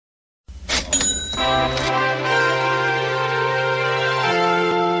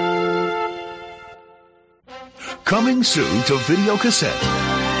Coming soon to video cassette.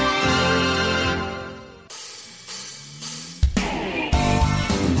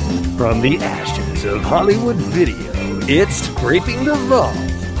 From the ashes of Hollywood video, it's Scraping the Vault.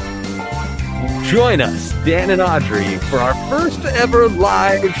 Join us, Dan and Audrey, for our first ever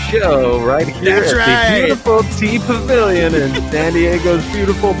live show right here at the beautiful T Pavilion in San Diego's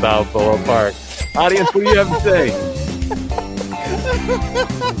beautiful Balboa Park. Audience, what do you have to say?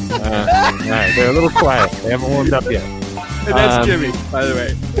 All right, they're a little quiet. They haven't warmed up yet. And that's Jimmy, by the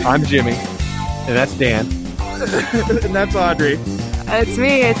way. I'm Jimmy, and that's Dan. And that's Audrey. It's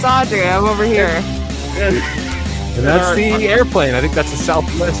me, it's Audrey. I'm over here. And that's the airplane. I think that's a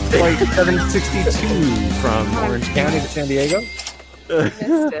Southwest Flight 762 from Orange County to San Diego. All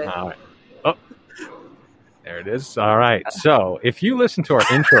right. Oh, there it is. All right. So if you listen to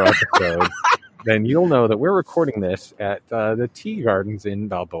our intro episode, then you'll know that we're recording this at the Tea Gardens in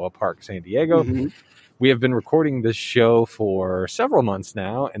Balboa Park, San Diego. Mm-hmm. We have been recording this show for several months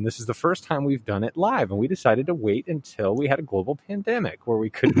now, and this is the first time we've done it live. And we decided to wait until we had a global pandemic where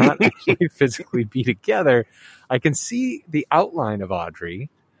we could not actually physically be together. I can see the outline of Audrey,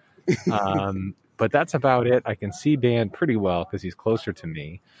 but that's about it. I can see Dan pretty well because he's closer to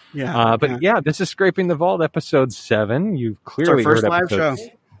me. Yeah. This is Scraping the Vault, episode 7. You've clearly heard live episodes. Show.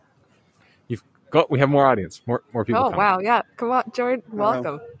 We have more audience, more people. Oh, wow. Yeah. Come on, Jordan.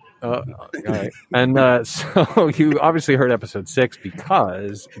 Welcome. All right. And so you obviously heard episode 6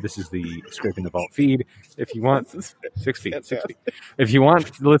 because this is the Scraping the Vault feed. If you want 6 feet. If you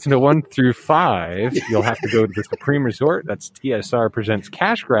want to listen to 1 through 5, you'll have to go to the Supreme Resort. That's TSR Presents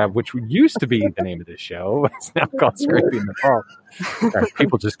Cash Grab, which used to be the name of this show. It's now called Scraping the Vault. Right,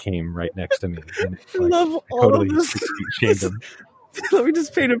 people just came right next to me. And, I love all totally of this. shamed them. Let me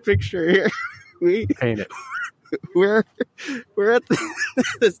just paint a picture here. Paint it. We're at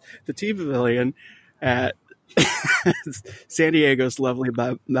the Tea Pavilion at San Diego's lovely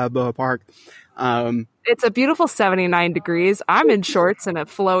Balboa Park. It's a beautiful 79 degrees. I'm in shorts and a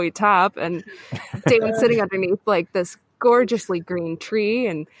flowy top, and Damon's sitting underneath like this gorgeously green tree,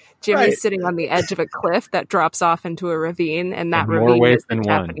 and Jimmy's sitting on the edge of a cliff that drops off into a ravine, and that ravine is the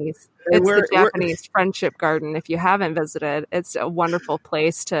Japanese. It's the Japanese Friendship Garden. If you haven't visited, it's a wonderful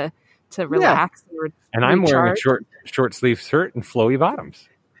place to relax and I'm wearing a short sleeve shirt and flowy bottoms.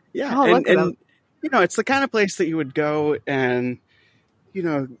 Yeah, and it's the kind of place that you would go and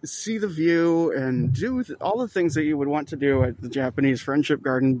see the view and do all the things that you would want to do at the Japanese Friendship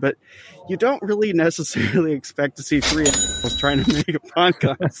Garden, but you don't really necessarily expect to see 3 assholes trying to make a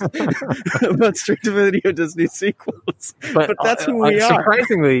podcast about straight-to-video Disney sequels. But that's who we are.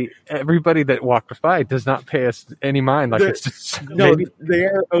 Surprisingly, everybody that walks by does not pay us any mind. Like it's just they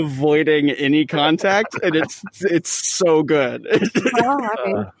are avoiding any contact, and it's so good. Well, I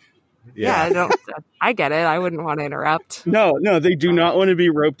mean, I get it. I wouldn't want to interrupt. No, they do not want to be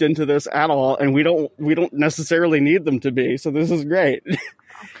roped into this at all, and we don't necessarily need them to be. So this is great.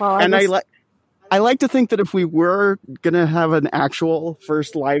 Well, I like to think that if we were going to have an actual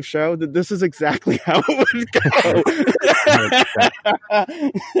first live show, that this is exactly how it would go.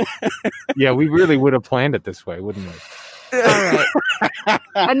 Yeah, we really would have planned it this way, wouldn't we? All right.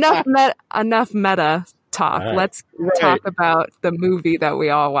 Enough meta talk. Right. Let's talk about the movie that we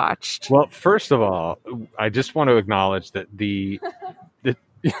all watched. Well, first of all, I just want to acknowledge that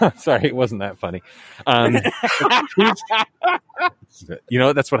sorry, it wasn't that funny. That's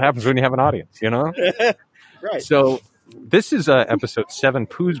what happens when you have an audience, Right. So this is episode 7,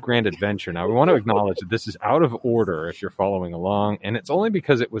 Pooh's Grand Adventure. Now, we want to acknowledge that this is out of order if you're following along, and it's only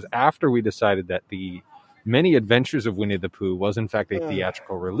because it was after we decided that the Many Adventures of Winnie the Pooh was, in fact, a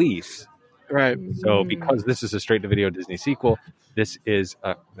theatrical release. Right. So because this is a straight-to-video Disney sequel, this is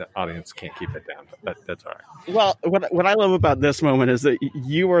the audience can't keep it down, but that's all right. Well, what I love about this moment is that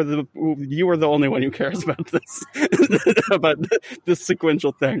you are the only one who cares about this about this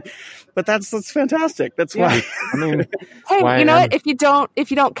sequential thing. But that's fantastic. That's why. I mean, hey, you know what? If you don't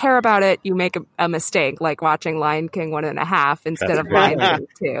care about it, you make a mistake, like watching Lion King 1.5 instead of Lion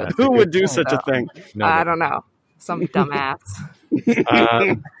King 2. Who would do such a thing? I don't know. Some dumbass.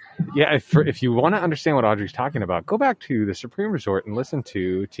 Yeah, if you want to understand what Audrey's talking about, go back to the Supreme Resort and listen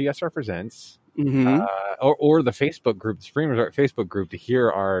to TSR Presents, or the Facebook group, the Supreme Resort Facebook group, to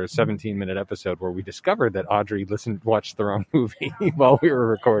hear our 17-minute episode where we discovered that Audrey watched the wrong movie while we were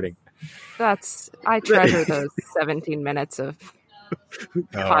recording. I treasure those 17 minutes of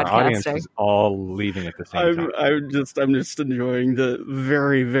podcasting. Our audience is all leaving at the same time. I'm just enjoying the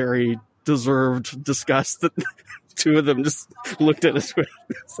very, very deserved disgust that two of them just looked at us with.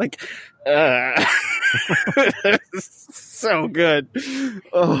 It's like, so good.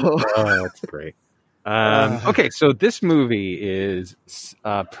 Oh, that's great. Okay, so this movie is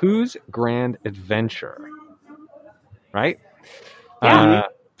Pooh's Grand Adventure, right? Yeah.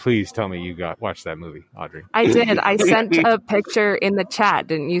 Please tell me you watched that movie, Audrey. I did. I sent a picture in the chat.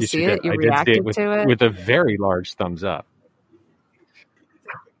 Didn't you see it? You reacted to it with a very large thumbs up.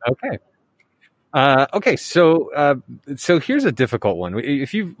 Okay. Okay, so here's a difficult one.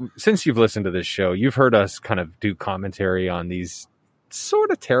 Since you've listened to this show, you've heard us kind of do commentary on these sort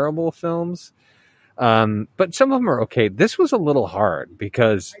of terrible films, but some of them are okay. This was a little hard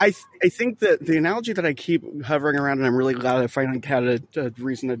because I think that the analogy that I keep hovering around, and I'm really glad I finally had a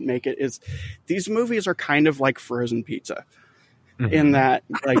reason to make it, is these movies are kind of like frozen pizza, in that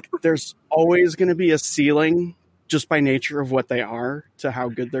like there's always going to be a ceiling just by nature of what they are to how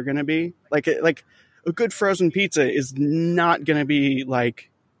good they're going to be. Like a good frozen pizza is not going to be like,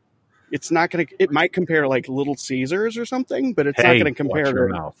 it's not going to, it might compare to like Little Caesars or something, but it's not going to compare watch your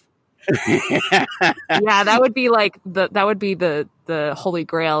to mouth. Yeah, that would be like the holy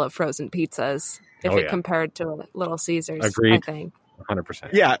grail of frozen pizzas if it compared to Little Caesars. Agreed. I think 100%.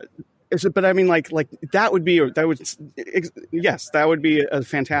 Yeah. But I mean, like that would be a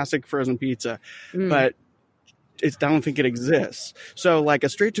fantastic frozen pizza, but I don't think it exists. So like a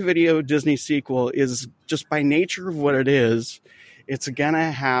straight to video Disney sequel is just by nature of what it is, it's going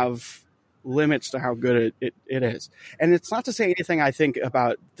to have limits to how good it is. And it's not to say anything I think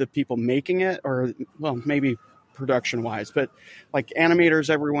about the people making it, or well, maybe production wise, but like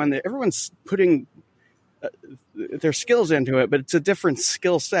animators, everyone's putting their skills into it, but it's a different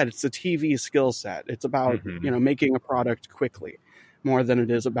skill set. It's a TV skill set. It's about, making a product quickly, more than it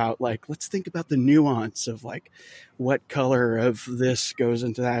is about like, let's think about the nuance of like what color of this goes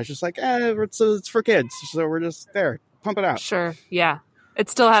into that. It's just like, it's for kids. So we're just there, pump it out. Sure. Yeah. It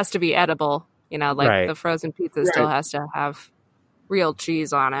still has to be edible, the frozen pizza still has to have real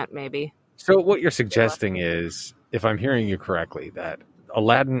cheese on it, maybe. So what you're suggesting is, if I'm hearing you correctly, that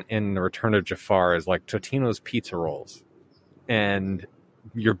Aladdin and the Return of Jafar is like Totino's pizza rolls, and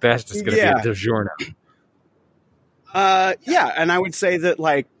your best is going to be a DiGiorno. Yeah, and I would say that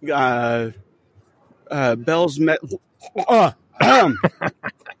like Bell's that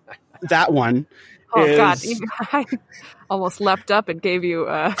one. Oh God! I almost leapt up and gave you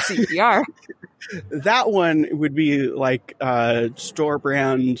CPR. That one would be like store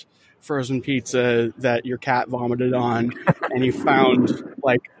brand frozen pizza that your cat vomited on, and you found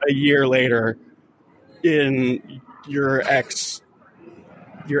like a year later in your ex's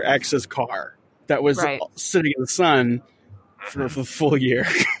car that was sitting in the sun for a full year.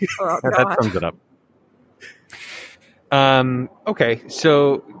 Oh, that sums it up. Okay,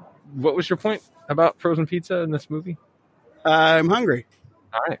 so what was your point about frozen pizza in this movie? I'm hungry.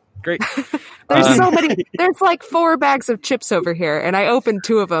 All right, great. There's so many. There's like 4 bags of chips over here, and I opened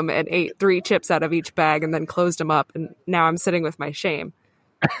 2 of them and ate 3 chips out of each bag, and then closed them up, and now I'm sitting with my shame.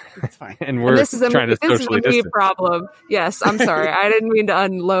 That's fine. And this is a me problem. Yes, I'm sorry. I didn't mean to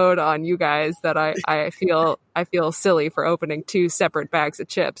unload on you guys that I feel silly for opening 2 separate bags of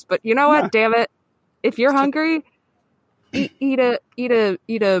chips. But you know what? Yeah. Damn it! If you're hungry, eat a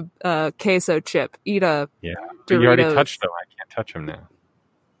queso chip. Eat a Doritos. You already touched them. I can't touch them now.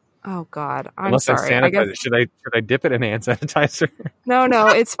 Oh God, I'm Unless sorry. I guess... Should I dip it in hand sanitizer? No,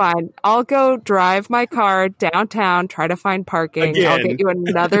 it's fine. I'll go drive my car downtown, try to find parking. Again. I'll get you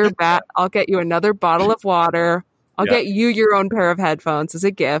another I'll get you another bottle of water. I'll get you your own pair of headphones as a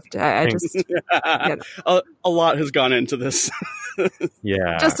gift. I just a lot has gone into this.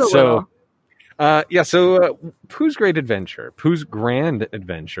 Yeah, just a little. So Pooh's Grand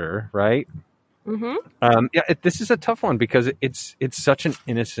Adventure, right? Mm-hmm. This is a tough one because it's such an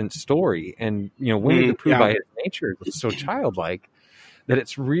innocent story, and Winnie the Pooh by his nature is so childlike that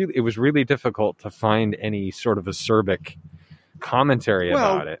it was really difficult to find any sort of acerbic commentary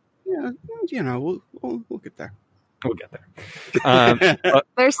about it. Yeah, we'll get there. We'll get there.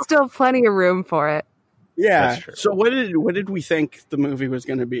 There's still plenty of room for it. Yeah. That's true. So what did we think the movie was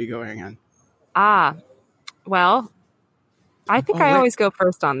going to be going on? Well, I think I always go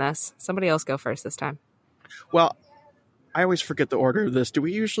first on this. Somebody else go first this time. Well, I always forget the order of this. Do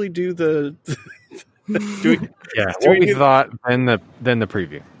we usually do the? What we thought, then the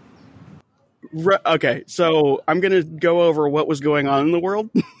preview. Okay, so I'm going to go over what was going on in the world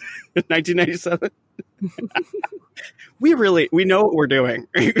in 1997. We know what we're doing.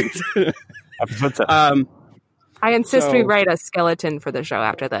 I insist we write a skeleton for the show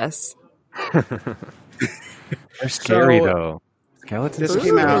after this. They're scary though. Skeletons. This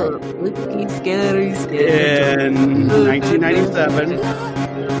came out scary. in 1997,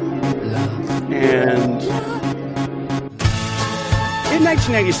 and in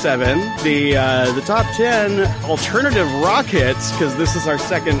 1997, the top 10 alternative rock hits, because this is our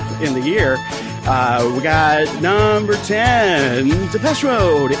second in the year. We got number 10, Depeche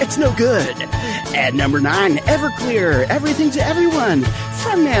Mode, It's No Good. At number 9, Everclear, Everything to Everyone.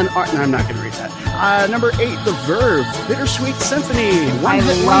 Frontman Art. No, I'm not going to read that. Number 8, The Verve, Bittersweet Symphony. I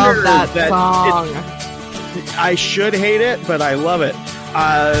love that song. I should hate it, but I love it.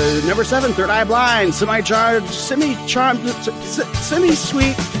 Number 7, Third Eye Blind, semi-sweet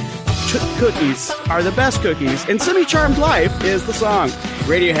cookies are the best cookies, and Semi-Charmed Life is the song.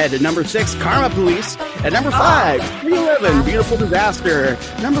 Radiohead at number 6, Karma Police. At number 5, 311, Beautiful Disaster.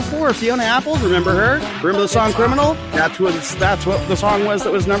 Number 4, Fiona Apple, remember her? Remember the song Criminal? That's what the song was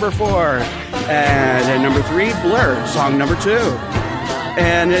that was number 4. And at number 3, Blur, song number 2.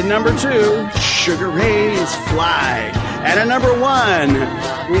 And at number 2, Sugar Ray's Fly. And at number 1,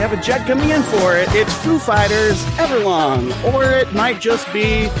 we have a jet coming in for it. It's Foo Fighters' Everlong. Or it might just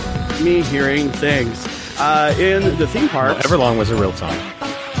be me hearing things. In the theme parks... Well, Everlong was a real song.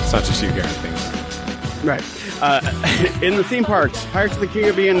 It's not just you hearing things. Right. In the theme parks, Pirates of the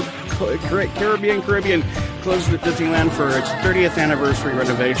Caribbean closed at Disneyland for its 30th anniversary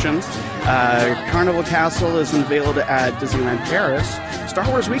renovations. Carnival Castle is unveiled at Disneyland Paris. Star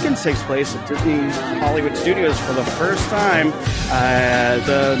Wars Weekend takes place at Disney Hollywood Studios for the first time.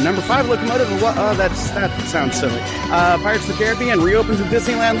 The number 5 locomotive, that sounds silly. Pirates of the Caribbean reopens at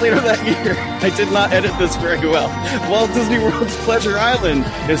Disneyland later that year. I did not edit this very well. Walt Disney World's Pleasure Island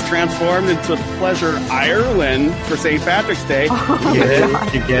is transformed into Pleasure Ireland for St. Patrick's Day.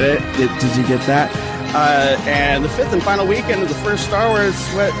 You get it? Did you get that? And the 5th and final weekend of the first Star Wars...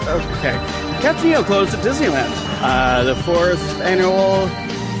 Captain EO closed at Disneyland. The 4th annual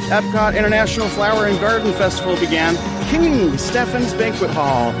Epcot International Flower and Garden Festival began. King Stephen's Banquet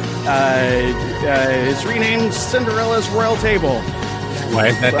Hall is renamed Cinderella's Royal Table. Why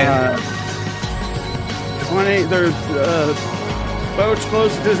is that? Boats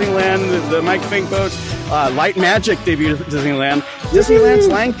closed at Disneyland. The Mike Fink boats. Light Magic debuted at Disneyland. Disneyland's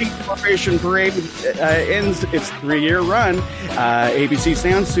Lion King Celebration Parade ends its 3-year run. ABC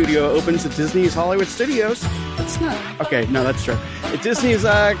Sound Studio opens at Disney's Hollywood Studios. That's not... Okay, no, that's true. Disney's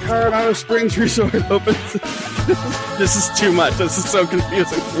Colorado Springs Resort opens... This is too much. This is so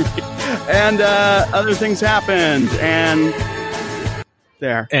confusing for me. And other things happened. And...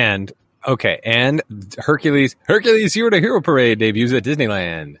 There. And Hercules Hero Parade debuts at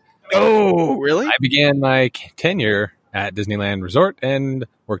Disneyland. Oh, really? I began my tenure at Disneyland Resort and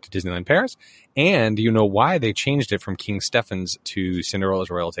worked at Disneyland Paris. And do you know why they changed it from King Stephen's to Cinderella's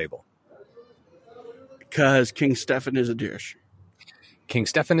Royal Table? Because King Stephen is a douche. King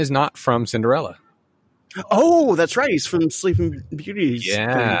Stephen is not from Cinderella. Oh, that's right. He's from Sleeping Beauty.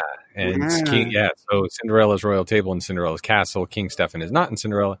 Yeah. So Cinderella's Royal Table and Cinderella's Castle. King Stephen is not in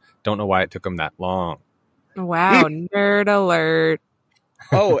Cinderella. Don't know why it took him that long. Wow, nerd alert.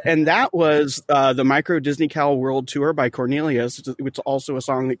 Oh, and that was the Micro Disney Cal World Tour by Cornelius, which is also a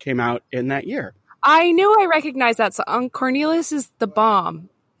song that came out in that year. I knew I recognized that song. Cornelius is the bomb.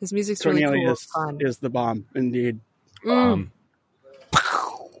 His music's really cool. Cornelius is the bomb, indeed. Boo.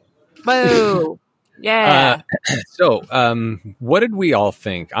 Yeah. So, what did we all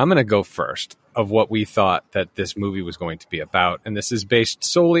think? I'm going to go first of what we thought that this movie was going to be about. And this is based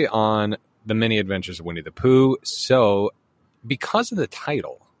solely on The Many Adventures of Winnie the Pooh. So, because of the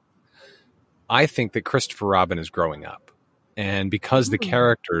title, I think that Christopher Robin is growing up. And because the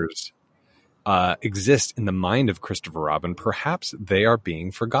characters exist in the mind of Christopher Robin, perhaps they are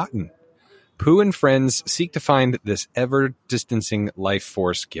being forgotten. Pooh and friends seek to find this ever-distancing life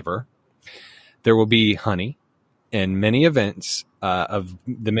force giver. There will be honey, and many events of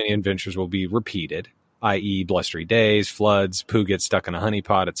the many adventures will be repeated, i.e. blustery days, floods, Pooh gets stuck in a honey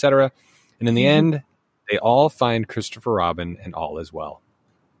pot, etc. And in the end, they all find Christopher Robin, and all is well.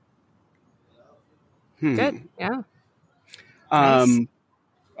 Good, yeah. Nice.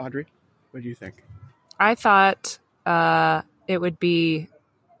 Audrey, what do you think? I thought it would be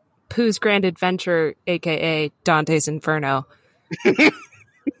Pooh's Grand Adventure, a.k.a. Dante's Inferno.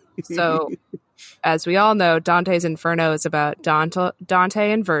 So, as we all know, Dante's Inferno is about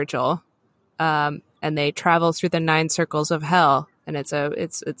Dante and Virgil, and they travel through the 9 circles of hell, and it's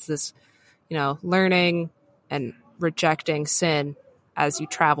this, learning and rejecting sin as you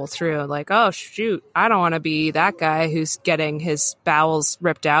travel through. Like, oh shoot, I don't want to be that guy who's getting his bowels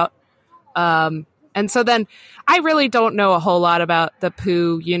ripped out. And so then I really don't know a whole lot about the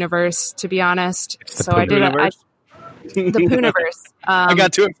Pooh universe, to be honest. So I did. The Pooniverse. I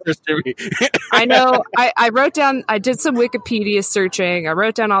got to it first, Jimmy. I know. I wrote down, I did some Wikipedia searching. I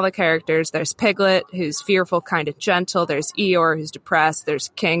wrote down all the characters. There's Piglet, who's fearful, kind of gentle. There's Eeyore, who's depressed. There's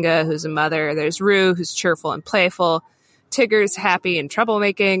Kanga, who's a mother. There's Roo, who's cheerful and playful. Tigger's happy and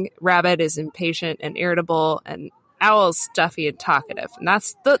troublemaking. Rabbit is impatient and irritable. And Owl's stuffy and talkative. And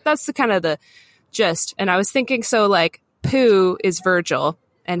that's the kind of the gist. And I was thinking, so like Pooh is Virgil,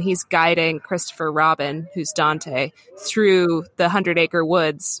 and he's guiding Christopher Robin, who's Dante, through the 100-Acre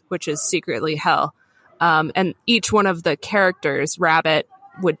Woods, which is secretly hell. And each one of the characters, Rabbit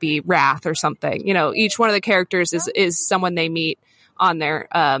would be Wrath or something. You know, each one of the characters is someone they meet on their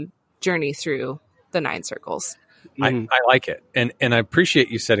journey through the 9 circles. I like it. And I appreciate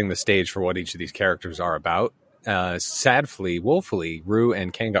you setting the stage for what each of these characters are about. Sadly, woefully, Roo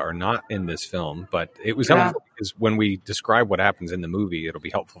and Kanga are not in this film, but it was helpful because when we describe what happens in the movie, it'll be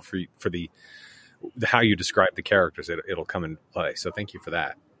helpful for the how you describe the characters. It'll come into play. So thank you for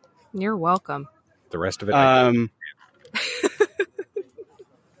that. You're welcome. The rest of it.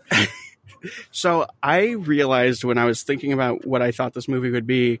 So I realized when I was thinking about what I thought this movie would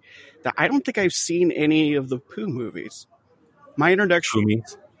be that I don't think I've seen any of the Pooh movies. My introduction.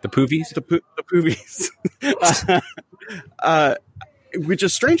 The Poovies? The Poovies. Which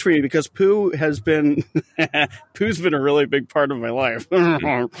is strange for me because Pooh's been a really big part of my life.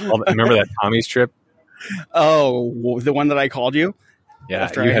 Remember that Tommy's trip? Oh, the one that I called you? Yeah,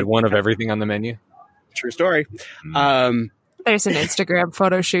 you had one of everything on the menu? True story. There's an Instagram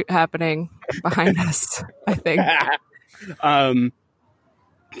photo shoot happening behind us, I think.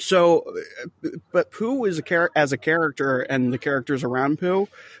 But Pooh is as a character, and the characters around Pooh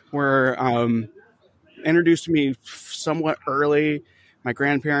were introduced to me somewhat early. My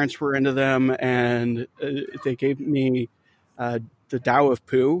grandparents were into them, and they gave me the Tao of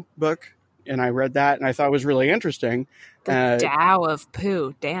Pooh book, and I read that, and I thought it was really interesting. The Tao of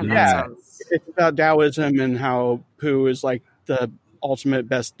Pooh, damn, that sounds... It's about Taoism and how Pooh is like the ultimate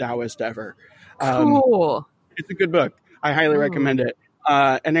best Taoist ever. Cool. It's a good book. I highly recommend it.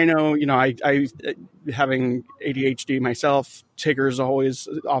 And I know, I having ADHD myself, Tigger is always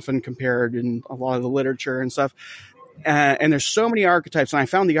often compared in a lot of the literature and stuff. And there's so many archetypes, and I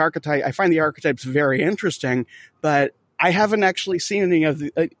find the archetypes very interesting, but I haven't actually seen any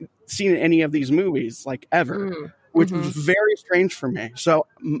of these movies like ever, which was very strange for me. So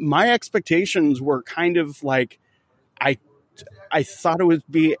my expectations were kind of like, I thought it would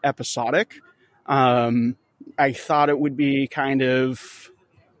be episodic. I thought it would be kind of.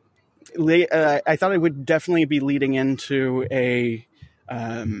 I thought it would definitely be leading into a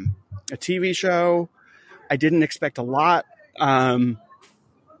TV show. I didn't expect a lot, and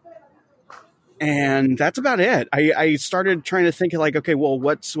that's about it. I started trying to think like, okay, well,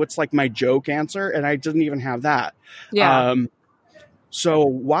 what's like my joke answer, and I didn't even have that. Yeah. So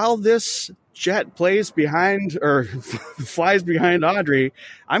while this jet flies behind Audrey,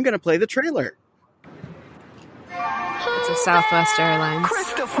 I'm going to play the trailer. It's a Southwest Airlines.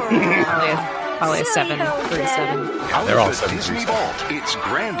 Probably a 737. They're all Disney Vault. It's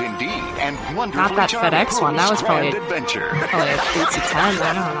grand indeed and wonderful. Not that FedEx one. That was probably adventure. Probably a DC-10.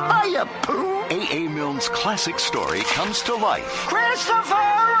 I don't know. Hiya, Pooh. A.A. Milne's classic story comes to life. Christopher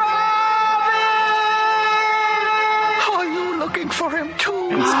Robin! Are you looking for him too?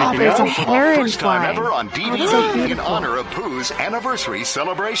 Oh, there's a heron First time flying. ever on DVD so in beautiful. honor of Pooh's anniversary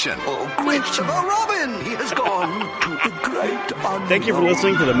celebration. Oh, Christopher Robin! He has gone to the great unknown. Thank you for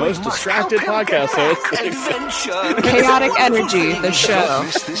listening to the most distracted podcast host. Adventure. Chaotic Energy, the show.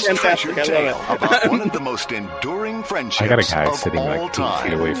 Miss this Fantastic, treasured I love tale it. about one of the most enduring friendships I got a guy of sitting all like 8 time.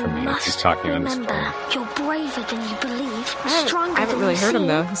 feet away from me. Must He's talking on his remember, phone. you're braver than you believe, stronger I haven't than really you heard him seem,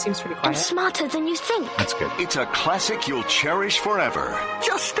 though. He seems pretty and quiet. smarter than you think. That's good. It's a classic you'll cherish forever.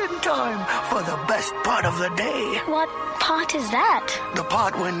 Just in time for the best part of the day. What part is that? The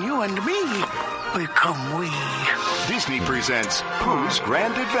part when you and me become we. Disney presents Pooh's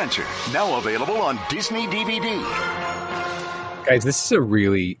Grand Adventure, now available on Disney DVD. Guys, this is a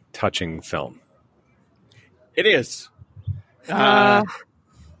really touching film. It is. It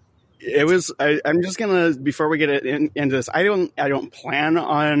was. I'm just gonna before we get into this. I don't plan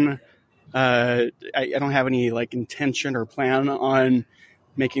on. I don't have any like intention or plan on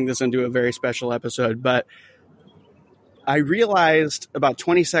making this into a very special episode, but I realized about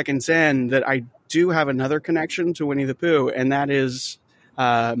 20 seconds in that I do have another connection to Winnie the Pooh, and that is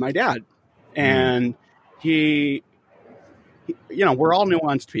my dad. And he, we're all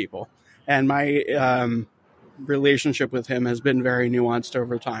nuanced people, and my relationship with him has been very nuanced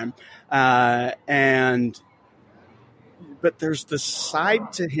over time. And but there's this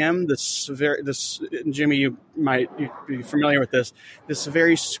side to him, Jimmy, you might be familiar with this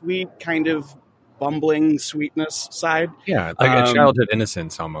very sweet kind of bumbling sweetness side. Yeah, like a childhood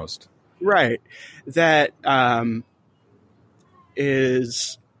innocence almost. Right. That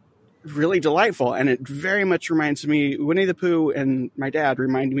is really delightful. And it very much reminds me, Winnie the Pooh and my dad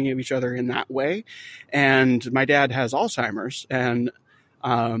remind me of each other in that way. And my dad has Alzheimer's, and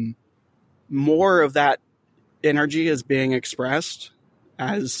more of that energy is being expressed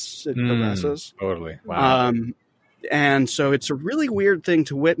as it progresses. Totally. Wow. And so it's a really weird thing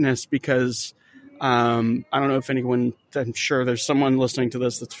to witness because I don't know if anyone, I'm sure there's someone listening to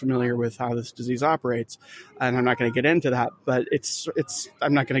this that's familiar with how this disease operates, and I'm not going to get into that, but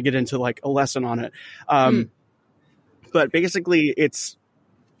I'm not going to get into like a lesson on it. But basically it's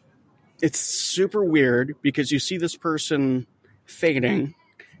super weird because you see this person fading,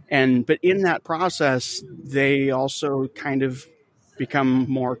 but in that process, they also kind of become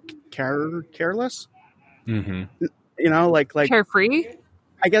more careless. Mm-hmm. You know, like carefree.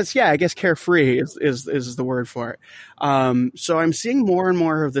 I guess carefree is the word for it. So I'm seeing more and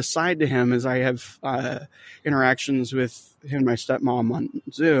more of this side to him as I have interactions with him and my stepmom on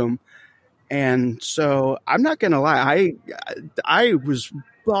Zoom. And so I'm not going to lie, I was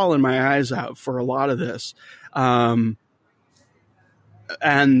bawling my eyes out for a lot of this. And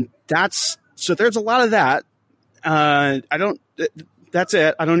so there's a lot of that. That's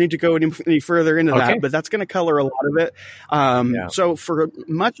it. I don't need to go any further into that, but that's going to color a lot of it. So for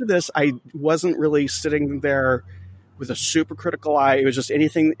much of this, I wasn't really sitting there with a super critical eye. It was just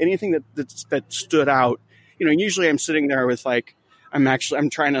anything that stood out. You know, usually I'm sitting there with like, I'm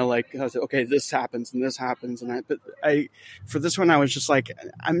trying to like, okay, this happens and this happens. But for this one, I was just like,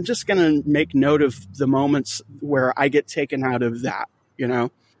 I'm just going to make note of the moments where I get taken out of that, you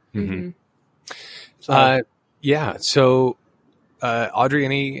know? Mm-hmm. So, So, Audrey,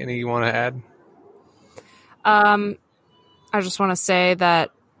 any you want to add? I just want to say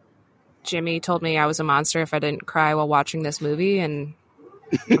that Jimmy told me I was a monster if I didn't cry while watching this movie, and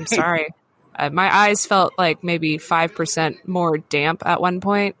I'm sorry. My eyes felt like maybe 5% more damp at one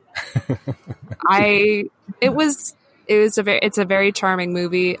point. It's a very charming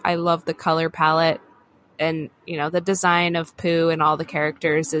movie. I love the color palette, and you know, the design of Pooh and all the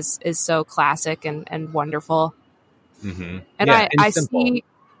characters is so classic and wonderful. Mm-hmm. And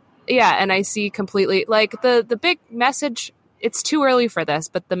I see completely like the big message. It's too early for this,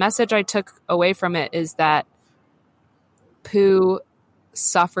 but the message I took away from it is that Pooh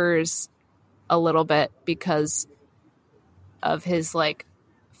suffers a little bit because of his like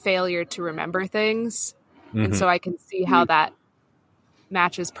failure to remember things. Mm-hmm. And so I can see how that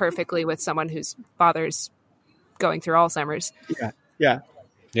matches perfectly with someone whose father's going through Alzheimer's. Yeah.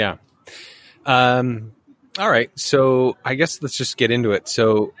 All right. So I guess let's just get into it.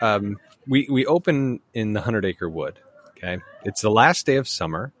 So we open in the 100-acre wood. Okay. It's the last day of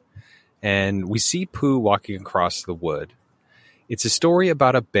summer, and we see Pooh walking across the wood. It's a story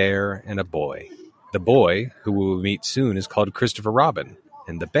about a bear and a boy. The boy, who we will meet soon, is called Christopher Robin,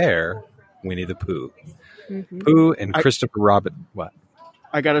 and the bear, Winnie the Pooh. Mm-hmm. Pooh and Christopher Robin. What?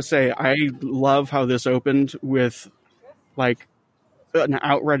 I gotta say, I love how this opened with like an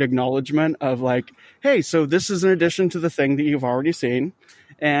outright acknowledgement of like, hey, so this is an addition to the thing that you've already seen,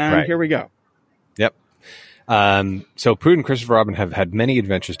 and Here we go. Yep. So Pooh and Christopher Robin have had many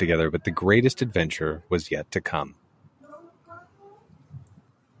adventures together, but the greatest adventure was yet to come.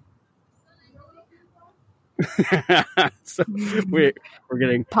 So we're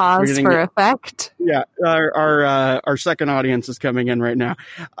getting pause for effect. Yeah, our second audience is coming in right now.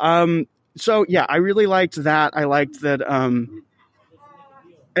 So yeah, I really liked that. I liked that.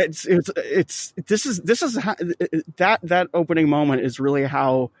 This is how, that opening moment is really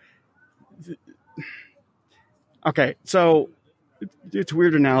how. Okay, so it's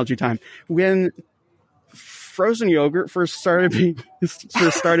weird analogy time. When frozen yogurt first started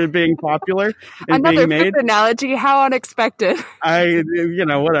being popular and another being made, analogy, how unexpected.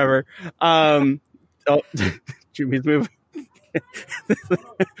 Whatever. Jimmy's moving.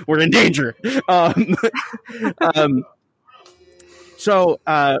 We're in danger. So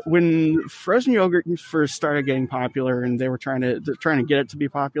when frozen yogurt first started getting popular, and they were trying to get it to be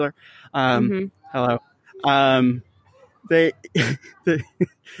popular, hello. The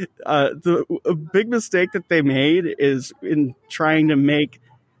big mistake that they made is in trying to make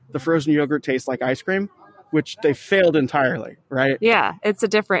the frozen yogurt taste like ice cream, which they failed entirely, right? Yeah, it's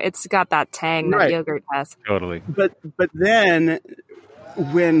got that tang that yogurt has. Totally. But then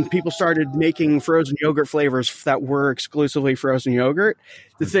when people started making frozen yogurt flavors that were exclusively frozen yogurt,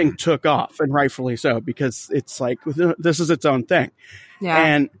 the thing took off, and rightfully so, because it's like, this is its own thing. Yeah.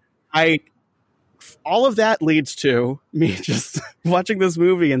 And all of that leads to me just watching this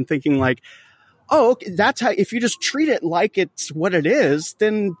movie and thinking like, oh, okay, that's how, if you just treat it like it's what it is,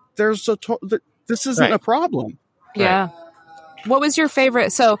 then this isn't a problem. Yeah. Right. What was your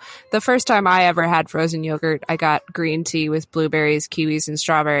favorite? So the first time I ever had frozen yogurt, I got green tea with blueberries, kiwis, and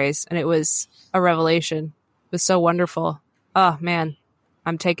strawberries, and it was a revelation. It was so wonderful. Oh, man,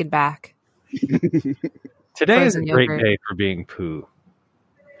 I'm taken back. Today is a great day for being Pooh.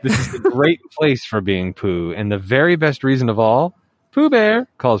 This is a great place for being Pooh, and the very best reason of all, Pooh Bear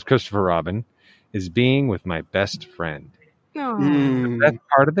calls Christopher Robin, is being with my best friend. The best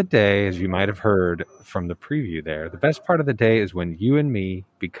part of the day, as you might have heard from the preview there, the best part of the day is when you and me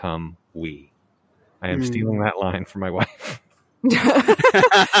become we. I am stealing that line from my wife. It's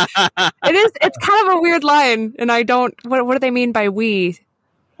kind of a weird line, and I don't, what do they mean by we?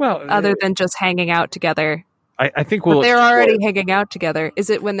 Well, other than just hanging out together. I think they're already hanging out together. Is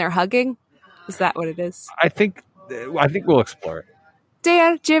it when they're hugging? Is that what it is? I think we'll explore it.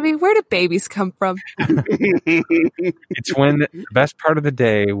 Dan, Jimmy, where do babies come from? It's when the best part of the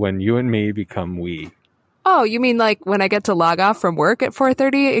day when you and me become we. Oh, you mean like when I get to log off from work at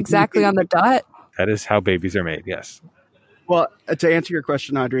 4:30 exactly on the dot? That is how babies are made, yes. Well, to answer your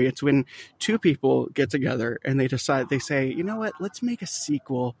question, Audrey, it's when two people get together and they say, you know what, let's make a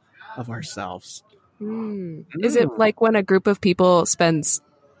sequel of ourselves. Is it like when a group of people spends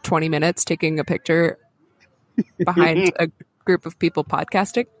 20 minutes taking a picture behind a group of people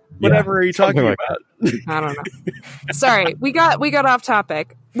podcasting? Whatever are you talking about? I don't know. Sorry, we got off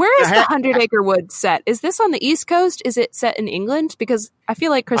topic. Where is the 100 Acre Wood set? Is this on the East Coast? Is it set in England? Because I feel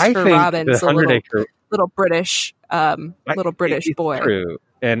like Christopher Robin's a little British boy. True.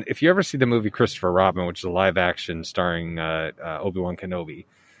 And if you ever see the movie Christopher Robin, which is a live action starring Obi-Wan Kenobi,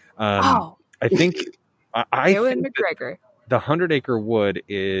 I think Ewan McGregor. The 100 Acre Wood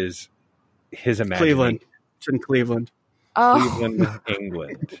is his imagination. Cleveland. It's in Cleveland. Cleveland,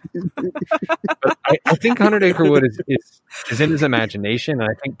 England. But I think 100 Acre Wood is in his imagination, and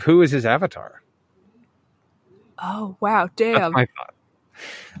I think Pooh is his avatar. Oh, wow. Damn. That's my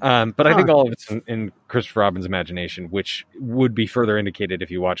thought. But I think all of it's in Christopher Robin's imagination, which would be further indicated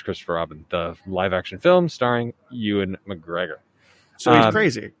if you watch Christopher Robin, the live-action film starring Ewan McGregor. So he's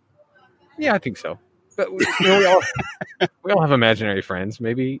crazy. Yeah, I think so. But we all have imaginary friends.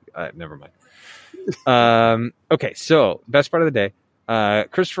 Maybe never mind. Okay, so best part of the day.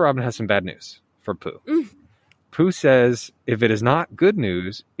 Christopher Robin has some bad news for Pooh. Pooh says, if it is not good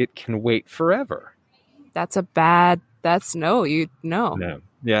news, it can wait forever. No.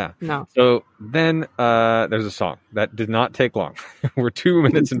 Yeah. No. So then there's a song that did not take long. We're 2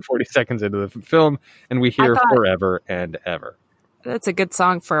 minutes and 40 seconds into the film, and we hear forever and ever. That's a good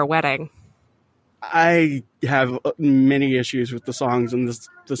song for a wedding. I have many issues with the songs in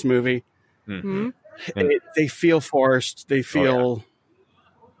this movie. Mm-hmm. They feel forced. They feel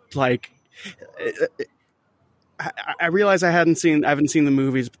like I realize I haven't seen the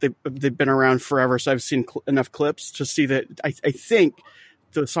movies, but they've been around forever, so I've seen enough clips to see that I think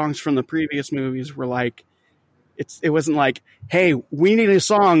the songs from the previous movies were like it wasn't like, hey, we need a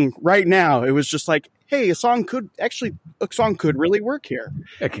song right now. It was just like, hey, a song could really work here.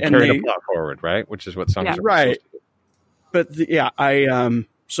 It can carry the plot forward, right? Which is what songs are right. But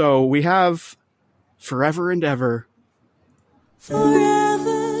so we have Forever and Ever. Forever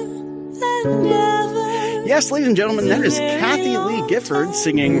and ever. Yes, ladies and gentlemen, that is Kathy Lee Gifford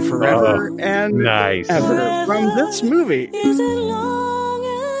singing Forever and Ever from this movie.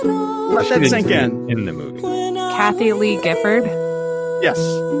 Let that sink in the movie. Kathy Lee Gifford? Yes.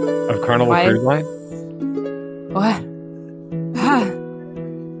 Of Carnival Cruise Line? What?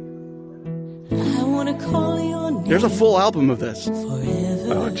 I want to call your name. There's a full album of this.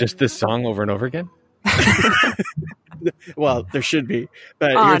 Oh, just this song over and over again? Well, there should be,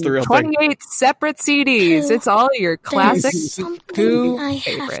 but on here's the real 28 thing. separate CDs. It's all your classic Pooh I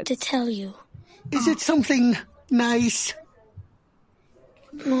favorites. have to tell you. Is it something nice?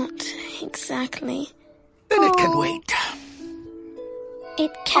 Not exactly. Then it can wait.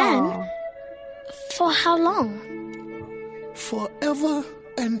 It can? Aw. For how long? Forever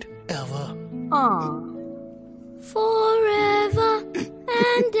and ever. Aw. Forever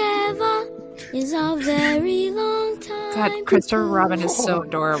and ever is a very long time. God, Christopher Robin is so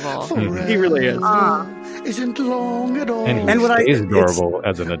adorable. He really is. Isn't long at all. And he stays adorable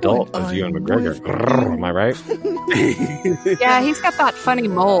as an adult as Ewan McGregor. Grrr, am I right? Yeah, he's got that funny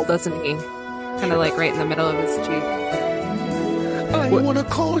mole, doesn't he? Kind of like right in the middle of his cheek. I want to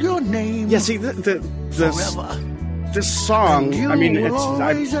call your name. Yeah, see, this song, I mean, I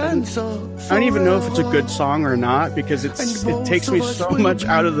don't even know if it's a good song or not, because it takes me so much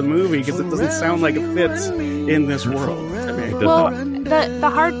out of the movie, because it doesn't sound like it fits in this world. Well, the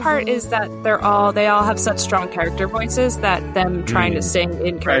hard part is that they all have such strong character voices that them trying to sing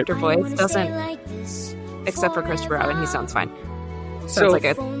in character voice doesn't, except for Christopher Robin, he sounds fine.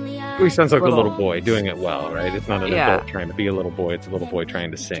 He sounds like a little boy doing it well, right? It's not an adult trying to be a little boy. It's a little boy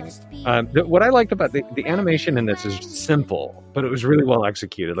trying to sing. What I liked about the animation in this is simple, but it was really well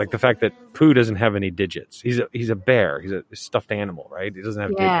executed. Like the fact that Pooh doesn't have any digits. He's a bear. He's a stuffed animal, right? He doesn't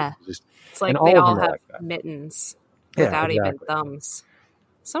have digits. It's like they all have mittens without even thumbs.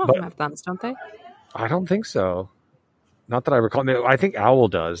 Some of them have thumbs, don't they? I don't think so. Not that I recall. I think Owl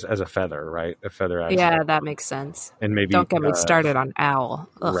does as a feather, right? A feather. Yeah, that makes sense. And maybe don't get me started on Owl.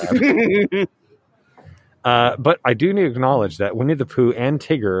 But I do need to acknowledge that Winnie the Pooh and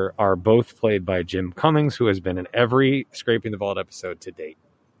Tigger are both played by Jim Cummings, who has been in every Scraping the Vault episode to date.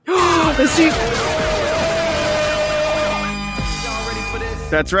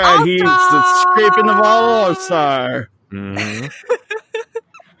 That's right. He's the Scraping the Vault All-Star. Mm-hmm.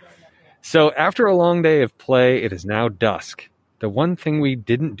 So after a long day of play, it is now dusk. The one thing we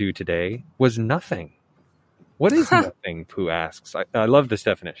didn't do today was nothing. What is nothing? Pooh asks. I love this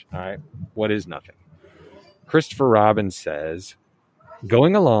definition. All right. What is nothing? Christopher Robin says,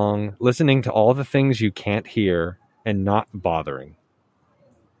 going along, listening to all the things you can't hear, and not bothering.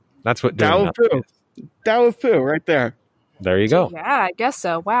 That's what doing nothing is. Tao of Pooh, right there. There you go. Yeah, I guess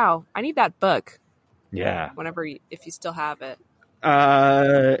so. Wow. I need that book. Yeah. If you still have it.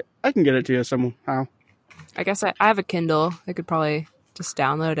 I can get it to you somehow. I guess I have a Kindle. I could probably just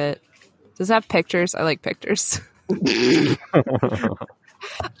download it. Does it have pictures? I like pictures.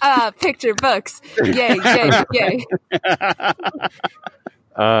 Picture books. Yay, yay, yay.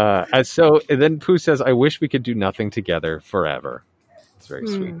 So then Pooh says, I wish we could do nothing together forever. It's very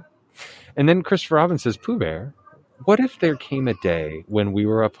sweet. And then Christopher Robin says, Pooh Bear, what if there came a day when we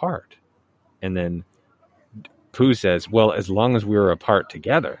were apart? And then Pooh says, well, as long as we were apart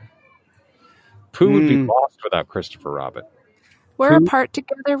together. Pooh would be lost without Christopher Robin. We're apart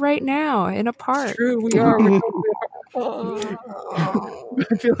together right now, in a park. True, we are. I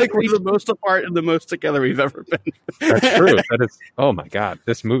feel like we're the most apart and the most together we've ever been. That's true. That is. Oh my God,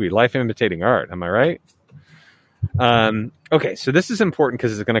 this movie, Life Imitating Art. Am I right? Okay, so this is important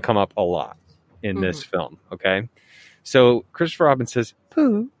because it's going to come up a lot in this film. Okay, so Christopher Robin says,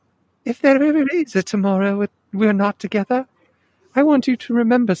 Pooh, if there ever is a tomorrow we're not together, I want you to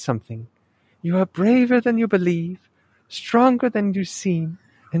remember something. You are braver than you believe, stronger than you seem,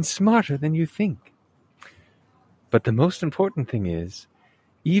 and smarter than you think. But the most important thing is,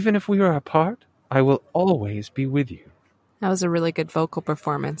 even if we are apart, I will always be with you. That was a really good vocal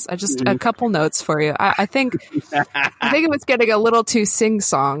performance. A couple notes for you. I think it was getting a little too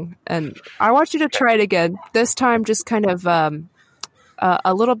sing-song, and I want you to try it again. This time, just kind of a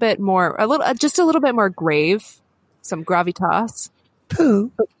little bit more grave, some gravitas.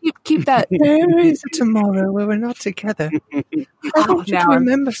 Pooh, keep that. There is a tomorrow where we're not together. I want you to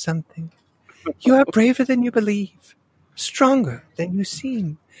remember something. You are braver than you believe, stronger than you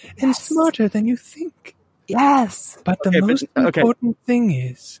seem, and smarter than you think. Yes. But the most important thing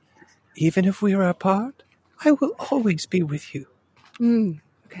is, even if we are apart, I will always be with you. Okay,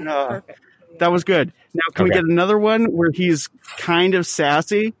 perfect. That was good. Now, can we get another one where he's kind of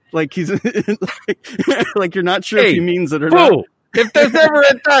sassy? Like he's like you're not sure if he means it or not. If there's ever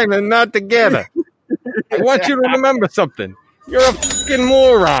a time and not together, I want you to remember something. You're a fucking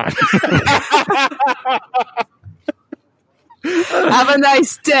moron. Have a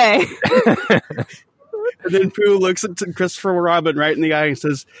nice day. And then Pooh looks at Christopher Robin right in the eye and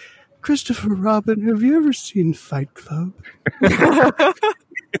says, Christopher Robin, have you ever seen Fight Club?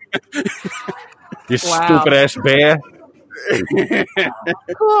 You stupid ass bear.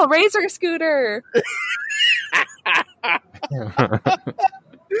 Cool, Razor Scooter.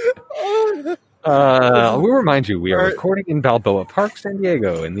 We'll remind you, we are recording in Balboa Park, San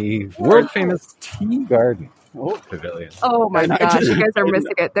Diego, in the world-famous Tea Garden Pavilion. Oh my gosh, you guys are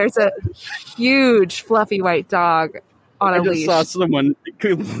missing it. There's a huge, fluffy white dog on a leash. I just saw someone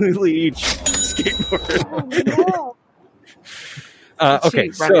completely eat skateboard. Oh, no. Okay,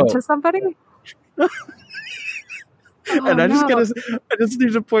 run into somebody? And I just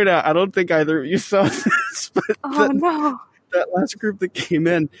need to point out, I don't think either of you saw this, but that last group that came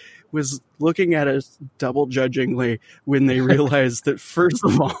in was looking at us double judgingly when they realized that, first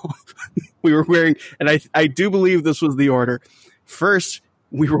of all, we were wearing, and I do believe this was the order. First,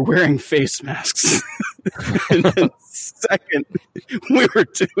 we were wearing face masks. And then second, we were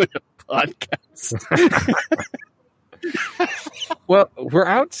doing a podcast. Well, we're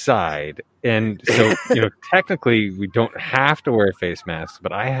outside, and so technically we don't have to wear face masks.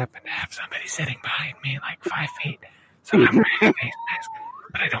 But I happen to have somebody sitting behind me, like 5 feet, so I'm wearing a face mask.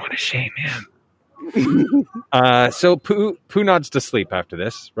 But I don't want to shame him. So Pooh nods to sleep after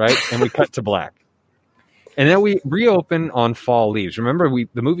this, right? And we cut to black. And then we reopen on fall leaves. Remember,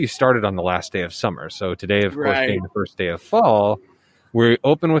 the movie started on the last day of summer. So today, of course, being the first day of fall, we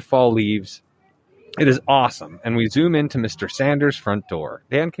open with fall leaves. It is awesome. And we zoom into Mr. Sanders' front door.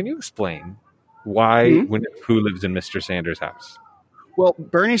 Dan, can you explain why Winnie the Pooh lives in Mr. Sanders' house? Well,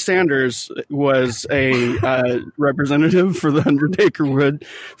 Bernie Sanders was a representative for the 100-acre wood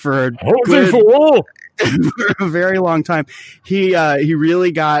for a very long time. He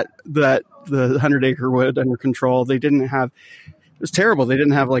really got the 100-acre wood under control. They didn't have, it was terrible. They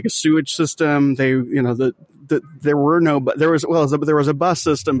didn't have like a sewage system. They, there was a bus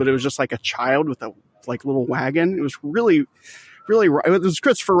system, but it was just like a child with a like little wagon. It was really, really, it was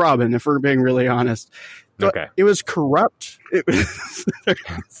Christopher Robin, if we're being really honest. Okay. It was corrupt. It was,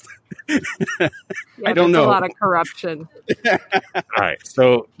 I don't know. A lot of corruption. All right.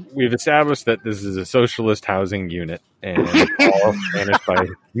 So we've established that this is a socialist housing unit, and all managed by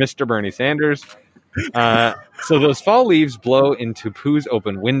Mr. Bernie Sanders. So those fall leaves blow into Pooh's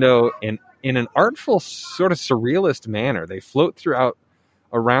open window, and in an artful, sort of surrealist manner, they float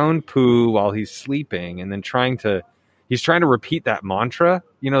around Pooh while he's sleeping, and then he's trying to repeat that mantra,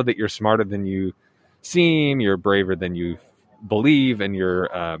 that you're smarter than you seem, you're braver than you believe, and you're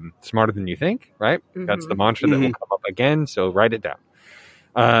smarter than you think, right? Mm-hmm. That's the mantra that will come up again, so write it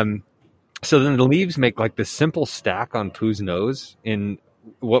down. So then the leaves make like this simple stack on Pooh's nose in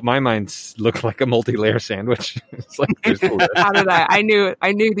what my mind looked like a multi-layer sandwich. It's like, how did I knew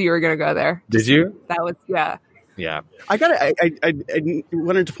that you were going to go there. Did you? That was, yeah. I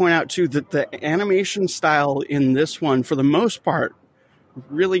wanted to point out too that the animation style in this one, for the most part,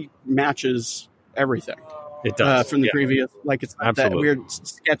 really matches everything. It does from the previous, like it's not that weird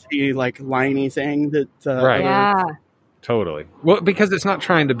sketchy like liney thing that right. Yeah. Totally. Well, because it's not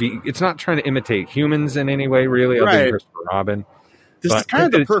trying to imitate humans in any way, really, other than Christopher Robin. This is kind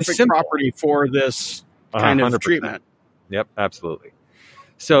of the perfect property for this kind 100%. Of treatment. Yep, absolutely.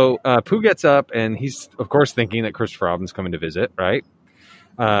 So Pooh gets up, and he's, of course, thinking that Christopher Robin's coming to visit, right?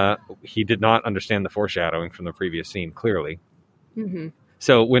 He did not understand the foreshadowing from the previous scene, clearly. Mm-hmm.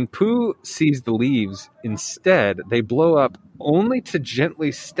 So when Pooh sees the leaves, instead, they blow up only to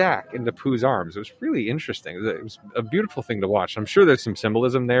gently stack into Pooh's arms. It was really interesting. It was a beautiful thing to watch. I'm sure there's some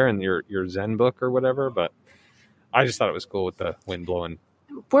symbolism there in your Zen book or whatever, but I just thought it was cool with the wind blowing.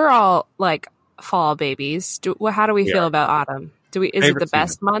 We're all like fall babies. How do we feel about autumn? Is it the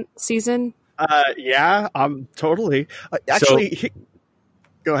best season? Yeah, totally. Actually,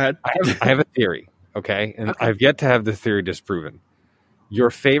 go ahead. I have a theory, okay? And I've yet to have the theory disproven. Your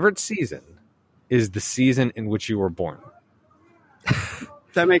favorite season is the season in which you were born.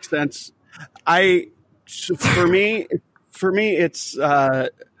 That makes sense. For me, it's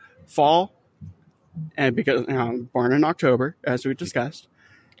fall, and because I'm born in October, as we discussed,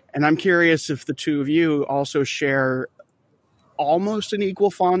 and I'm curious if the two of you also share almost an equal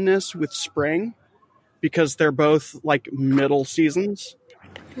fondness with spring, because they're both like middle seasons.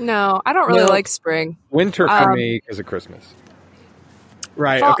 No, I don't really like spring. Winter for me because of Christmas.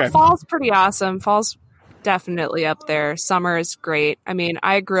 Right. Fall's pretty awesome. Fall's definitely up there. Summer is great. I mean,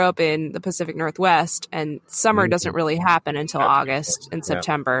 I grew up in the Pacific Northwest, and summer doesn't really happen until August and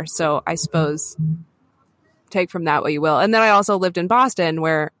September. So I suppose take from that what you will. And then I also lived in Boston,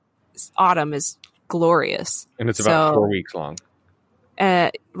 where autumn is glorious. And it's about 4 weeks long.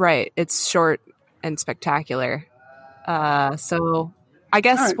 Right. It's short and spectacular. So I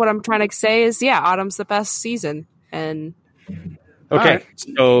guess what I'm trying to say is, autumn's the best season. And okay,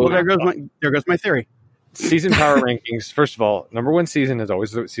 so there goes my theory. Season power rankings. First of all, number one season is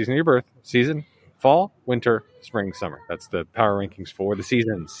always the season of your birth. Season, fall, winter, spring, summer. That's the power rankings for the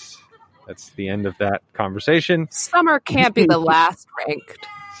seasons. That's the end of that conversation. Summer can't be the last ranked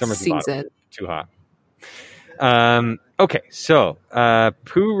season. Too hot. Okay, so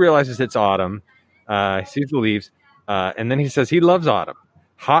Pooh realizes it's autumn. He sees the leaves, and then he says he loves autumn.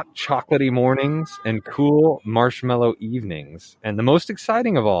 Hot chocolatey mornings and cool marshmallow evenings. And the most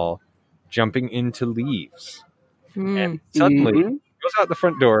exciting of all, jumping into leaves. And suddenly, he goes out the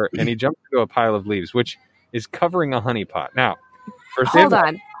front door and he jumps into a pile of leaves, which is covering a honey pot. Now, hold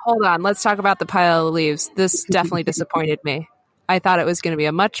on. Let's talk about the pile of leaves. This definitely disappointed me. I thought it was going to be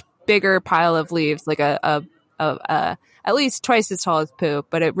a much bigger pile of leaves, like a at least twice as tall as Pooh,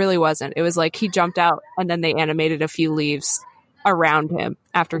 but it really wasn't. It was like he jumped out and then they animated a few leaves around him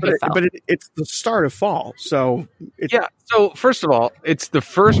after he fell. But it's the start of fall, so yeah. So first of all, it's the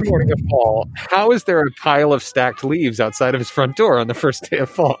first morning of fall. How is there a pile of stacked leaves outside of his front door on the first day of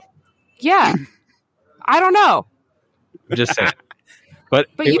fall? Yeah, I don't know. I'm just saying. But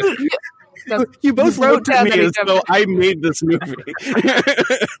you both looked at me as though I made this movie.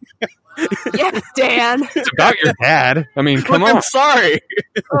 Yeah, Dan. It's about your dad. I mean, come on. I'm sorry.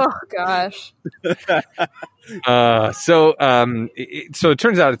 Oh gosh. So it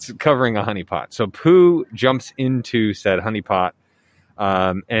turns out it's covering a honeypot. So Pooh jumps into said honeypot,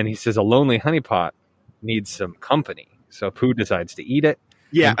 and he says a lonely honeypot needs some company. So Pooh decides to eat it.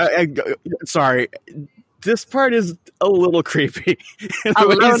 Yeah, sorry. This part is a little creepy. A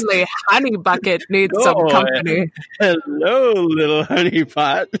lonely honey bucket needs some company. Hello, little honey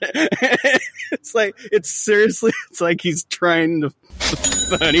pot. It's like he's trying to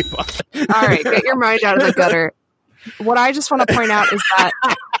the honey pot. All right, get your mind out of the gutter. What I just want to point out is that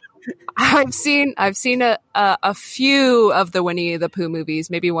I've seen a few of the Winnie the Pooh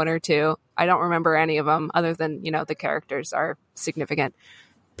movies, maybe one or two. I don't remember any of them, other than the characters are significant.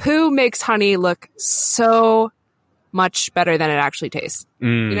 Pooh makes honey look so much better than it actually tastes.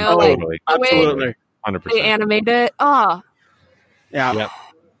 Totally. Absolutely. 100%. They animate it. Oh. Yeah. Yep.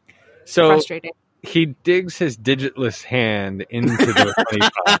 So frustrating. He digs his digitless hand into the honey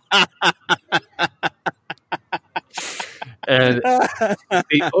pot. And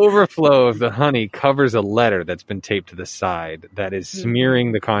the overflow of the honey covers a letter that's been taped to the side that is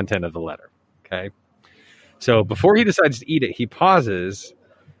smearing the content of the letter. Okay. So before he decides to eat it, he pauses.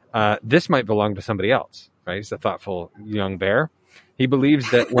 This might belong to somebody else, right? He's a thoughtful young bear. He believes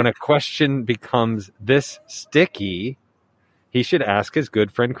that when a question becomes this sticky, he should ask his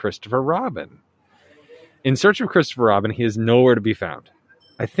good friend Christopher Robin. In search of Christopher Robin, he is nowhere to be found.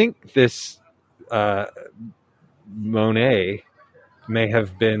 I think this Monet may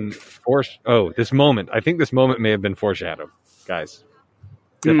have been this moment. I think this moment may have been foreshadowed, guys.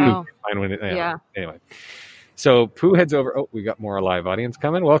 Yeah. Anyway. So Pooh heads over. Oh, we got more live audience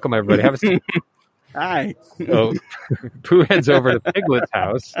coming. Welcome, everybody. Have a seat. Hi. So Pooh heads over to Piglet's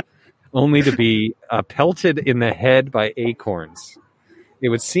house, only to be pelted in the head by acorns. It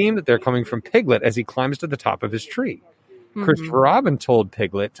would seem that they're coming from Piglet as he climbs to the top of his tree. Mm-hmm. Christopher Robin told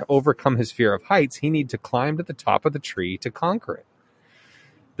Piglet to overcome his fear of heights, he needs to climb to the top of the tree to conquer it.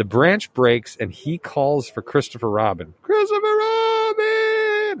 The branch breaks, and he calls for Christopher Robin. Christopher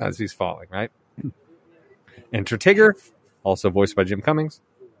Robin! As he's falling, right? Enter Tigger, also voiced by Jim Cummings.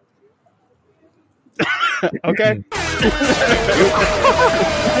 Okay.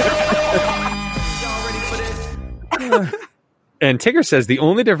 And Tigger says the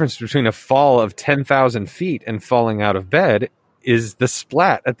only difference between a fall of 10,000 feet and falling out of bed is the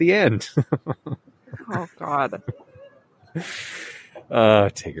splat at the end. Oh, God.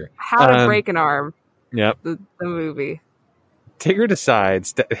 Tigger. How to Break an Arm. Yep. The movie. Tigger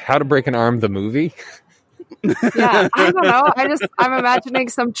decides How to Break an Arm, the movie. Yeah, I don't know. I'm imagining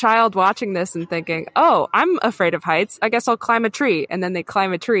some child watching this and thinking, oh, I'm afraid of heights. I guess I'll climb a tree. And then they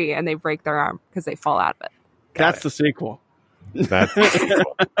climb a tree and they break their arm because they fall out of it. That's the sequel. That's the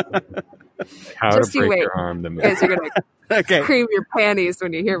sequel. How Just to Break wait. Your Arm, the movie. You guys are going to cream your panties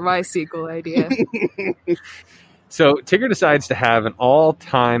when you hear my sequel idea. So Tigger decides to have an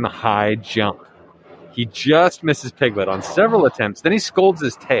all-time high jump. He just misses Piglet on several attempts. Then he scolds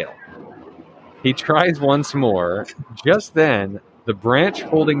his tail. He tries once more. Just then, the branch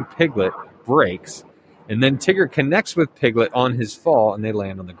holding Piglet breaks, and then Tigger connects with Piglet on his fall, and they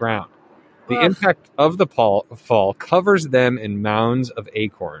land on the ground. The impact of the fall covers them in mounds of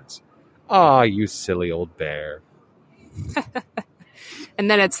acorns. Ah, you silly old bear. And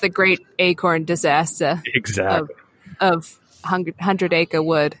then it's the great acorn disaster. Exactly. Of 100 Acre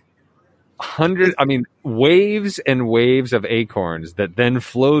Wood. Waves and waves of acorns that then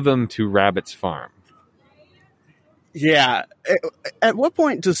flow them to Rabbit's farm. Yeah. At what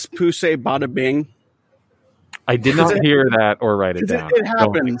point does Pooh say bada bing? I did not hear that or write it down. It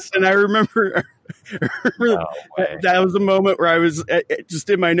happens. And I remember that was the moment where I was just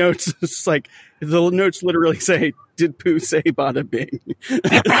in my notes. It's like the notes literally say, did Pooh say bada bing?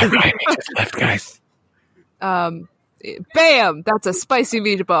 Just left, guys. Bam! That's a spicy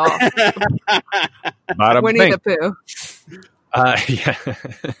meatball. Bada Winnie bing. the Pooh. Yeah.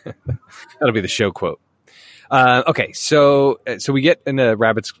 That'll be the show quote. Okay, so we get into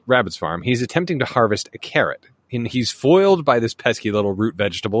Rabbit's farm. He's attempting to harvest a carrot, and he's foiled by this pesky little root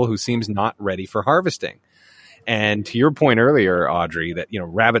vegetable who seems not ready for harvesting. And to your point earlier, Audrey, that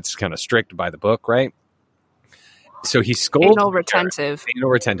Rabbit's kind of strict by the book, right? So he scolds. Anal retentive. Anal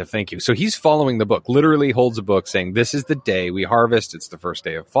retentive, thank you. So he's following the book, literally holds a book saying, this is the day we harvest. It's the first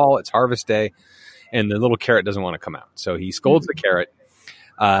day of fall. It's harvest day. And the little carrot doesn't want to come out. So he scolds the carrot.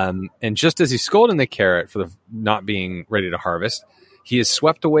 And just as he's scolding the carrot for the not being ready to harvest, he is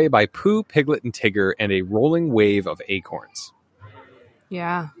swept away by Pooh, Piglet, and Tigger and a rolling wave of acorns.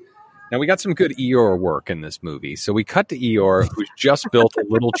 Yeah. Now, we got some good Eeyore work in this movie. So we cut to Eeyore, who's just built a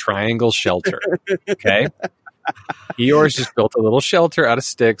little triangle shelter. Okay? Eeyore's just built a little shelter out of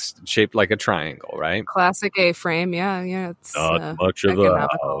sticks shaped like a triangle, right? Classic A-frame. Yeah. It's not much of a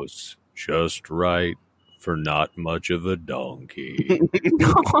house. Just right for not much of a donkey.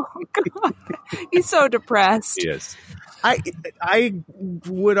 Oh, God. He's so depressed. Yes. I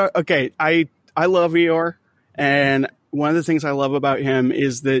would okay. I love Eeyore, and one of the things I love about him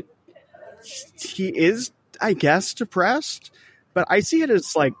is that he is, I guess, depressed, but I see it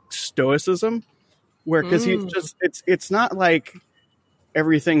as like stoicism, where because he's just it's not like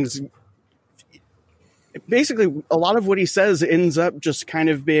everything's. Basically, a lot of what he says ends up just kind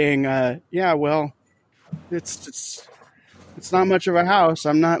of being, yeah, well, it's not much of a house.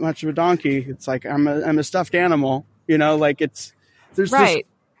 I'm not much of a donkey. It's like I'm a stuffed animal. You know, like there's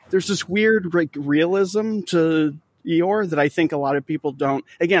this weird like realism to Eeyore that I think a lot of people don't.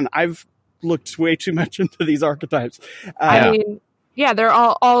 Again, I've looked way too much into these archetypes. I mean, yeah, they're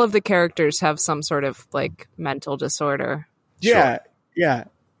all of the characters have some sort of like mental disorder. Yeah, yeah.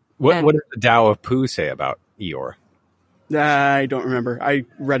 What does the Tao of Pooh say about Eeyore? I don't remember. I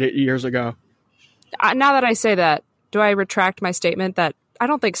read it years ago. Now that I say that, do I retract my statement that I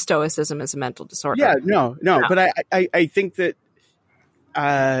don't think stoicism is a mental disorder? Yeah, no. But I think that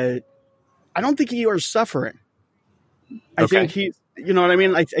I don't think Eeyore's suffering. I think he's, you know what I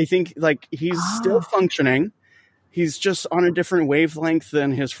mean? I think like he's still functioning. He's just on a different wavelength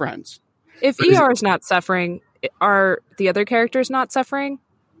than his friends. If Eeyore is not suffering, are the other characters not suffering?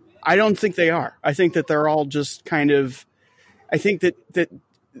 I don't think they are. I think that they're all just kind of. I think that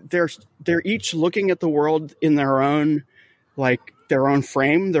they're each looking at the world in their own, like their own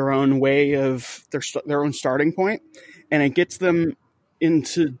frame, their own way of their own starting point, and it gets them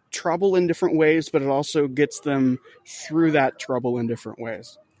into trouble in different ways, but it also gets them through that trouble in different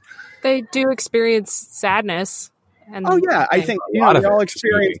ways. They do experience sadness. And I think we all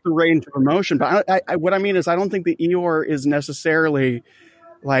experience the range of emotion, but I what I mean is I don't think that Eeyore is necessarily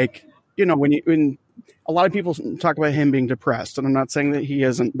like, you know, when a lot of people talk about him being depressed, and I'm not saying that he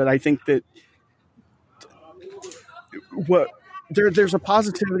isn't, but I think that there's a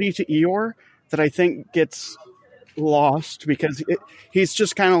positivity to Eeyore that I think gets lost because he's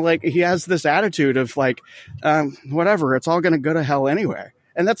just kind of like, he has this attitude of like, whatever, it's all going to go to hell anyway.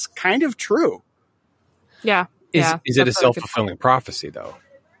 And that's kind of true. Yeah. Is it a self-fulfilling prophecy, though?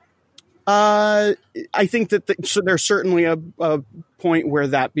 I think that so there's certainly a point where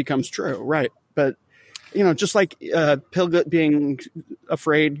that becomes true, right? But, you know, just like Piglet being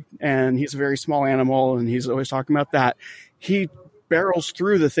afraid, and he's a very small animal, and he's always talking about that, he barrels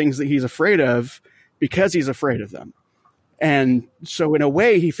through the things that he's afraid of because he's afraid of them. And so in a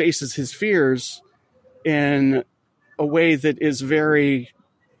way, he faces his fears in a way that is very...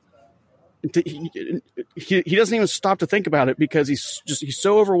 He doesn't even stop to think about it because he's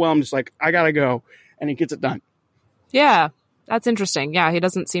so overwhelmed. It's like, I gotta go, and he gets it done. Yeah, that's interesting. Yeah, he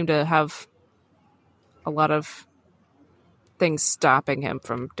doesn't seem to have a lot of things stopping him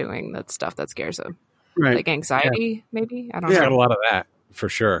from doing that stuff that scares him, right? Like anxiety, maybe. I don't know. Got a lot of that for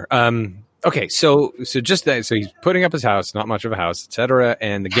sure. Okay, so just that. So he's putting up his house, not much of a house, etc.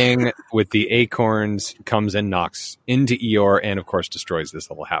 And the gang with the acorns comes and knocks into Eeyore, and of course destroys this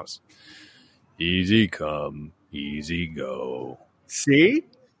little house. Easy come, easy go. See?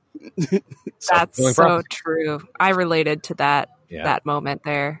 That's so true. I related to that moment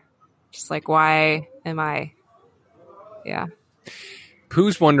there. Just like, why am I? Yeah.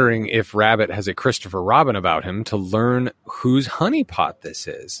 Pooh's wondering if Rabbit has a Christopher Robin about him to learn whose honey pot this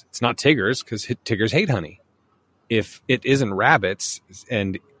is. It's not Tigger's, because Tiggers hate honey. If it isn't Rabbit's,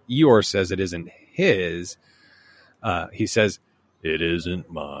 and Eeyore says it isn't his, he says, it isn't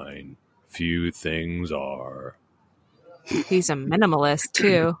mine. Few things are. He's a minimalist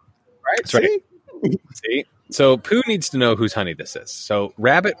too. Right? That's right. See? So Pooh needs to know whose honey this is. So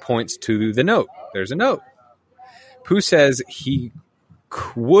Rabbit points to the note. There's a note. Pooh says he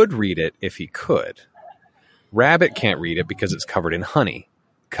would read it if he could. Rabbit can't read it because it's covered in honey.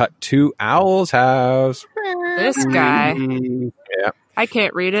 Cut to Owl's house. This guy. Yeah. I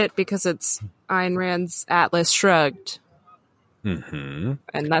can't read it because it's Ayn Rand's Atlas Shrugged. Mm-hmm.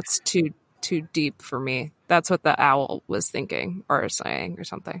 And that's too deep for me. That's what the owl was thinking or saying or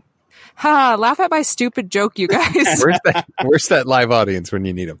something. Ha! Laugh at my stupid joke, you guys. Where's that live audience when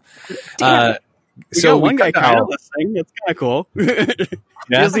you need them? So one guy kind of listening. It's kind of cool. He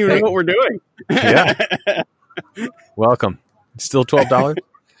doesn't even know what we're doing. Yeah. Welcome. Still $12.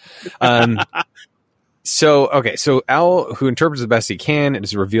 So Al, who interprets the best he can, it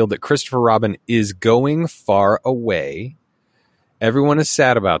is revealed that Christopher Robin is going far away. Everyone is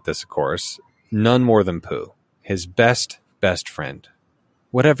sad about this, of course. None more than Pooh, his best friend.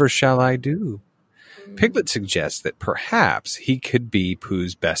 Whatever shall I do? Piglet suggests that perhaps he could be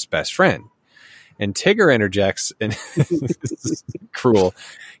Pooh's best friend. And Tigger interjects, and this is cruel.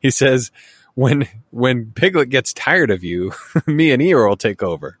 He says, when Piglet gets tired of you, me and Eeyore will take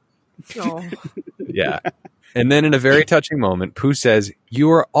over. Oh. Yeah. And then in a very touching moment, Pooh says, you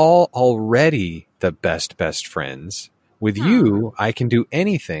are all already the best friends. With you, I can do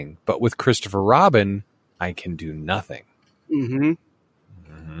anything, but with Christopher Robin, I can do nothing. Mm-hmm.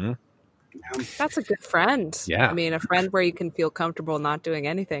 Mm-hmm. That's a good friend. Yeah. I mean, a friend where you can feel comfortable not doing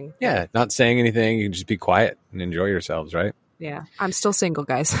anything. Yeah, not saying anything. You can just be quiet and enjoy yourselves, right? Yeah. I'm still single,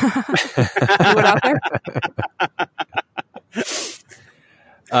 guys. Anyone out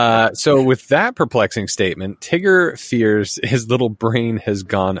there? So with that perplexing statement, Tigger fears his little brain has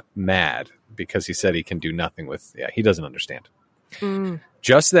gone mad because he said he can do nothing with... Yeah, he doesn't understand.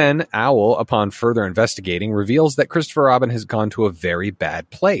 Just then, Owl, upon further investigating, reveals that Christopher Robin has gone to a very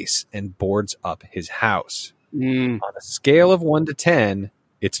bad place and boards up his house. On a scale of 1 to 10,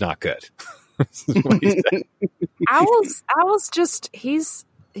 it's not good. This is what he said. Owl's just... He's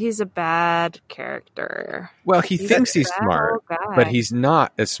a bad character. Well, he thinks he's smart, but he's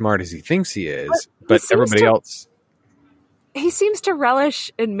not as smart as he thinks he is. But everybody else... He seems to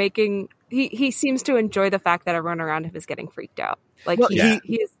relish in making... He seems to enjoy the fact that everyone around him is getting freaked out. Like,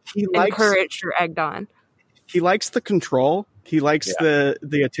 he encouraged or egged on. He likes the control. He likes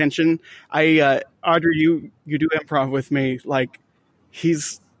the attention. Audrey, you do improv with me. Like,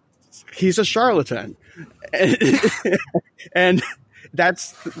 he's a charlatan. And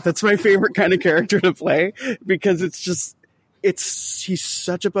that's my favorite kind of character to play, because he's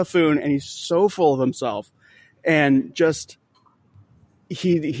such a buffoon and he's so full of himself, and just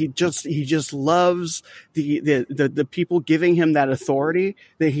he just loves the people giving him that authority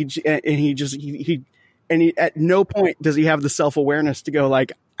that he at no point does he have the self-awareness to go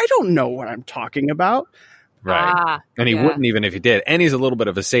like, I don't know what I'm talking about. Right. And he wouldn't even if he did. And he's a little bit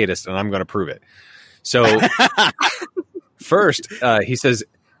of a sadist, and I'm going to prove it. So first, he says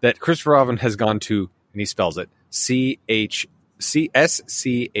that Christopher Robin has gone to, and he spells it, SCHOOL,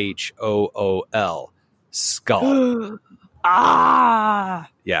 skull.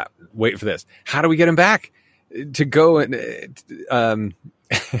 Yeah, wait for this. How do we get him back? To go and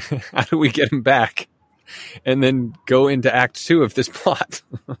how do we get him back? And then go into Act 2 of this plot.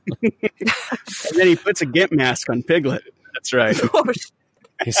 And then he puts a gimp mask on Piglet. That's right.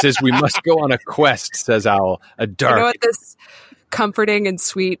 He says, we must go on a quest, says Owl. A dark... You know what this comforting and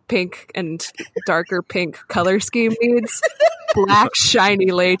sweet pink and darker pink color scheme needs? Black,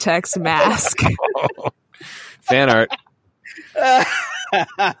 shiny latex mask. Fan art.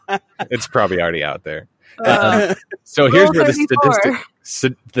 It's probably already out there. So here's where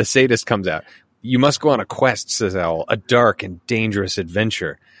the sadist comes out. You must go on a quest, says Owl, a dark and dangerous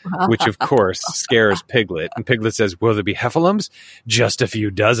adventure, which of course scares Piglet. And Piglet says, will there be heffalumps? Just a few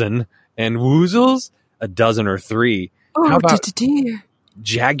dozen. And woozles? A dozen or 3. Oh, how about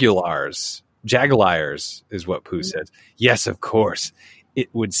jaguars? Jagaliers is what Pooh says. Yes, of course. It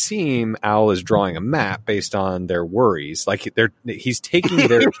would seem Owl is drawing a map based on their worries. Like he's taking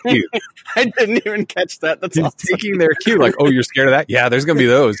their cue. I didn't even catch that. That's awesome. Taking their cue. Like, oh, you're scared of that? Yeah, there's going to be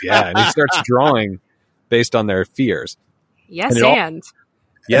those. Yeah. And he starts drawing based on their fears. Yes,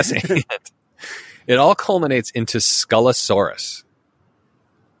 Yes, and. It all culminates into Skullosaurus.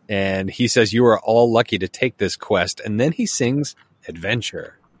 And he says, you are all lucky to take this quest. And then he sings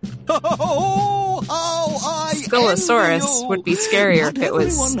Adventure. Skullosaurus would be scarier if it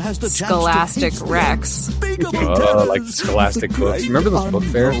was Scholastic Rex. Oh, like the Scholastic books. Remember those book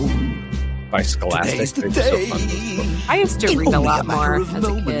fairs by Scholastic? They were so fun. I used to read a lot more as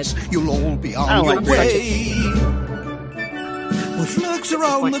a kid. You'll all be on I don't your like way. What lurks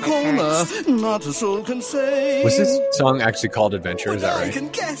around the corner, not a soul can say. Was this song actually called Adventure? Is that I right? can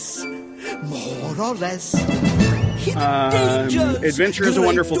guess, more or less. Adventure is a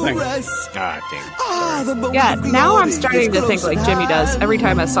wonderful thing. Ah, dang. Yeah, now I'm starting to think like Jimmy does. Every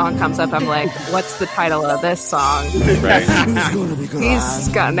time a song comes up, I'm like, what's the title of this song? Right. He's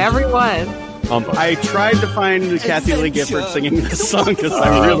gotten everyone. I tried to find Kathy Lee Gifford singing this song because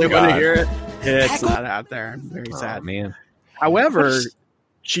I really want to hear it. It's not out there. I'm very sad. Man. However,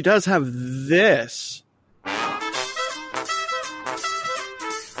 she does have this.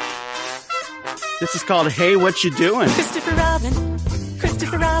 This is called "Hey, What You Doing?" Christopher Robin.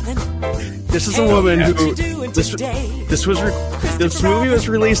 Christopher Robin. This is a woman who this movie was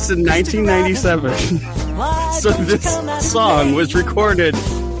released in 1997. So this song was recorded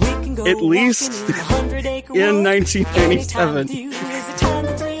at least in 1997.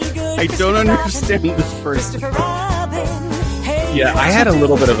 I don't understand this first. Yeah, I had a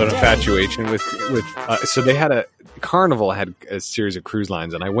little bit of an infatuation with so they had Carnival had a series of cruise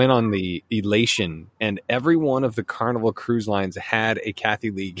lines, and I went on the Elation, and every one of the Carnival cruise lines had a Kathy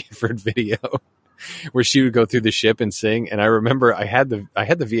Lee Gifford video where she would go through the ship and sing. And I remember I had the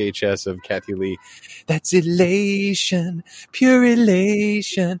VHS of Kathy Lee. That's elation, pure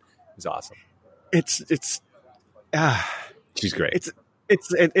elation. It was awesome. She's great.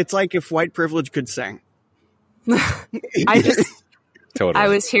 It's like if white privilege could sing. Totally. I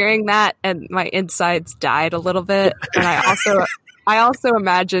was hearing that and my insides died a little bit. And I also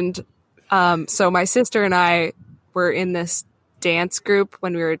imagined, so my sister and I were in this dance group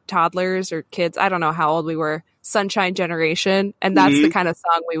when we were toddlers or kids. I don't know how old we were. Sunshine Generation. And that's the kind of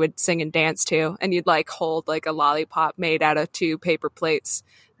song we would sing and dance to. And you'd like hold like a lollipop made out of 2 paper plates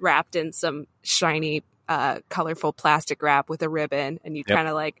wrapped in some shiny, colorful plastic wrap with a ribbon. And you kind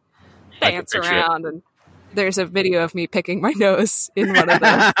of like dance around and there's a video of me picking my nose in one of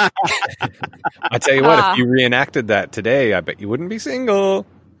them. I tell you what, if you reenacted that today, I bet you wouldn't be single.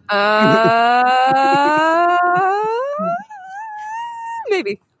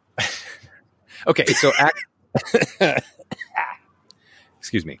 Maybe. Okay, so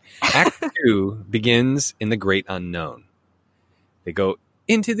excuse me. Act 2 begins in the great unknown. They go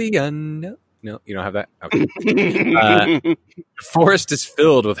into the unknown. No, you don't have that? Okay. The forest is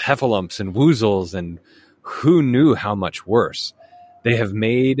filled with heffalumps and woozles and who knew how much worse. They've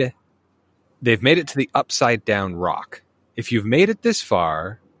made it to the upside down rock. If you've made it this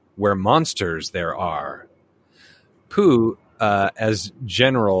far, where monsters there are. Pooh, as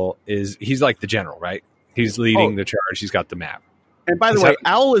general, he's like the general, right? He's leading the charge. He's got the map. And by the way,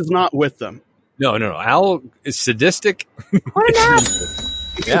 Owl is not with them. No. Owl is sadistic. What an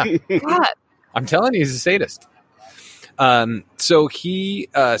ass! Yeah. God. I'm telling you, he's a sadist. So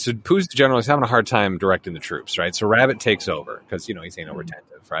Pooh's the general. He's having a hard time directing the troops, right? So Rabbit takes over because he's anal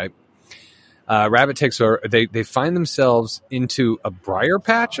retentive, right? Rabbit takes over. They find themselves into a briar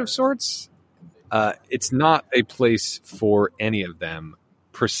patch of sorts. It's not a place for any of them,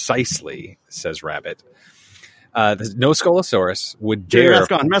 precisely, says Rabbit. There's no Scolosaurus would dare.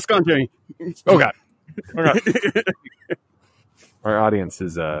 Mask on, Jimmy. Oh God. Our audience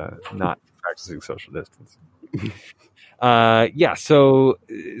is not practicing social distance. So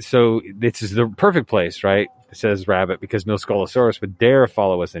this is the perfect place, right? Says Rabbit, because no Scolosaurus would dare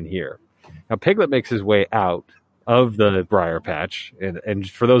follow us in here. Now Piglet makes his way out of the briar patch, and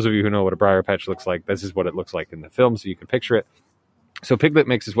for those of you who know what a briar patch looks like, this is what it looks like in the film, so you can picture it. So Piglet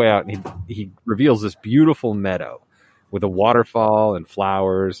makes his way out, and he reveals this beautiful meadow with a waterfall and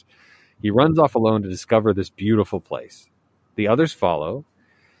flowers. He runs off alone to discover this beautiful place. The others follow.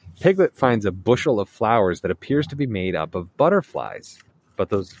 Piglet finds a bushel of flowers that appears to be made up of butterflies. But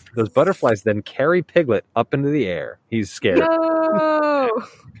those butterflies then carry Piglet up into the air. He's scared. No!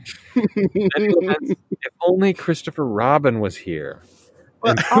 If only Christopher Robin was here.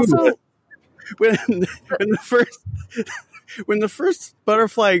 Well, also, when the first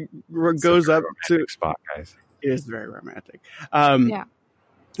butterfly goes up to spot, guys, it is very romantic.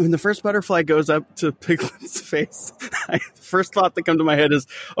 When the first butterfly goes up to Piglet's face, the first thought that comes to my head is,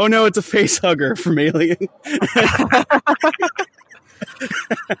 "Oh no, it's a face hugger from Alien."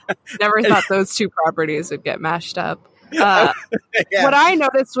 Never thought those two properties would get mashed up. What I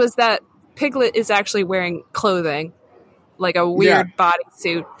noticed was that Piglet is actually wearing clothing, like a weird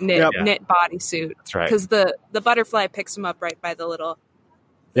bodysuit, knit bodysuit. That's right. Because the butterfly picks him up right by the little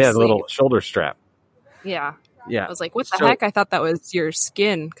the little shoulder strap. Yeah. Yeah. I was like, what the heck? I thought that was your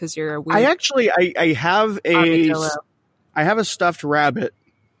skin because you're a weird... I have a stuffed rabbit.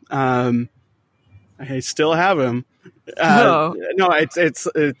 I still have him. No, it's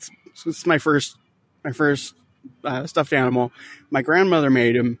my first stuffed animal. My grandmother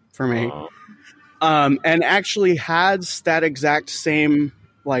made him for me. And actually has that exact same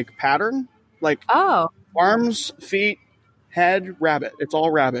like pattern. Like arms, feet, head, rabbit. It's all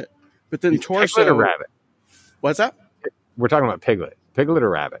rabbit. But then torso... Piglet or rabbit? What's that? We're talking about Piglet. Piglet or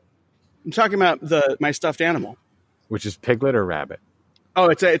rabbit? I'm talking about my stuffed animal. Which is Piglet or rabbit? Oh,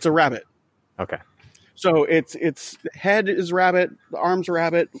 it's a rabbit. Okay. So it's head is rabbit, the arms are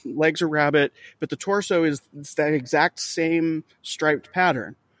rabbit, legs are rabbit, but the torso is that exact same striped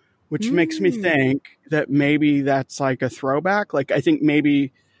pattern, which makes me think that maybe that's like a throwback. Like, I think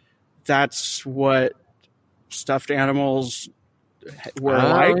maybe that's what stuffed animals were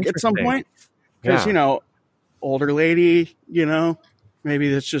like at some point. Because, you know, older lady, you know,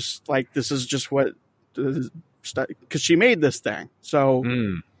 maybe that's just like, this is just what, because she made this thing. So,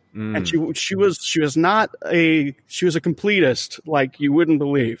 and she was not she was a completist, like you wouldn't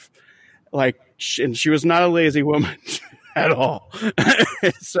believe. Like, and she was not a lazy woman at all.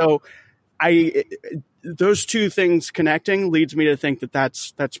 So those two things connecting leads me to think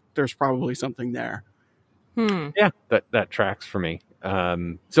that there's probably something there. Yeah, that tracks for me.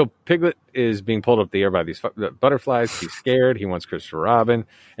 So Piglet is being pulled up the air by these butterflies. He's scared. He wants Christopher Robin,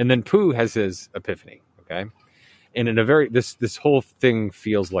 and then Pooh has his epiphany. Okay, and in a very this whole thing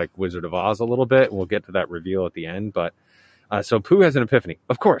feels like Wizard of Oz a little bit. We'll get to that reveal at the end, but so Pooh has an epiphany.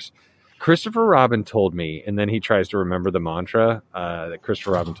 Of course, Christopher Robin told me, and then he tries to remember the mantra that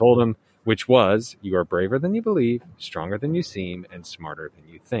Christopher Robin told him, which was, "You are braver than you believe, stronger than you seem, and smarter than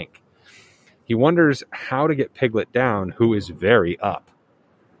you think." He wonders how to get Piglet down, who is very up.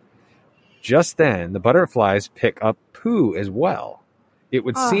 Just then, the butterflies pick up Pooh as well. It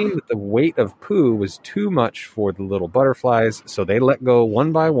would seem that the weight of Pooh was too much for the little butterflies, so they let go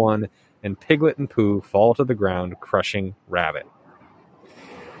one by one, and Piglet and Pooh fall to the ground, crushing Rabbit.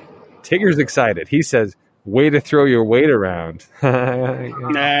 Tigger's excited. He says, "Way to throw your weight around."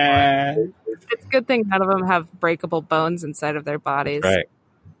 Nah. It's a good thing none of them have breakable bones inside of their bodies. Right.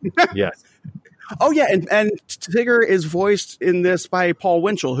 Yes. Oh yeah, and Tigger is voiced in this by Paul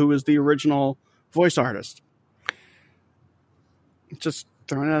Winchell, who was the original voice artist. Just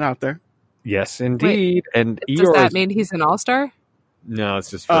throwing it out there. Yes, indeed. Wait, and does that mean he's an all-star? No,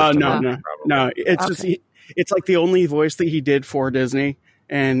 it's just no. It's Okay. just it's like the only voice that he did for Disney,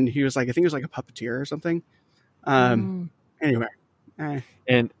 and he was like, I think he was like a puppeteer or something. Anyway, and it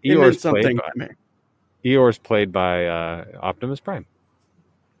meant Eeyore's something to me. Eeyore's played by Optimus Prime.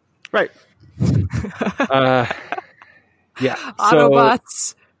 Right. Yeah.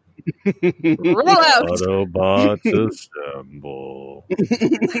 Autobots. Roll out. Autobots assemble.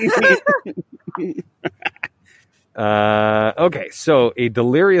 Okay, so a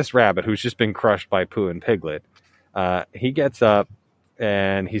delirious rabbit who's just been crushed by Pooh and Piglet, he gets up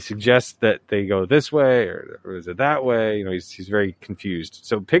and he suggests that they go this way or is it that way? You know, he's very confused.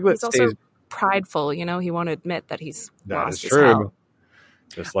 So Piglet He's stays. also prideful, you know. He won't admit that he's lost his true. hell.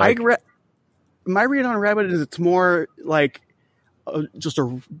 Just like My read on Rabbit is it's more like just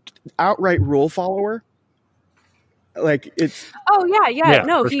a outright rule follower. Like it's. Oh yeah.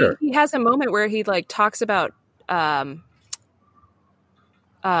 No, sure. he has a moment where he like talks about don't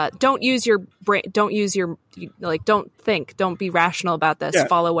use your brain, don't think, don't be rational about this. Yeah.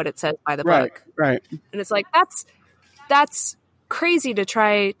 Follow what it says by the book. Right. And it's like that's crazy to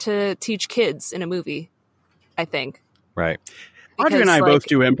try to teach kids in a movie, I think. right. Audrey and I both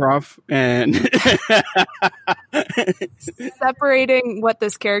do improv, and separating what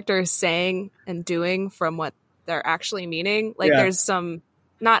this character is saying and doing from what they're actually meaning. Like there's some,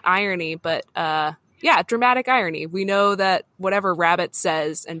 not irony, but dramatic irony. We know that whatever Rabbit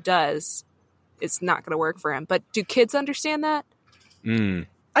says and does, it's not going to work for him. But do kids understand that?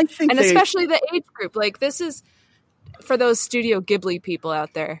 I think, especially the age group. Like, this is for those Studio Ghibli people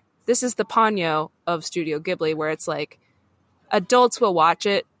out there. This is the Ponyo of Studio Ghibli, where it's like adults will watch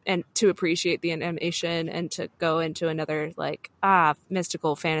it and to appreciate the animation and to go into another like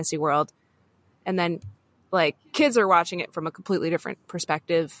mystical fantasy world, and then like kids are watching it from a completely different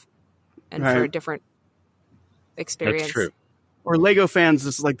perspective and for a different experience. That's true. Or Lego fans,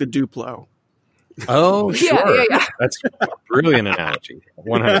 this is like the Duplo. Oh, sure. Yeah. That's a brilliant analogy.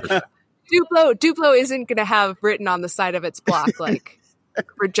 100%. Duplo isn't going to have written on the side of its block like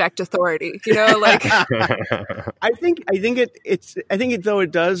reject authority, you know, like I think it though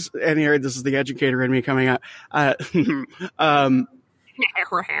it does, and here this is the educator in me coming out. I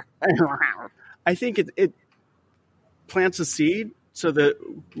think it plants a seed so that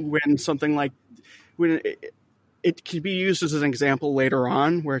when it can be used as an example later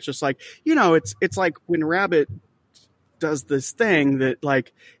on, where it's just like, you know, it's like when Rabbit does this thing that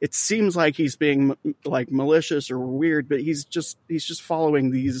like it seems like he's being like malicious or weird, but he's just following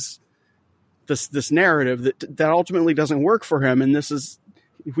this narrative that ultimately doesn't work for him. And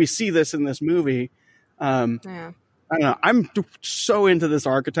we see this in this movie. I don't know. I'm so into this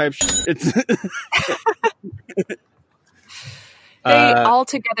archetype. It's they all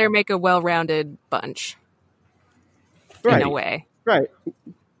together make a well-rounded bunch in a way. Right.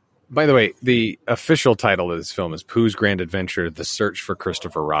 By the way, the official title of this film is Pooh's Grand Adventure: The Search for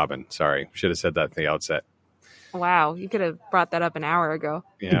Christopher Robin. Sorry, should have said that at the outset. Wow, you could have brought that up an hour ago.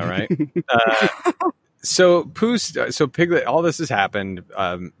 Yeah, right. So Piglet, all this has happened.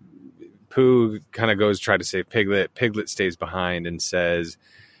 Pooh kind of goes try to save Piglet. Piglet stays behind and says,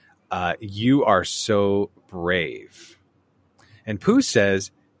 "You are so brave." And Pooh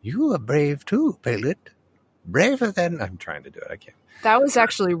says, "You are brave too, Piglet. Braver than..." I'm trying to do it. I can't. That was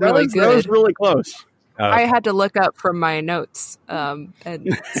actually really good. That was really close. I had to look up from my notes and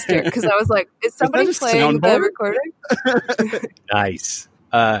stare because I was like, "Is somebody playing the recording?" Nice.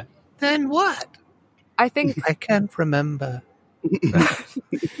 Then what? I think I can't remember. that's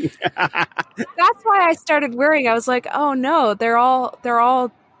why I started worrying. I was like, "Oh no, they're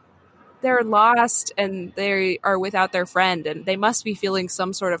lost and they are without their friend, and they must be feeling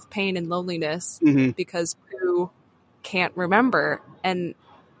some sort of pain and loneliness because Pooh can't remember." And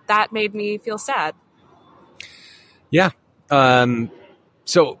that made me feel sad. Yeah.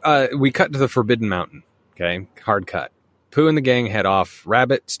 So we cut to the Forbidden Mountain. Okay. Hard cut. Pooh and the gang head off.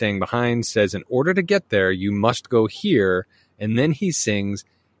 Rabbit, staying behind, says, "In order to get there, you must go here." And then he sings,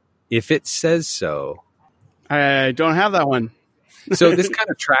 "If it says so." I don't have that one. So this kind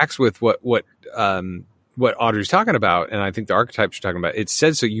of tracks with what Audrey's talking about, and I think the archetypes you're talking about. It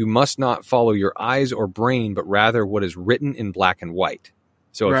says so you must not follow your eyes or brain, but rather what is written in black and white.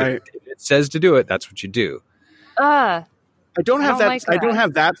 So if it says to do it, that's what you do. I don't have that. like I don't that.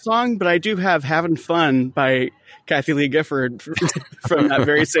 have that song, but I do have "Having Fun" by Kathy Lee Gifford from that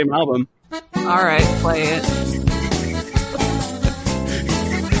very same album. All right, play it.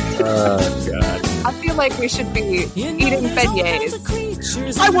 Oh God! I feel like we should be eating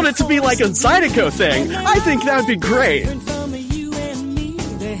beignets. I want it to be like a Zydeco thing. I think that would be great.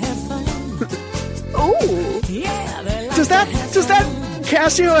 Ooh, Does that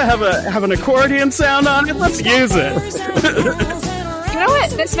Casio have an accordion sound on it? Let's use it. you know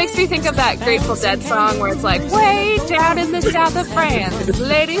what? This makes me think of that Grateful Dead song where it's like, "Way down in the south of France,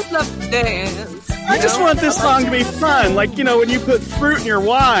 ladies love to dance." I just want this song to be fun, like, you know, when you put fruit in your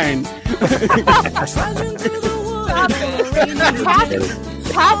wine. Stop it.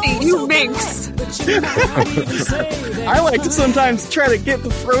 Kathy, you minx. I like to sometimes try to get the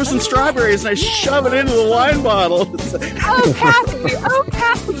frozen strawberries and I shove it into the wine bottle. Oh,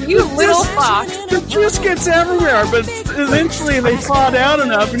 Kathy, you little fox. The juice gets everywhere, but eventually they fall down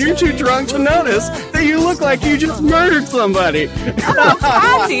enough and you're too drunk to notice that you look like you just murdered somebody. Oh,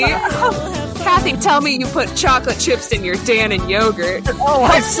 Kathy. Oh, Kathy, tell me you put chocolate chips in your Dannon yogurt. Oh,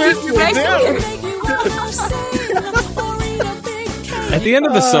 I certainly did. At the end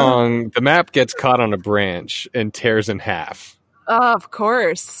of the song, the map gets caught on a branch and tears in half. Of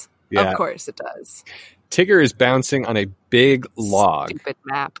course. Yeah. Of course it does. Tigger is bouncing on a big log. Stupid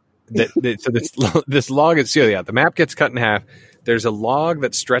map. So this log is the map gets cut in half. There's a log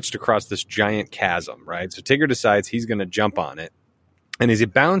that's stretched across this giant chasm, right? So Tigger decides he's going to jump on it, and as he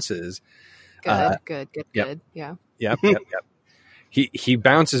bounces, Good. Yeah. Yep. He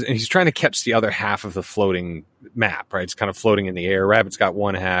bounces and he's trying to catch the other half of the floating map, right? It's kind of floating in the air. Rabbit's got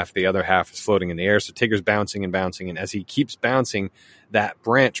one half, the other half is floating in the air. So Tigger's bouncing and bouncing, and as he keeps bouncing, that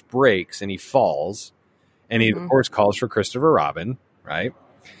branch breaks and he falls, and he of course calls for Christopher Robin, right?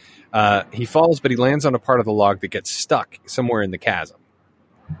 He falls, but he lands on a part of the log that gets stuck somewhere in the chasm.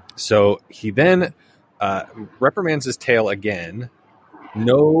 So he then reprimands his tail again.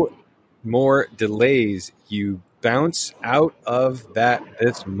 "No more delays. You bounce out of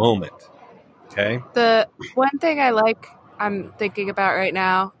this moment." Okay. The one thing I'm thinking about right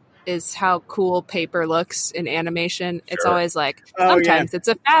now is how cool paper looks in animation. Sure. It's always like, sometimes it's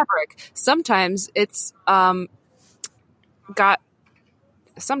a fabric. Sometimes it's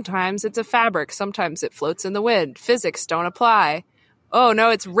sometimes it's a fabric. Sometimes it floats in the wind. Physics don't apply. Oh no,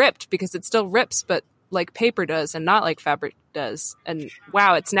 it's ripped because it still rips, but like paper does and not like fabric does. And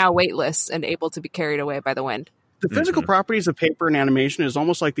wow, it's now weightless and able to be carried away by the wind. The physical properties of paper and animation is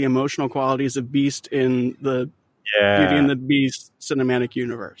almost like the emotional qualities of Beast in the Beauty and the Beast cinematic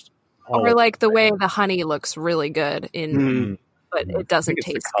universe. Or like the way the honey looks really good but it doesn't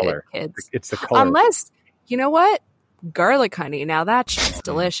taste good, kids. It's the color. Unless, you know what? Garlic honey. Now that shit's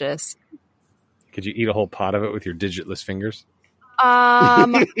delicious. Could you eat a whole pot of it with your digitless fingers? I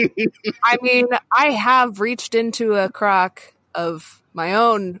mean, I have reached into a crock of my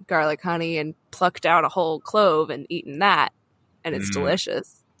own garlic honey and plucked out a whole clove and eaten that, and it's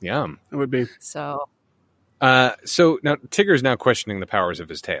delicious. Yum. It would be. So now Tigger's now questioning the powers of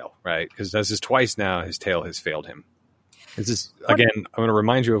his tail, right? Because this is twice now his tail has failed him. This is again. I'm going to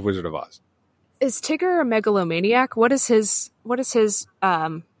remind you of Wizard of Oz. Is Tigger a megalomaniac? What is his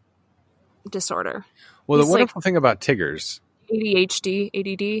disorder. Well, the He's wonderful thing about Tiggers, ADHD,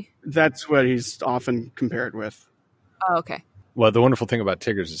 ADD. That's what he's often compared with. Oh, okay. well, the wonderful thing about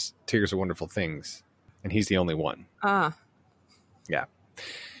Tiggers is Tiggers are wonderful things, and he's the only one. Ah. Yeah.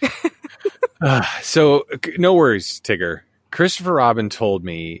 So no worries, Tigger. Christopher Robin told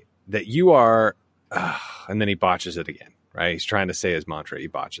me that you are, and then he botches it again, right? He's trying to say his mantra. He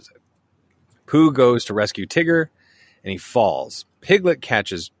botches it. Pooh goes to rescue Tigger, and he falls. Piglet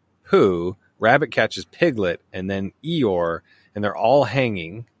catches Pooh, Rabbit catches Piglet, and then Eeyore, and they're all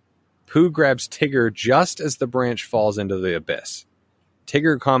hanging. Pooh grabs Tigger just as the branch falls into the abyss.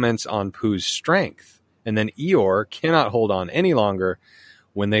 Tigger comments on Pooh's strength, and then Eeyore cannot hold on any longer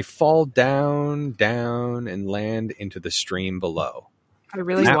when they fall down, and land into the stream below. I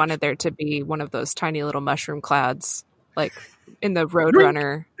really wanted there to be one of those tiny little mushroom clouds, like in the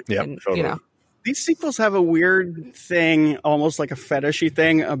Roadrunner. Yeah, totally. You know. These sequels have a weird thing, almost like a fetishy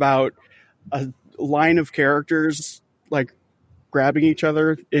thing, about a line of characters like grabbing each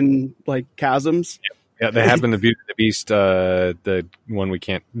other in like chasms. Yeah, they happen to Beauty and the Beast, the one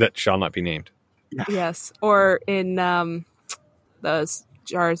that shall not be named. Yeah. Yes, or in those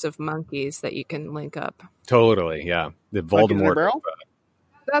jars of monkeys that you can link up. Totally, yeah. The Voldemort.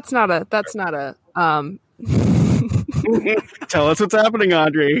 That's not a. Tell us what's happening,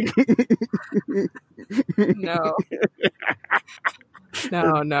 Audrey. No.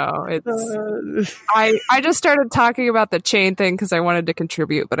 No. It's I just started talking about the chain thing because I wanted to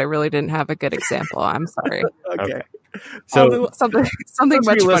contribute, but I really didn't have a good example. I'm sorry. Okay. So something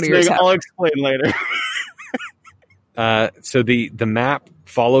much funnier. I'll explain later. So the map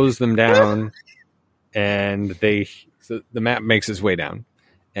follows them down, and the map makes its way down,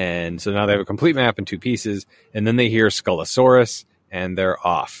 and so now they have a complete map in two pieces, and then they hear Skullosaurus, and they're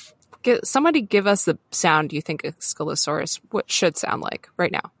off. Somebody give us the sound you think a Skullosaurus should sound like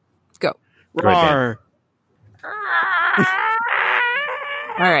right now. Go. Roar. All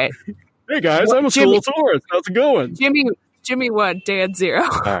right. Hey guys, I'm a Skullosaurus. How's it going? Jimmy 1, Dan 0.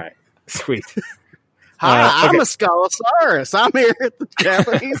 All right. Sweet. Hi, I'm a Skullosaurus. I'm here at the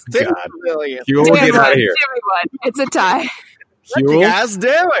Japanese Tin Pavilion. You will get out of here. Jimmy 1. It's a tie. What you guys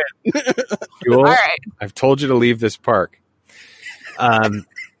doing? All right. I've told you to leave this park.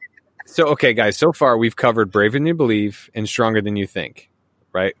 So, okay, guys, so far we've covered Braver Than You Believe and Stronger Than You Think,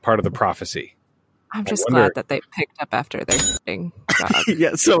 right? Part of the prophecy. I'm just glad that they picked up after their dog.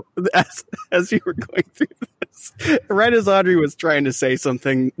 Yeah, so as you were going through this, right as Audrey was trying to say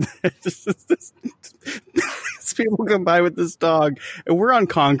something, these people come by with this dog, and we're on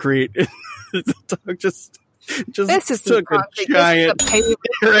concrete. And the dog just took a giant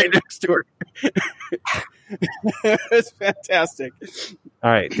right next to her. It's fantastic.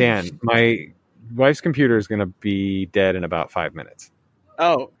 All right, Dan, my wife's computer is going to be dead in about 5 minutes.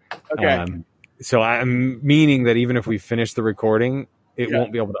 Oh, okay. So I'm meaning that even if we finish the recording, it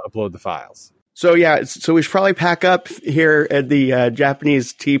won't be able to upload the files. So so we should probably pack up here at the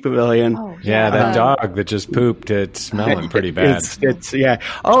Japanese Tea Pavilion. Oh, yeah, that dog that just pooped, it's smelling pretty bad. It's yeah.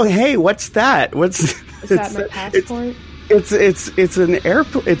 Oh, hey, what's that? Is that my passport? It's an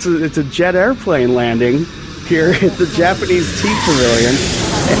airplane. It's a jet airplane landing here at the Japanese Tea Pavilion.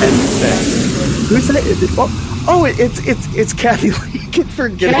 And who's that? Oh, it's Kathy Lee.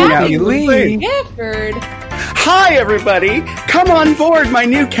 Kathy Lee Gifford. Hi, everybody. Come on board my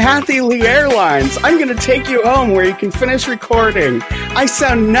new Kathy Lee Airlines. I'm going to take you home where you can finish recording. I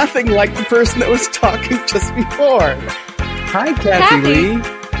sound nothing like the person that was talking just before. Hi, Kathy Lee.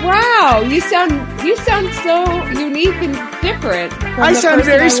 Wow, you sound so unique and different. I sound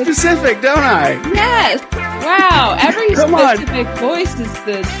very specific, don't I? Yes. Wow, every specific voice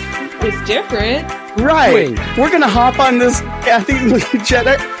is different. Right. Wait. We're going to hop on this Kathy Lee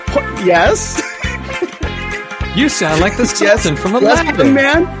jet. Yes. You sound like the Sultan from Aladdin.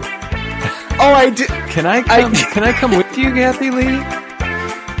 Man. Oh, I did. Can I come with you, Kathy Lee?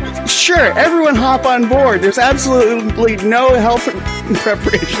 Sure, everyone hop on board. There's absolutely no health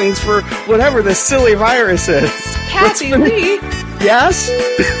preparations for whatever this silly virus is. Kathy Lee? Yes?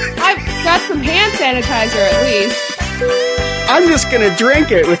 I've got some hand sanitizer at least. I'm just going to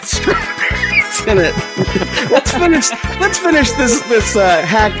drink it with strawberries in it. Let's finish this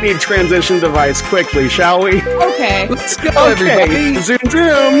hackneyed transition device quickly, shall we? Okay. Let's go, everybody. Zoom,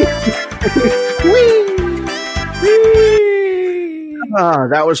 zoom. Whee! Ah,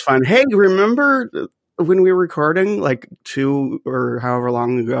 that was fun. Hey, remember when we were recording like 2 or however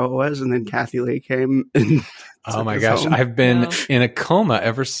long ago it was, and then Kathy Lee came and oh my gosh, home? I've been in a coma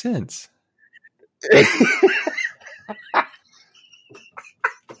ever since.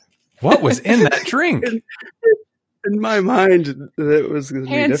 What was in that drink? In my mind, that was gonna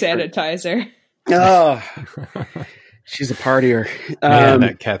Hand be different. sanitizer. Oh, she's a partier. Man,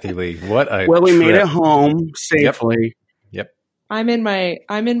 that Kathy Lee. What a well, we made trip. it home safely. Yep. I'm in my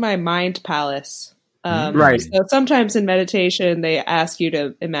mind palace. Right. So sometimes in meditation, they ask you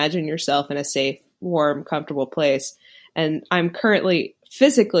to imagine yourself in a safe, warm, comfortable place. And I'm currently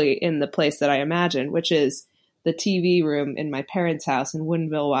physically in the place that I imagine, which is the TV room in my parents' house in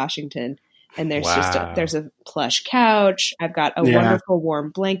Woodinville, Washington. And there's there's a plush couch. I've got a wonderful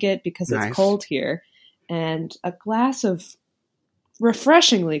warm blanket because it's cold here, and a glass of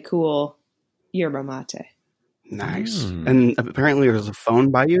refreshingly cool yerba mate. Nice. And apparently there's a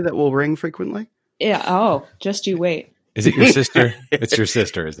phone by you that will ring frequently. Yeah. Oh, just you wait. Is it your sister? It's your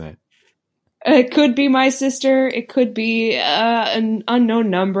sister, isn't it? It could be my sister. It could be an unknown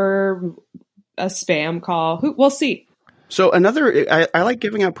number, a spam call. We'll see. So I like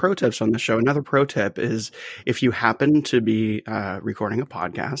giving out pro tips on the show. Another pro tip is if you happen to be recording a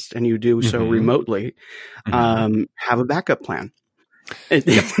podcast and you do so remotely, have a backup plan.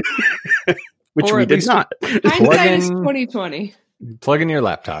 Which or we did not. Hindsight is 2020. Plug in your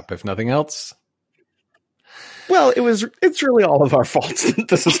laptop, if nothing else. Well, it's really all of our faults that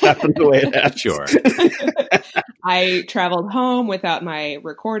this has happened the way it has. Sure. I traveled home without my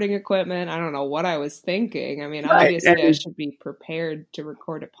recording equipment. I don't know what I was thinking. I mean, obviously I should be prepared to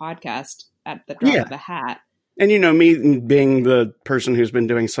record a podcast at the drop of a hat. And me being the person who's been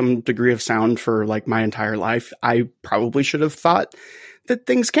doing some degree of sound for like my entire life, I probably should have thought that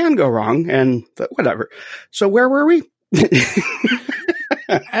things can go wrong and whatever. So where were we?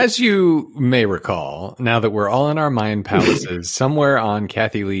 As you may recall, now that we're all in our mind palaces, somewhere on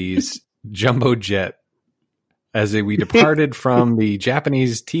Kathy Lee's jumbo jet, as we departed from the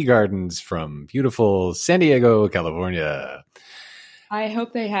Japanese tea gardens from beautiful San Diego, California. I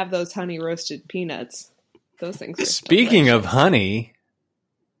hope they have those honey roasted peanuts. Those things are Speaking delicious. of honey.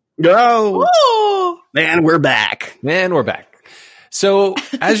 Go! And we're back. So,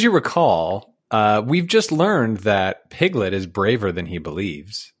 as you recall, we've just learned that Piglet is braver than he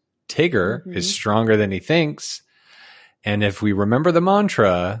believes. Tigger is stronger than he thinks. And if we remember the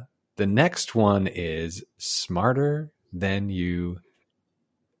mantra, the next one is smarter than you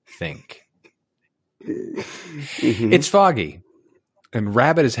think. It's foggy, and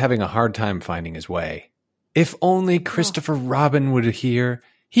Rabbit is having a hard time finding his way. If only Christopher Robin would hear,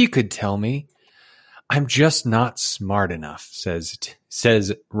 he could tell me. I'm just not smart enough,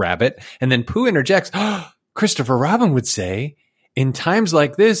 says Rabbit. And then Pooh interjects, Christopher Robin would say, in times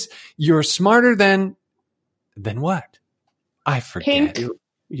like this, you're smarter than what? I forget. Pink.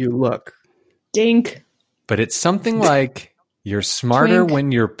 You look. Dink. But it's something like, you're smarter Twink.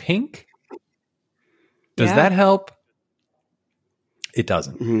 when you're pink? Does that help? It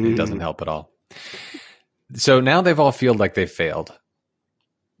doesn't. It doesn't help at all. So now they've all feel like they failed.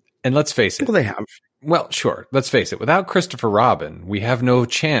 And let's face it. Well, they have. Well, sure. Let's face it. Without Christopher Robin, we have no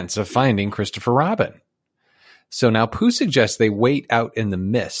chance of finding Christopher Robin. So now Pooh suggests they wait out in the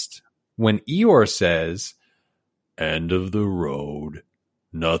mist when Eeyore says, end of the road,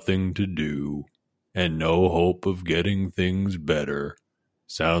 nothing to do, and no hope of getting things better.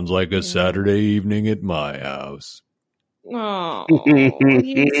 Sounds like a Saturday evening at my house. Oh,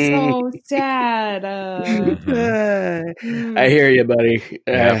 he's so sad. I hear you, buddy.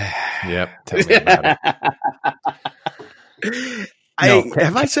 Yep. Tell me about it.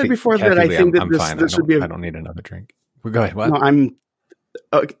 Have I said before that I think that this would be I don't need another drink. Well, go ahead. What? No, I'm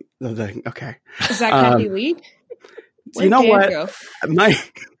okay. Is that Kathy Lee? You know what?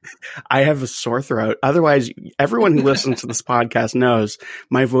 I have a sore throat. Otherwise, everyone who listens to this podcast knows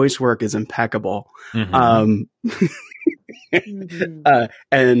my voice work is impeccable. And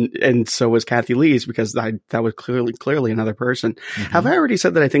so was Kathy Lee's, because that was clearly another person. Have I already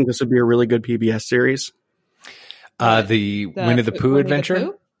said that I think this would be a really good PBS series? The Winnie the Pooh adventure? The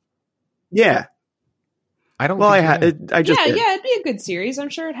Pooh? Yeah. I don't. Well, I did. It'd be a good series. I'm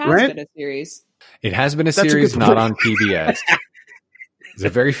sure it has been a series. It has been a series, not on PBS. It's a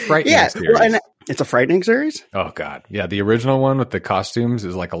very frightening series. Well, and it's a frightening series? Oh, God. Yeah, the original one with the costumes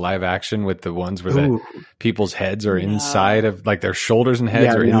is like a live action with the ones where the people's heads are inside of, like their shoulders and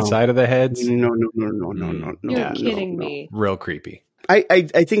heads are inside of the heads. No. You're kidding me. Real creepy. I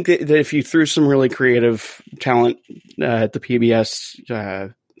think that if you threw some really creative talent at the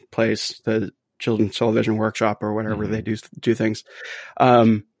PBS place, the Children's Television Workshop or whatever they do things,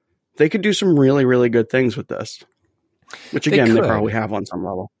 they could do some really, really good things with this. Which again, they probably have on some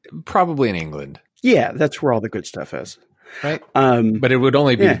level. Probably in England. Yeah, that's where all the good stuff is. Right. But it would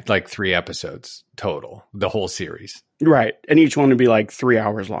only be like 3 episodes total, the whole series. Right. And each one would be like 3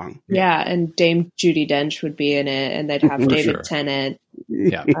 hours long. Yeah. And Dame Judi Dench would be in it, and they'd have David Tennant.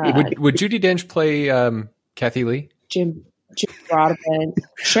 Yeah. Would Judi Dench play Kathy Lee? Jim Broadbent.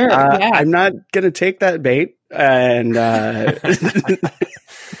 Sure. Yeah. I'm not going to take that bait. And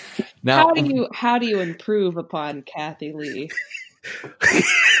now, how do you improve upon Kathy Lee?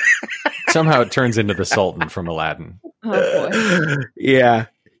 Somehow it turns into the Sultan from Aladdin. Oh boy. Yeah.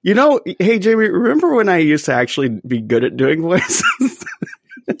 You know, hey Jamie, remember when I used to actually be good at doing voices?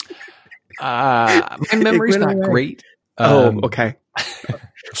 My memory's not great. Okay.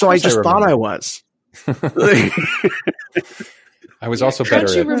 So I just thought I was. I was also better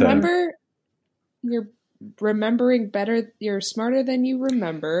Don't you at remember? You're remembering better. You're smarter than you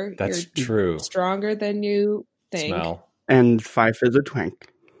remember. That's you're true. Stronger than you think. Smell. And Fife is a twink.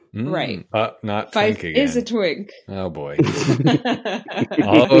 Right. Not Fife twink again. is a twink. Oh boy.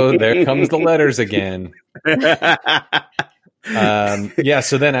 Oh, there comes the letters again. Yeah.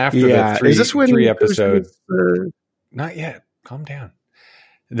 So then after the three episodes, not yet. Calm down.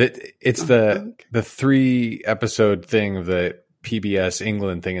 It's the 3 episode thing of the PBS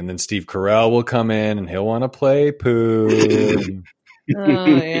England thing, and then Steve Carell will come in and he'll want to play Pooh. Oh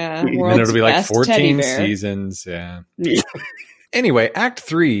yeah. And then it'll be like 14 seasons. Yeah. Anyway, Act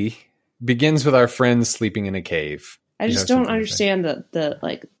 3 begins with our friends sleeping in a cave. I just don't understand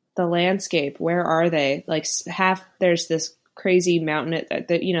the landscape. Where are they? Like there's this crazy mountain that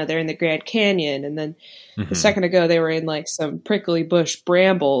they're in the Grand Canyon, and then a second ago they were in like some prickly bush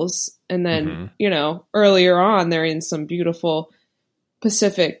brambles, and then earlier on they're in some beautiful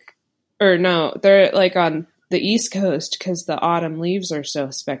Pacific, or no, they're like on the East Coast because the autumn leaves are so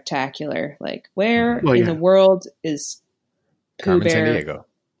spectacular. Like where in the world is Pooh Bear San Diego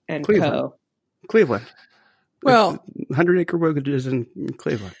and Cleveland. Cleveland. Well, 100 Acre Wood is in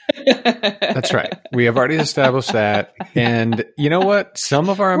Cleveland. That's right. We have already established that. And you know what? Some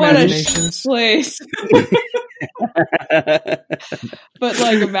of our imaginations. What a place. But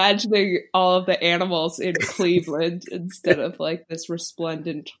like imagining all of the animals in Cleveland instead of like this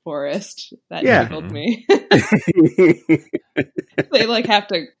resplendent forest, that tickled me. They like have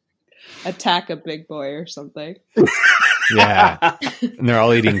to attack a big boy or something. Yeah. And they're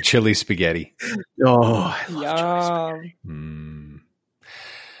all eating chili spaghetti. Oh, I love chili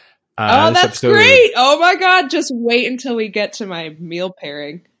spaghetti. That's great. Oh my God. Just wait until we get to my meal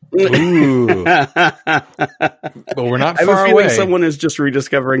pairing. Ooh. But we're not I have far a feeling away. Someone is just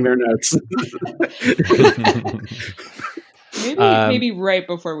rediscovering their notes. Maybe right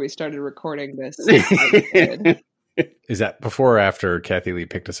before we started recording this. Is that before or after Kathy Lee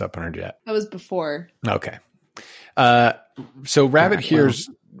picked us up on her jet? That was before. Okay. So Rabbit hears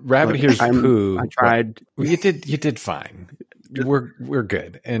Pooh. I tried. You did fine. We're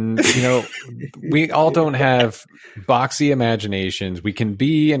good. And we all don't have boxy imaginations. We can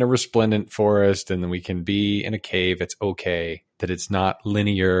be in a resplendent forest, and then we can be in a cave. It's okay that it's not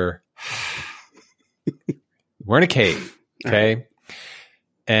linear. We're in a cave, okay?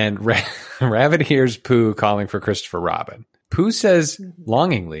 And Rabbit hears Pooh calling for Christopher Robin. Pooh says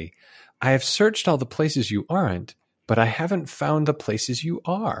longingly, "I have searched all the places you aren't, but I haven't found the places you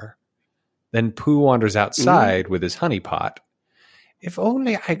are." Then Pooh wanders outside with his honey pot. "If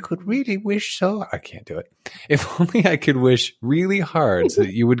only I could really wish so..." I can't do it. "If only I could wish really hard so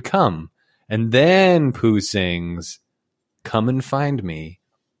that you would come." And then Pooh sings, "Come and find me,"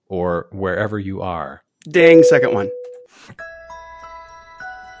 or "Wherever you are." Dang, second one.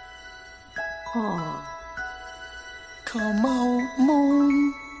 Oh. Come out,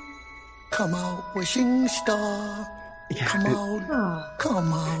 moon. Come out, wishing star. Come out.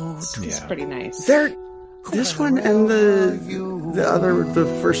 Come out. It's pretty nice. This one and the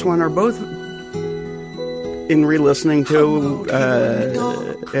first one are both, in re-listening to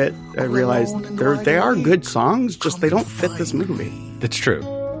it, I realized they are good songs, just they don't fit this movie. That's true.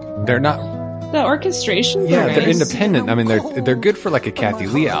 They're not. The orchestration. They're independent. I mean, they're good for like a Kathy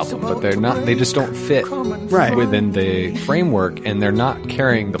Lee album, but they're not. They just don't fit within the framework, and they're not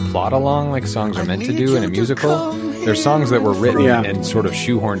carrying the plot along like songs are meant to do in a musical. They're songs that were written and sort of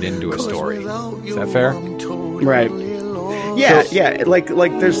shoehorned into a story. Is that fair? Right. Yeah. Like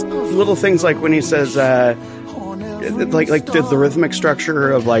there's little things like when he says, like the rhythmic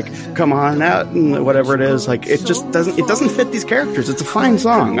structure of like "come on out" and whatever it is, like it just doesn't fit these characters. It's a fine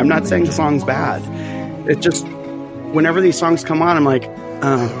song. I'm not saying the song's bad. It just, whenever these songs come on, I'm like,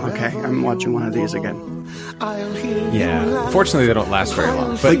 oh, okay, I'm watching one of these again. Yeah. Fortunately, they don't last very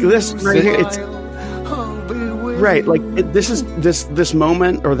long. But like this right here, it's right. Like this is this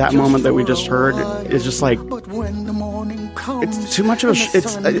moment or that moment that we just heard is just like it's too much of a.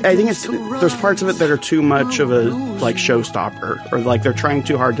 I think there's parts of it that are too much of a like showstopper, or like they're trying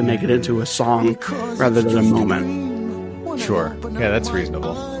too hard to make it into a song rather than a moment. Sure, yeah, that's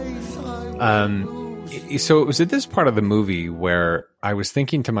reasonable. So it was at this part of the movie where I was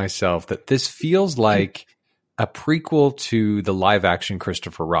thinking to myself that this feels like a prequel to the live action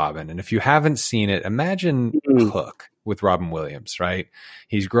Christopher Robin. And if you haven't seen it, imagine Hook with Robin Williams, right?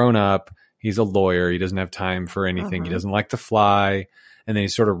 He's grown up. He's a lawyer. He doesn't have time for anything. He doesn't like to fly. And then he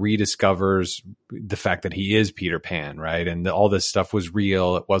sort of rediscovers the fact that he is Peter Pan, right? And all this stuff was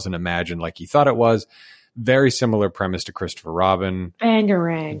real. It wasn't imagined like he thought it was. Very similar premise to Christopher Robin.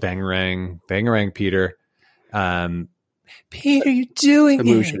 Bangarang. Bangarang, Peter. Peter, you're doing the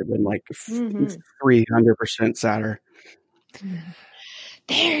movie should have been like 300% sadder.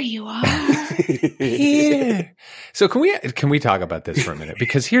 There you are. Peter. So can we talk about this for a minute?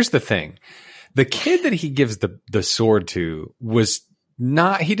 Because here's the thing. The kid that he gives the sword to was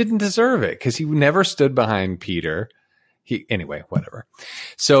not, he didn't deserve it because he never stood behind Peter. Anyway, whatever.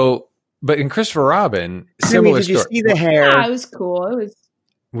 So, but in Christopher Robin, similar did you story. see the hair? Yeah, it was cool.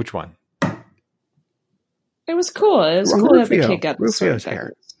 Which one? It was cool. It was cool that the kid got the Rufio's sword.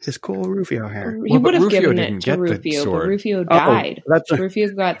 hair. His cool Rufio hair. He would have Rufio given didn't it to get the Rufio, but sword. Rufio died.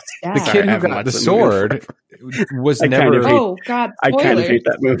 Rufio got stabbed. The kid who got the sword was never. Oh God! I kind of spoilers. hate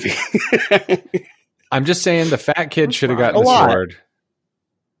that movie. I'm just saying the fat kid should have gotten the sword.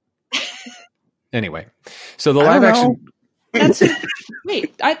 Anyway, so the live action. That's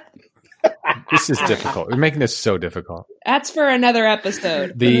wait. This is difficult. We're making this so difficult. That's for another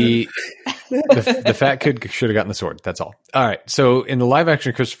episode. The fat kid should have gotten the sword. That's all. All right. So in the live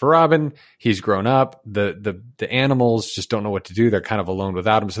action Christopher Robin, he's grown up. The animals just don't know what to do. They're kind of alone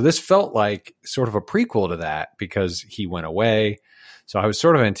without him. So this felt like sort of a prequel to that because he went away. So I was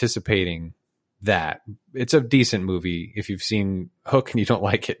sort of anticipating that. It's a decent movie. If you've seen Hook and you don't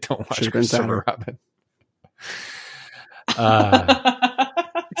like it, don't watch Christopher Robin.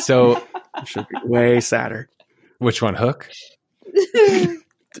 So it should be way sadder. Which one, Hook?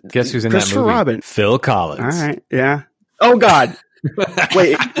 Guess who's in Christopher that movie? Robin. Phil Collins. All right, yeah. Oh God!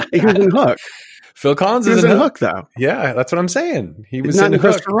 Wait, he was in Hook. Phil Collins is in Hook, though. Yeah, that's what I'm saying. He was not in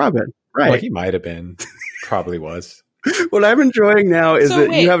Christopher Robin, right? Well, he might have been. Probably was. What I'm enjoying now is that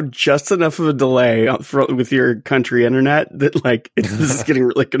wait. you have just enough of a delay with your country internet that like this is getting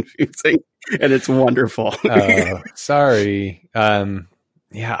really confusing, and it's wonderful. Sorry.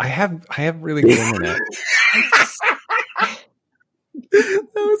 Yeah, I have really good internet.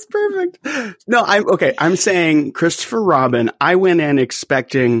 That was perfect. No, I'm saying Christopher Robin. I went in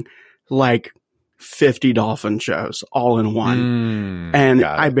expecting like 50 dolphin shows all in one, and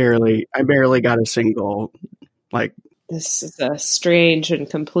I barely got a single. Like, this is a strange and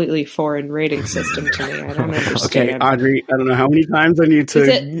completely foreign rating system to me. I don't understand. Okay, Audrey, I don't know how many times I need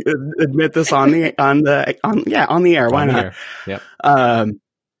to admit this on the air. Why not? Yep.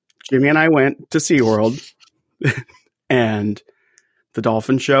 Jimmy and I went to SeaWorld and the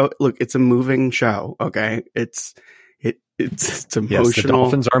dolphin show. Look, it's a moving show. Okay. It's emotional. Yes, the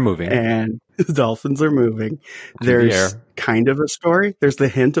dolphins are moving. And the dolphins are moving. There's kind of a story. There's the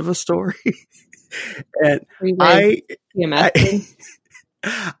hint of a story. And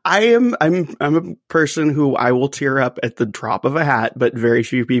I'm a person who I will tear up at the drop of a hat, but very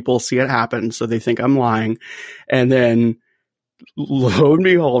few people see it happen, so they think I'm lying. And then lo and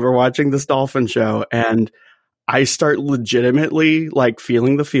behold, we're watching this dolphin show, and I start legitimately like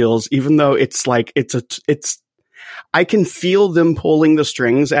feeling the feels, even though it's like I can feel them pulling the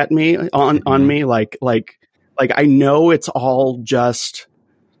strings at me on me, like I know it's all just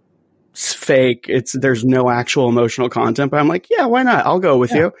fake. There's no actual emotional content, but I'm like, yeah, why not? I'll go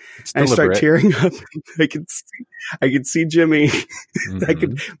with you. And I start tearing up. I could see Jimmy. I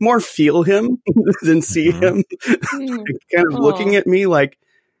could more feel him than see him. Kind of looking at me like,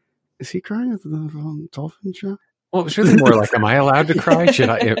 is he crying at the dolphin show? Well, it was really more like, am I allowed to cry?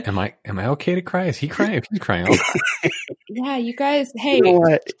 Am I okay to cry? Is he crying? If he's crying, I'll cry. Yeah, you guys, hey, you know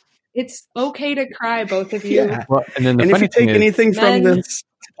what? It's okay to cry, both of you. Yeah. Well, and then if you take anything from this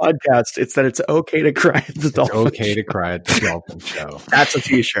podcast, it's that it's okay to cry at the dolphin show. Okay to cry at the dolphin show. That's a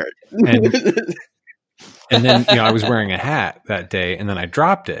t-shirt. And then, I was wearing a hat that day, and then I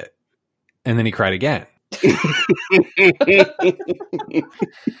dropped it, and then he cried again.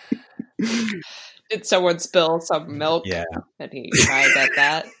 Did someone spill some milk? Yeah. And he cried at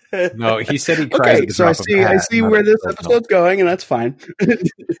that? No, he said he cried at the so drop of a hat. I see where this episode's going, and that's fine.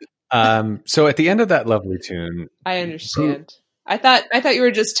 So at the end of that lovely tune, I understand. I thought you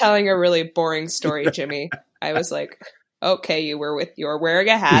were just telling a really boring story, Jimmy. I was like, okay, you were wearing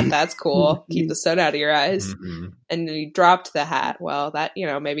a hat. That's cool. Keep the sun out of your eyes. Mm-hmm. And you dropped the hat. Well, that,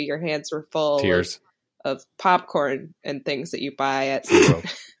 maybe your hands were full Tears. Of popcorn and things that you buy at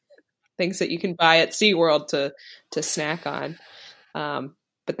things that you can buy at SeaWorld to snack on.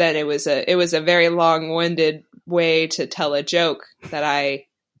 But then it was a very long-winded way to tell a joke that I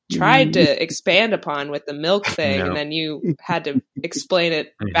tried to expand upon with the milk thing, and then you had to explain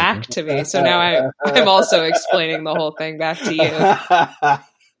it back to me. So now I'm also explaining the whole thing back to you. All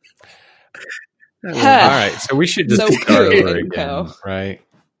right, so we should just start over again, right?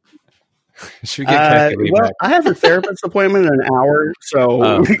 Should we get Kathy back? I have a therapist appointment in an hour, so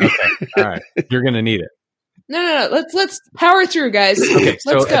okay. All right, you're gonna need it. No. Let's power through, guys. Okay,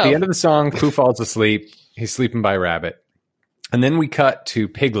 so let's go. At the end of the song, Pooh falls asleep. He's sleeping by Rabbit. And then we cut to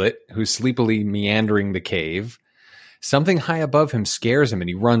Piglet, who's sleepily meandering the cave. Something high above him scares him, and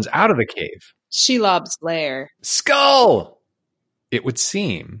he runs out of the cave. Shelob's lair. Skull! It would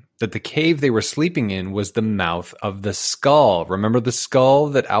seem that the cave they were sleeping in was the mouth of the skull. Remember the skull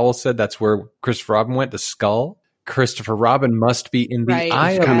that Owl said that's where Christopher Robin went? The skull? Christopher Robin must be in the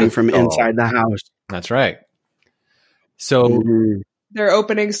eye of coming the from skull. inside the house. That's right. So... They're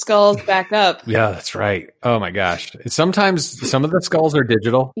opening skulls back up. Yeah, that's right. Oh my gosh. Sometimes some of the skulls are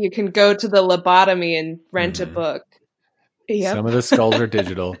digital. You can go to the lobotomy and rent a book. Yep. Some of the skulls are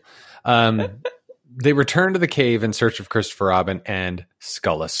digital. They return to the cave in search of Christopher Robin and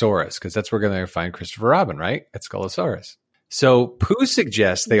Skullosaurus, because that's where we're going to find Christopher Robin, right? At Skullosaurus. So Pooh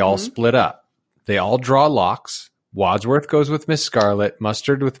suggests they all split up. They all draw lots. Wadsworth goes with Miss Scarlet,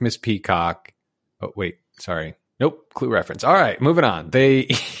 Mustard with Miss Peacock. Oh, wait, sorry. Nope, clue reference. All right, moving on.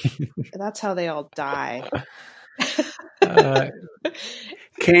 That's how they all die.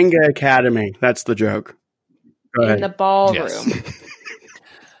 Kanga Academy. That's the joke. In the ballroom.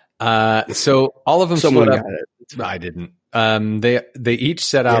 Yes. So all of them Someone split up. got it. I didn't. They each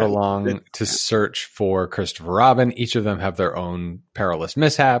set out along to search for Christopher Robin. Each of them have their own perilous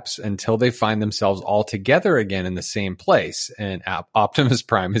mishaps until they find themselves all together again in the same place. And Optimus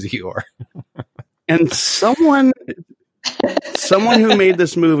Prime is Eeyore. And someone who made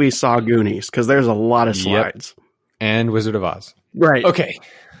this movie saw Goonies, because there's a lot of slides. Yep. And Wizard of Oz. Right. Okay.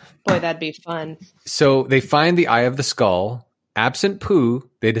 Boy, that'd be fun. So they find the Eye of the Skull. Absent Pooh,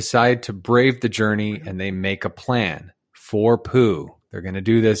 they decide to brave the journey, and they make a plan for Pooh. They're going to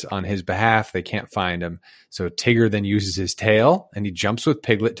do this on his behalf. They can't find him. So Tigger then uses his tail, and he jumps with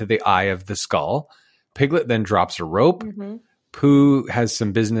Piglet to the Eye of the Skull. Piglet then drops a rope. Mm-hmm. Pooh has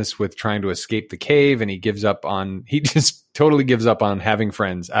some business with trying to escape the cave, and he just totally gives up on having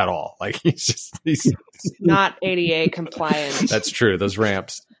friends at all. Like he's not ADA compliant. That's true. Those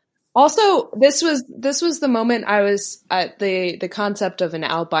ramps. Also, this was the moment I was at the concept of an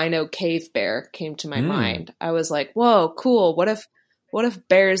albino cave bear came to my mind. I was like, whoa, cool. What if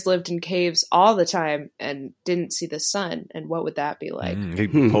bears lived in caves all the time and didn't see the sun? And what would that be like?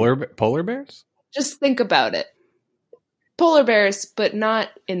 Polar bears? Just think about it. Polar bears, but not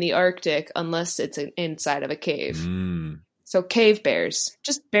in the Arctic unless it's inside of a cave. So cave bears,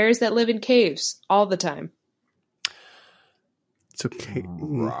 just bears that live in caves all the time. It's okay.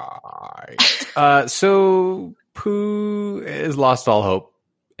 Right. So Pooh has lost all hope,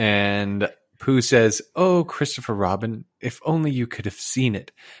 and Pooh says, "Oh, Christopher Robin, if only you could have seen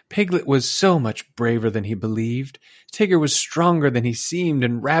it. Piglet was so much braver than he believed. Tigger was stronger than he seemed,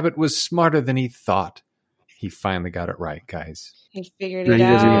 and Rabbit was smarter than he thought." He finally got it right, guys. He figured it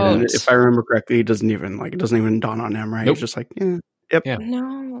out. If I remember correctly, it doesn't even dawn on him, right? Nope. He's just like, yep. Yeah.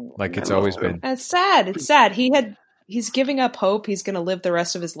 No. Like it's always been. It's sad. It's sad. He's giving up hope. He's going to live the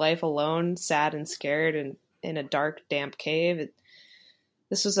rest of his life alone, sad and scared, and in a dark, damp cave.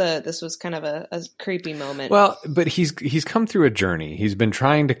 This was kind of a creepy moment. Well, but he's come through a journey. He's been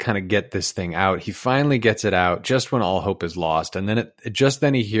trying to kind of get this thing out. He finally gets it out just when all hope is lost, and then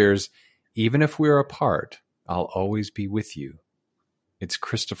then he hears, "Even if we're apart, I'll always be with you." It's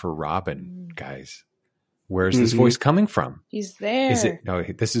Christopher Robin, guys. Where's this voice coming from? He's there. Is it? No,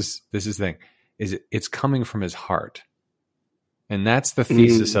 this is the thing. It's coming from his heart, and that's the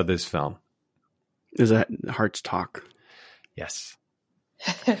thesis of this film. Is that heart's talk? Yes.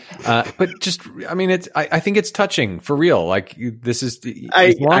 But just, I mean, I think it's touching for real. Like this is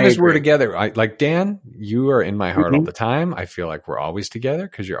as long as we're together. Like Dan, you are in my heart all the time. I feel like we're always together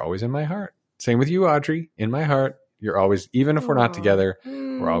because you're always in my heart. Same with you, Audrey. In my heart, you're always, even if we're not together,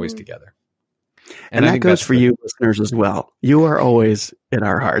 we're always together. And that goes for you listeners as well. You are always in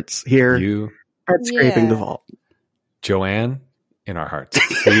our hearts here at Scraping the Vault. Joanne, in our hearts.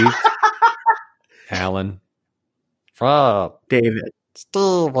 Steve, Alan, Rob, David,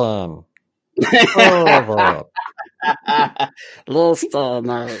 Steven. Little Star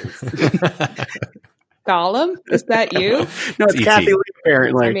knows. Gollum? Is that you? No, it's Kathy Lee,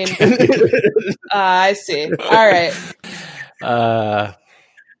 apparently. I mean, I see. All right.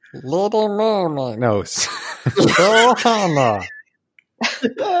 Little Mama. No. So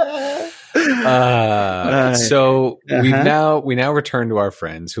we now return to our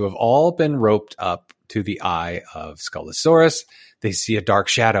friends who have all been roped up to the eye of Skullosaurus. They see a dark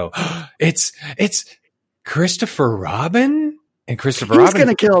shadow. It's Christopher Robin? And Christopher Robin... He's going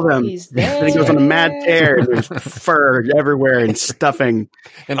to kill them. Then he goes on a mad tear. And there's fur everywhere and stuffing.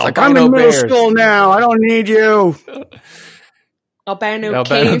 And like, I'm in middle school now. I don't need you. Albino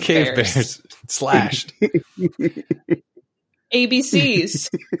cave bears. Slashed. ABCs.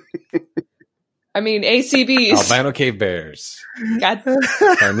 I mean, ACBs. Albino cave bears. God.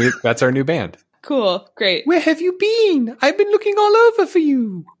 That's our new band. Cool. Great. Where have you been? I've been looking all over for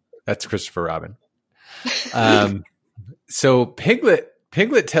you. That's Christopher Robin. So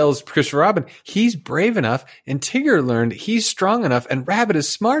Piglet tells Christopher Robin he's brave enough, and Tigger learned he's strong enough, and Rabbit is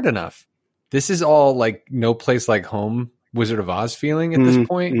smart enough. This is all like No Place Like Home, Wizard of Oz feeling at this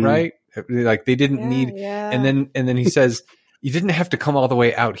point, right? Like they didn't need. Yeah. And then he says, you didn't have to come all the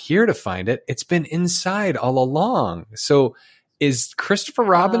way out here to find it. It's been inside all along. So is Christopher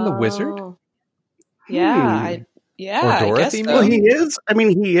Robin the wizard? Yeah. Or Dorothy? I guess so. Well, he is. I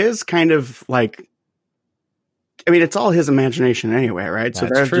mean, he is kind of like. I mean, it's all his imagination anyway, right? So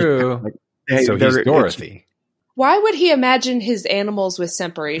that's true. Just so he's Dorothy. Why would he imagine his animals with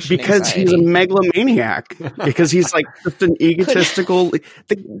separation Because anxiety? he's a megalomaniac. Because he's like just an egotistical.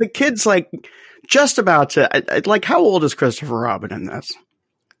 The kid's like just about to. Like, how old is Christopher Robin in this?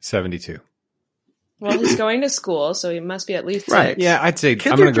 72. Well, he's going to school, so he must be at least 6. Right. Yeah, I'd say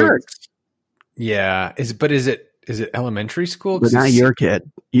Kids I'm going to are go. jerks. Yeah, is it elementary school? But not your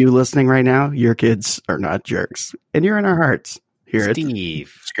kid. You listening right now, your kids are not jerks. And you're in our hearts. Here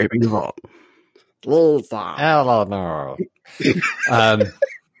Steve. It's Scraping the Vault. Eleanor.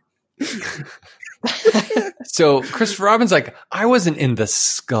 So Christopher Robin's like, I wasn't in the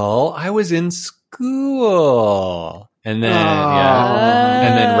skull. I was in school. And then,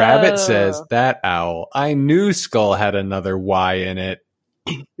 and then Rabbit says, that owl. I knew Skull had another Y in it.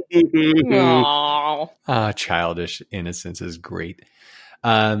 Childish innocence is great.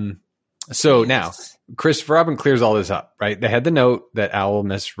 So now Christopher Robin clears all this up, right? They had the note that Owl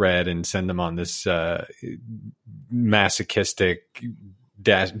misread and send them on this masochistic,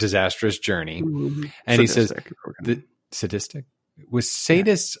 disastrous journey. And sadistic. He says, sadistic? Was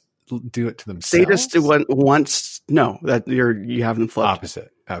sadists do it to themselves? Sadist wants no, that you have them flipped.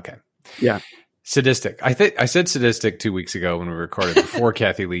 Opposite. Okay. Yeah. Sadistic. I said sadistic 2 weeks ago when we recorded before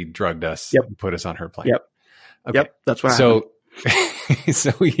Kathy Lee drugged us and put us on her plane. Yep. Okay. Yep. That's what happened.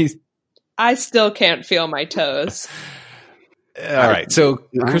 So he's. I still can't feel my toes. All right. So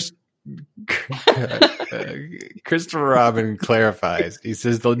Christopher Robin clarifies. He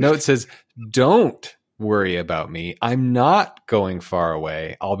says, the note says, don't worry about me. I'm not going far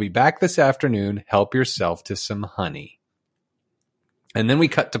away. I'll be back this afternoon. Help yourself to some honey. And then we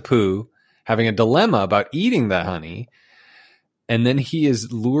cut to Pooh having a dilemma about eating the honey. And then he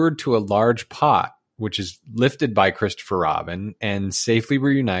is lured to a large pot, which is lifted by Christopher Robin, and safely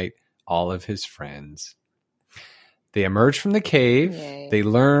reunite all of his friends. They emerge from the cave. Yay. They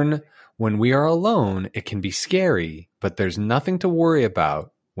learn when we are alone, it can be scary, but there's nothing to worry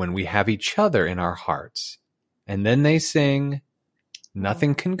about when we have each other in our hearts. And then they sing,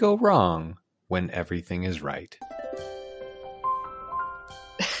 nothing can go wrong when everything is right.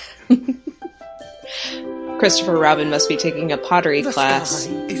 Christopher Robin must be taking a pottery The class.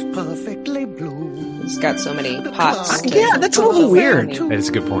 sky is perfectly blue. He's got so many pots. Yeah, that's a little weird. That's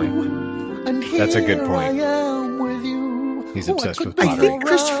a good point. That's a good point. He's obsessed with pottery. I think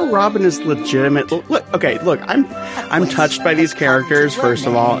Christopher Robin is legitimate. Look, I'm touched by these characters, first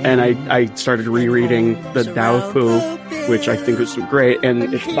of all, and I started rereading the Tao of Pooh, which I think was great, and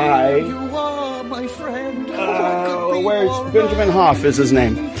it's by where's Benjamin Hoff is his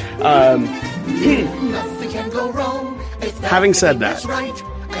name. Having said that,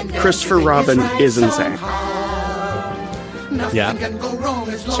 Christopher Robin is insane. Yeah.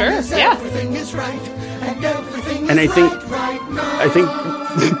 Sure. Yeah. And I think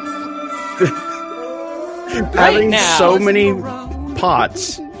having so many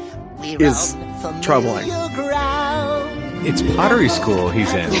pots is troubling. It's pottery school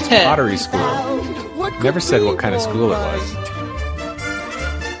he's in. It's pottery school. Never said what kind of school it was.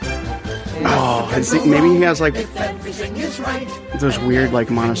 Oh, maybe he has like those weird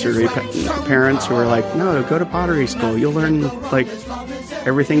like Montessori parents who are like, no, go to pottery school. You'll learn like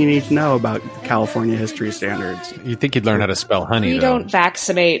everything you need to know about California history standards. You'd think you'd learn how to spell honey, We though. don't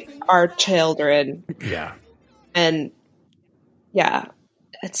vaccinate our children. Yeah. And yeah,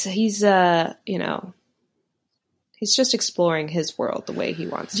 he's just exploring his world the way he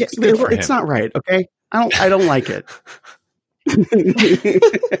wants to. It's not right, okay? I don't like it.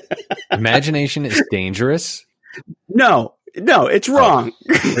 Imagination is dangerous. No, it's wrong.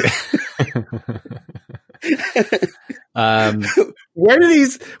 Where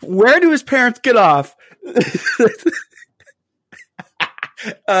do his parents get off?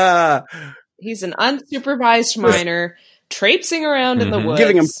 He's an unsupervised minor traipsing around in the woods,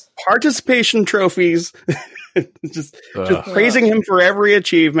 giving him participation trophies, just praising him for every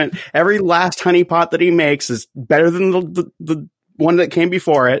achievement. Every last honeypot that he makes is better than the one that came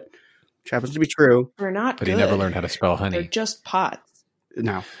before it, which happens to be true. They're not But good. he never learned how to spell honey. They're just pots.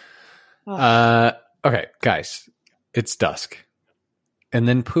 No. Okay, guys, it's dusk. And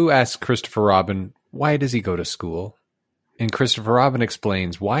then Pooh asks Christopher Robin, why does he go to school? And Christopher Robin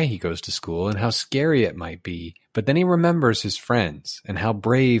explains why he goes to school and how scary it might be. But then he remembers his friends and how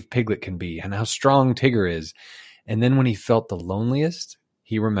brave Piglet can be and how strong Tigger is. And then when he felt the loneliest,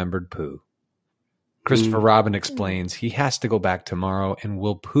 he remembered Pooh. Christopher Robin explains he has to go back tomorrow, and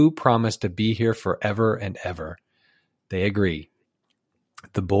will Pooh promise to be here forever and ever? They agree.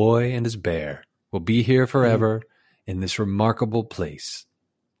 The boy and his bear will be here forever in this remarkable place,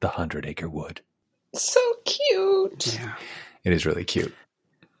 the 100-Acre Wood. So cute. Yeah. It is really cute.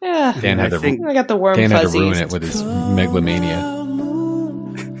 Yeah. Dan had I got the warm Dan had to fuzzies. ruin it with his megalomania.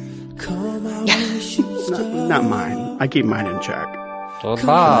 Not mine. I keep mine in check.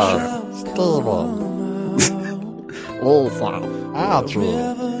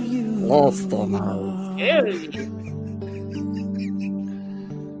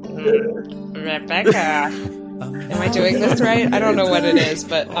 Rebecca. Am I doing this right? I don't know what it is,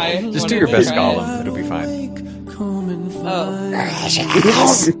 but I Just do your best Gollum. It'll be fine. Oh.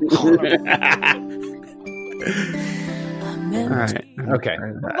 All right. Okay.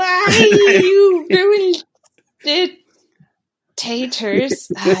 Why you ruined it,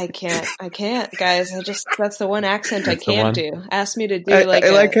 taters? I can't, guys. That's the one accent I can't do. Ask me to do I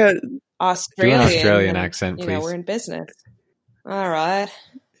like an Australian accent, please. We're in business. All right.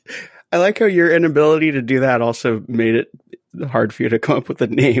 I like how your inability to do that also made it hard for you to come up with a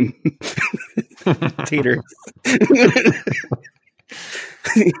name. Tater.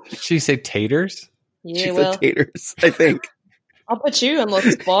 Did she say taters? Yeah, She well, said taters, I think. I'll put you in the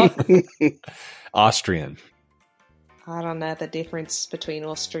spot. Austrian. I don't know the difference between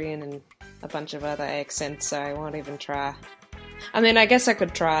Austrian and a bunch of other accents, so I won't even try. I mean, I guess I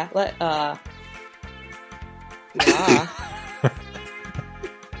could try. Yeah.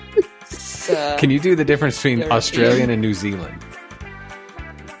 Can you do the difference between European. Australian and New Zealand?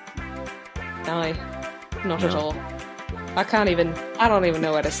 No, not at all. I don't even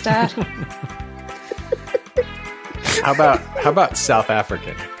know where to start. How about South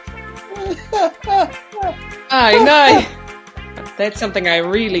African? I know. That's something I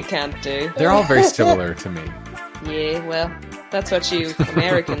really can't do. They're all very similar to me. Yeah, well, that's what you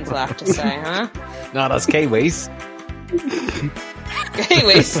Americans like to say, huh? Not us Kiwis.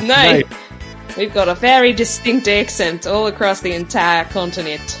 Anyways, no. We've got a very distinct accent all across the entire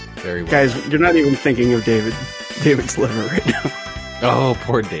continent. Very well. Guys, you're not even thinking of David's liver right now. Oh,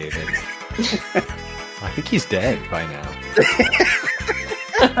 poor David. I think he's dead by now.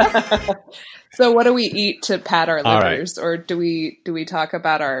 So what do we eat to pat our All livers, or do we talk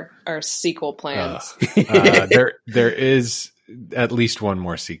about our sequel plans? There is at least one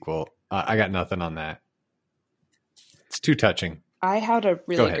more sequel. I got nothing on that. It's too touching. I had a Go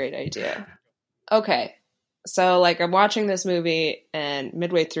really ahead. great idea. Okay. So, I'm watching this movie, and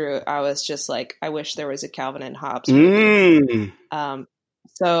midway through, I was just like, I wish there was a Calvin and Hobbes movie.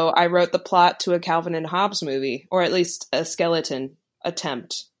 So I wrote the plot to a Calvin and Hobbes movie, or at least a skeleton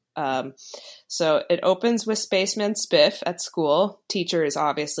attempt. So it opens with Spaceman Spiff at school. Teacher is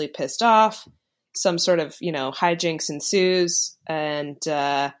obviously pissed off. Some sort of, hijinks ensues, and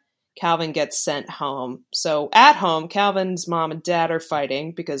Calvin gets sent home. So at home, Calvin's mom and dad are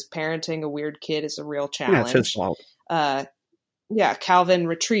fighting because parenting a weird kid is a real challenge. Yeah, it's his fault. Calvin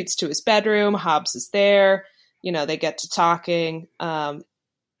retreats to his bedroom. Hobbes is there. They get to talking. And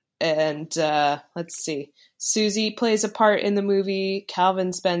let's see. Susie plays a part in the movie.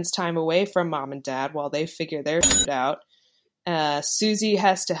 Calvin spends time away from mom and dad while they figure their shit out. Susie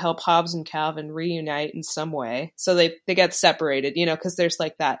has to help Hobbes and Calvin reunite in some way. So they get separated, because there's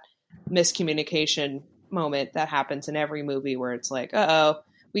that miscommunication moment that happens in every movie where it's like,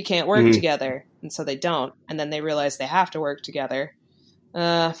 we can't work together. And so they don't. And then they realize they have to work together.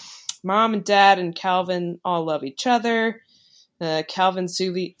 Mom and Dad and Calvin all love each other. Calvin,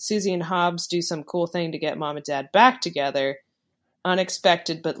 Susie, and Hobbs do some cool thing to get Mom and Dad back together.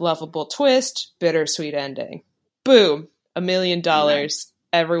 Unexpected but lovable twist. Bittersweet ending. Boom. $1 million.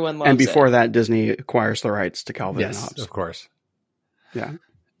 Everyone loves it. And before that, Disney acquires the rights to Calvin and Hobbes. Of course. Yeah.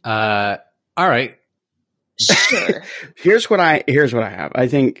 All right. Sure. Here's what I have. I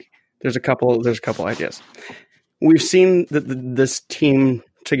think there's a couple ideas. We've seen this team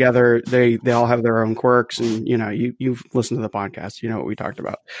together. They all have their own quirks, and you've listened to the podcast. You know what we talked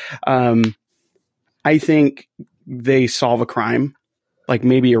about. I think they solve a crime, like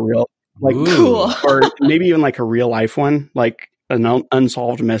maybe a real, like cool, or maybe even like a real life one, like an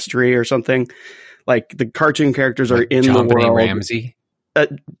unsolved mystery or something. Like the cartoon characters are in John the world. Ramsey.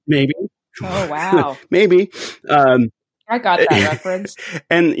 Maybe. Oh wow. Maybe. I got that reference.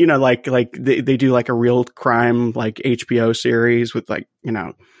 And like they do like a real crime like HBO series with like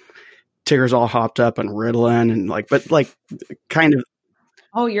Tigger's all hopped up on Ritalin and but kind of.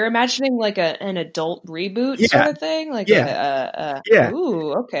 Oh, you're imagining like an adult reboot sort of thing, like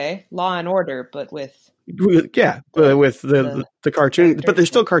Ooh, okay, Law and Order, but with with the cartoon, but they're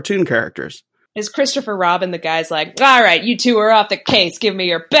still cartoon characters. Is Christopher Robin the guy's like, all right, you two are off the case. Give me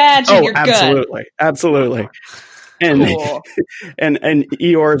your badge and you're absolutely, good. Absolutely. And cool. and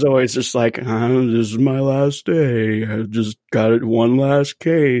Eeyore's always just like, this is my last day. I just got it one last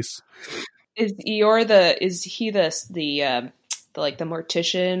case. Is Eeyore the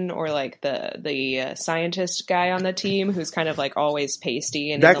mortician or like the scientist guy on the team who's kind of like always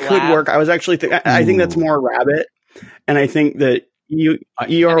pasty and that in the could lab? work. I was actually I think that's more Rabbit, and I think that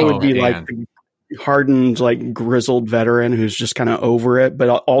Eeyore would be like the hardened, like grizzled veteran who's just kind of over it,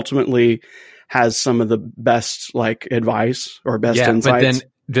 but ultimately has some of the best like advice or best insights. But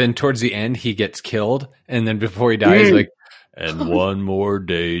then towards the end he gets killed, and then before he dies, he's like, and one more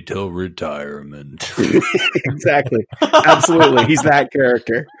day till retirement. Exactly. Absolutely. He's that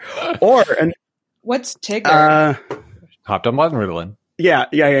character. What's Tigger? Hopped on Ritalin. Yeah.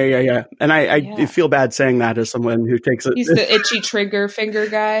 And I feel bad saying that as someone who takes it. He's the itchy trigger finger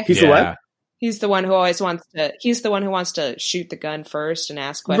guy. He's the what? He's the one who always wants to shoot the gun first and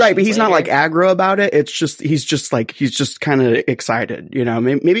ask questions. Right, but he's later. not like aggro about it. It's just he's just kind of excited,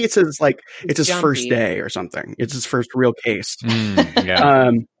 Maybe it's his his first day or something. It's his first real case.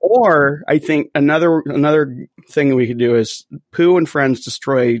 Or I think another thing we could do is Pooh and friends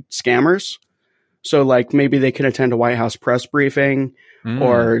destroy scammers. So like maybe they can attend a White House press briefing,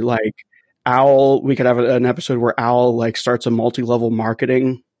 or like Owl. We could have an episode where Owl like starts a multi-level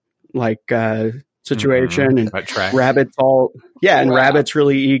marketing situation, and Rabbit's Rabbit's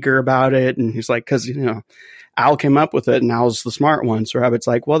really eager about it, and he's like, because Owl came up with it and Owl's the smart one, so Rabbit's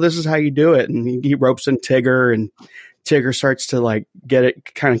like, well, this is how you do it, and he ropes in Tigger, and Tigger starts to like get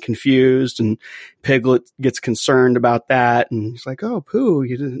it kind of confused, and Piglet gets concerned about that, and he's like, oh, Pooh,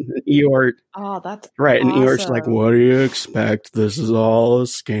 Eeyore, that's right, awesome. And Eeyore's like, what do you expect, this is all a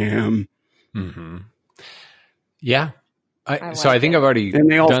scam. I think I've already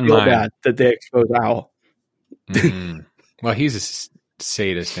and they all done feel mine. bad that they expose Owl. Well, he's a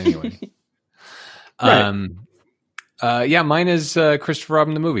sadist anyway. Right. Mine is Christopher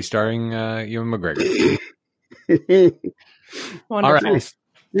Robin the movie starring Ewan McGregor. Wonderful. All right.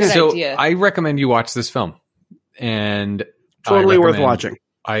 Good So idea. I recommend you watch this film, and Totally worth watching.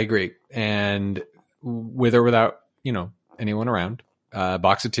 I agree. And with or without, anyone around,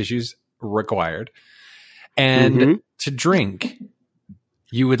 box of tissues required. And to drink,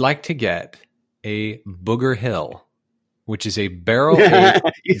 you would like to get a Booger Hill, which is a barrel-aged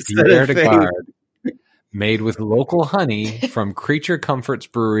bière de garde made with local honey from Creature Comforts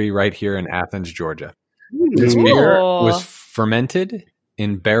Brewery right here in Athens, Georgia. This beer was fermented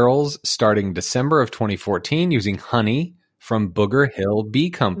in barrels starting December of 2014 using honey from Booger Hill Bee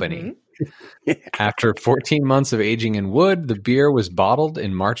Company. After 14 months of aging in wood, the beer was bottled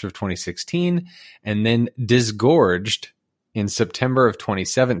in March of 2016 and then disgorged in September of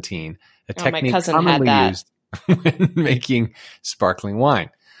 2017, a technique commonly used when making sparkling wine.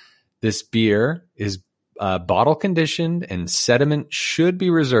 This beer is bottle conditioned, and sediment should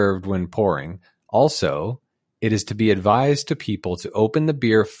be reserved when pouring. Also, it is to be advised to people to open the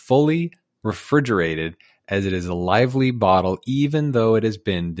beer fully refrigerated, as it is a lively bottle, even though it has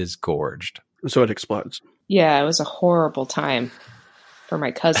been disgorged. So it explodes. Yeah, it was a horrible time for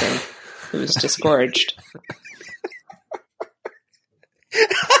my cousin who was disgorged.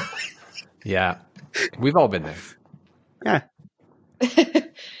 Yeah, we've all been there. Yeah.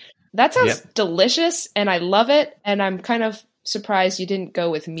 That sounds delicious, and I love it, and I'm kind of surprised you didn't go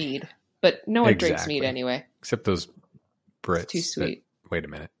with mead. But no one drinks mead anyway. Except those Brits. It's too sweet. Wait a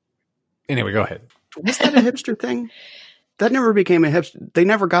minute. Anyway, go ahead. Was that a hipster thing? That never became a hipster. They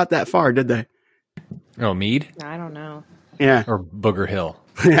never got that far, did they? Oh, Mead? I don't know. Yeah. Or Booger Hill.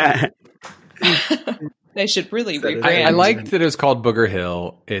 They should really rebrand. I liked that it was called Booger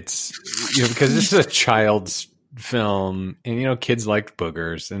Hill. It's because this is a child's film, and kids liked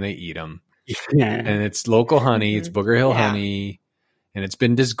boogers and they eat them. Yeah. And it's local honey. It's Booger Hill honey, and it's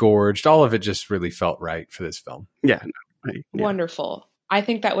been disgorged. All of it just really felt right for this film. Yeah. Wonderful. I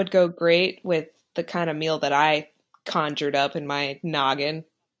think that would go great with the kind of meal that I conjured up in my noggin,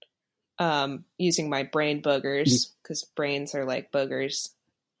 using my brain boogers, because brains are like boogers.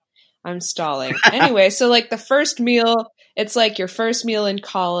 I'm stalling. Anyway, so like the first meal, it's like your first meal in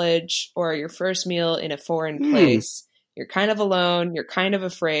college or your first meal in a foreign place. You're kind of alone. You're kind of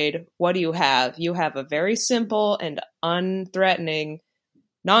afraid. What do you have? You have a very simple and non-threatening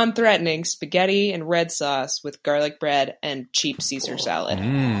spaghetti and red sauce with garlic bread and cheap Caesar salad.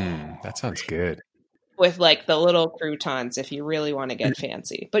 That sounds good. With like the little croutons if you really want to get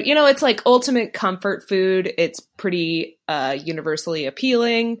fancy. But it's like ultimate comfort food. It's pretty universally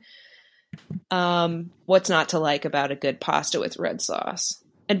appealing. What's not to like about a good pasta with red sauce?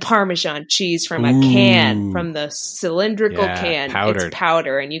 And Parmesan cheese from a can, from the cylindrical can. Powdered. It's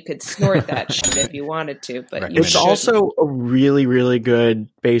powder, and you could snort that shit if you wanted to. But it's also a really, really good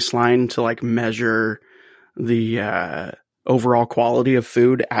baseline to like measure the overall quality of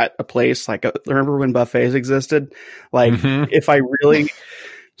food at a place. Like, remember when buffets existed? Like, if I really...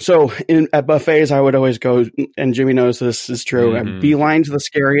 So at buffets, I would always go, and Jimmy knows this is true, I'd beeline to the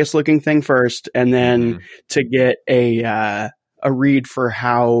scariest looking thing first, and then to get a read for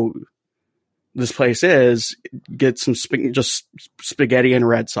how this place is, get some just spaghetti and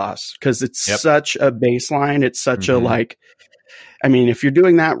red sauce, because it's such a baseline. It's such a like, I mean, if you're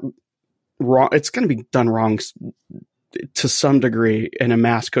doing that wrong, it's going to be done wrong to some degree in a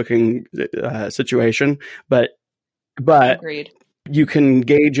mass cooking situation, but Agreed. You can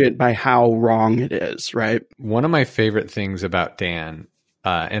gauge it by how wrong it is, right? One of my favorite things about Dan,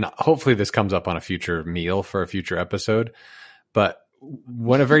 and hopefully this comes up on a future meal for a future episode, but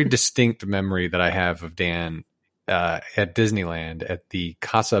a very distinct memory that I have of Dan at Disneyland at the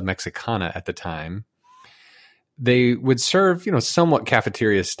Casa Mexicana at the time, they would serve, somewhat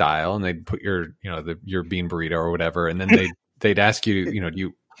cafeteria style, and they'd put your bean burrito or whatever, and then they'd ask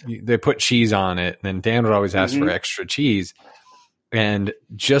you, they put cheese on it, and then Dan would always ask for extra cheese. And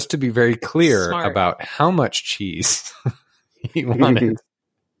just to be very clear about how much cheese he wanted,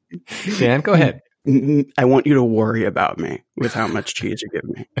 Dan, go ahead. I want you to worry about me with how much cheese you give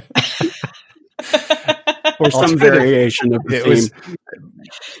me. Or some variation of the theme.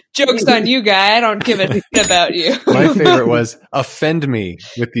 Joke's on you, guy. I don't give a shit about you. My favorite was offend me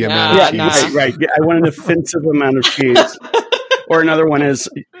with the amount of cheese. Right. I want an offensive amount of cheese. Or another one is,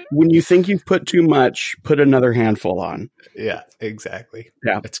 when you think you've put too much, put another handful on. Yeah, exactly.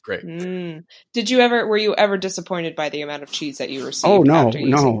 Yeah. That's great. Were you ever disappointed by the amount of cheese that you received? Oh, no.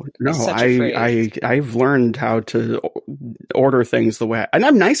 I've learned how to order things the way, and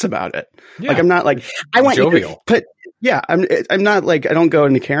I'm nice about it. Yeah. Like, I'm not like, I want jovial. you to put, I'm not like, I don't go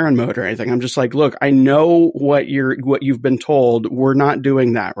into Karen mode or anything. I'm just like, look, I know what you've been told. We're not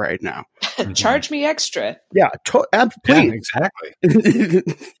doing that right now. Charge me extra. Yeah, absolutely. Yeah, exactly.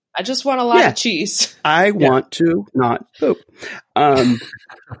 I just want a lot of cheese. I want to not poop.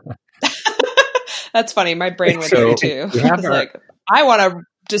 That's funny. My brain went there too. I want to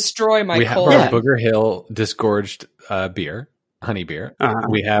destroy my colon. We have our Booger Hill disgorged beer, honey beer.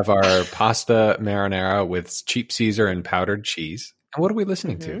 We have our pasta marinara with cheap Caesar and powdered cheese. And what are we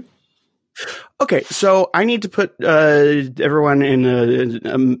listening to? Okay, so I need to put everyone in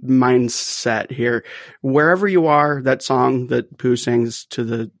a mindset here. Wherever you are, that song that Pooh sings, To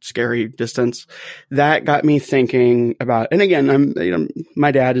the Scary Distance, that got me thinking about, and again,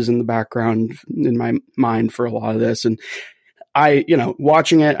 my dad is in the background in my mind for a lot of this, and I,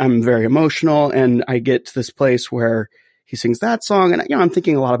 watching it, I'm very emotional, and I get to this place where he sings that song, and I'm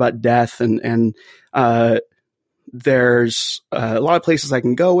thinking a lot about death, and there's a lot of places I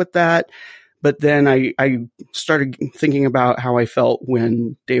can go with that. But then I started thinking about how I felt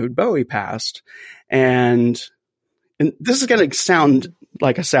when David Bowie passed. And this is going to sound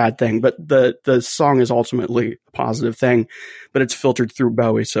like a sad thing, but the song is ultimately a positive thing, but it's filtered through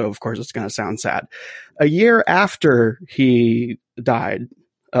Bowie. So of course it's going to sound sad. A year after he died,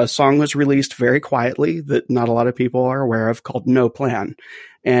 a song was released very quietly that not a lot of people are aware of, called No Plan.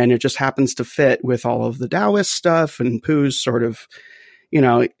 And it just happens to fit with all of the Taoist stuff and Pooh's sort of,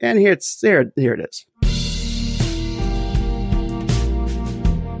 and here it is.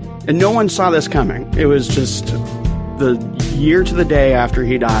 And no one saw this coming. It was just the year to the day after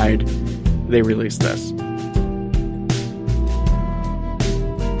he died, they released this.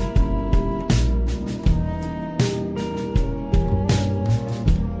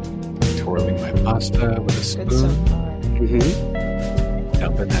 Twirling my pasta with a spoon. Good so far. Mm-hmm.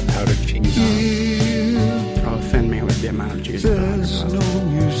 Dumping that powdered cheese on. Oh, offend me with the amount of cheese. There's no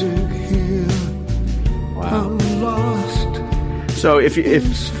music here. Wow. I'm lost. So if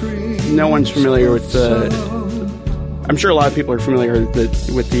no one's familiar with I'm sure a lot of people are familiar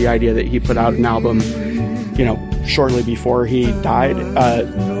with the idea that he put out an album, shortly before he died.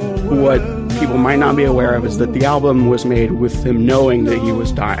 What people might not be aware of is that the album was made with him knowing that he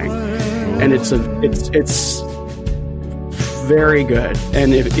was dying, and it's very good,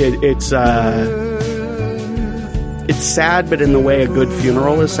 and it's sad, but in the way a good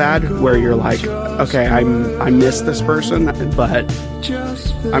funeral is sad, where you're like, okay, I miss this person, but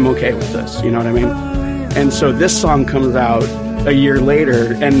I'm okay with this. You know what I mean? And so this song comes out a year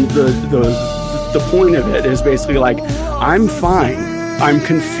later, and the point of it is basically like, I'm fine. I'm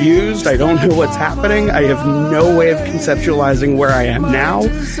confused. I don't know what's happening. I have no way of conceptualizing where I am now,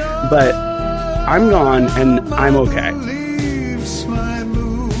 but I'm gone and I'm okay.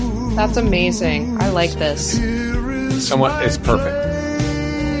 That's amazing. I like this. It's perfect.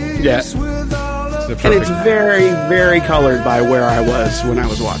 Yeah. And it's very, very colored by where I was when I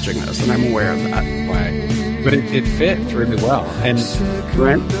was watching this, and I'm aware of that. Right. But it fit really well. And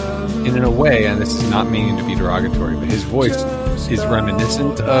right? in a way, and this is not meaning to be derogatory, but his voice is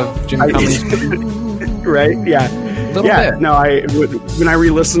reminiscent of Jim Cummings. Right? Yeah. A little bit. No, when I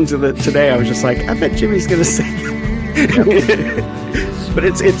re-listened to it today, I was just like, I bet Jimmy's going to sing. But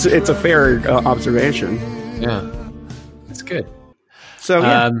it's a fair observation. Yeah. It's good. So,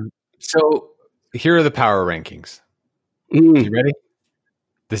 yeah. So here are the power rankings. You ready?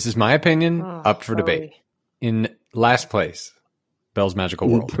 This is my opinion, up for debate. In last place, Belle's Magical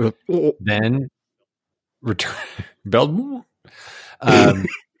World. Then Return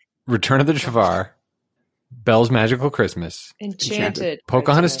of the Jafar, Belle's Magical Christmas, Enchanted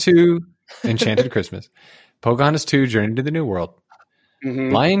Pocahontas 2, Enchanted Christmas, Pocahontas 2, Journey to the New World,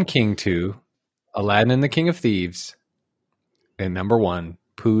 Lion King 2, Aladdin and the King of Thieves, and number 1,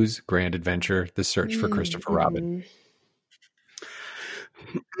 Pooh's Grand Adventure: The Search for Christopher Robin.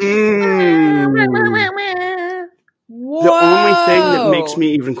 Whoa. The only thing that makes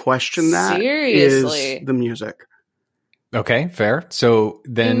me even question that Seriously? is the music. Okay, fair. So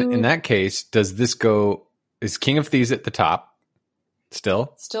then in that case, is King of Thieves at the top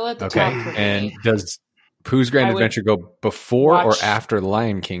still? Still at the top for me. And does Pooh's Grand Adventure go before or after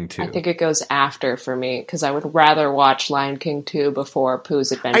Lion King 2? I think it goes after for me, because I would rather watch Lion King 2 before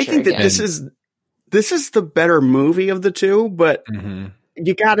Pooh's Adventure. I think that this is the better movie of the two, but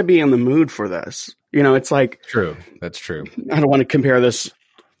you got to be in the mood for this. It's like... True. That's true. I don't want to compare this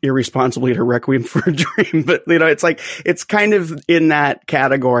irresponsibly to Requiem for a Dream, but it's like, it's kind of in that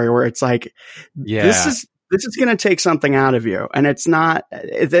category where it's like, this is going to take something out of you. And it's not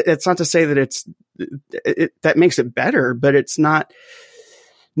to say that that makes it better, but it's not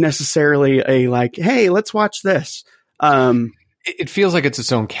necessarily a like, hey, let's watch this. It feels like it's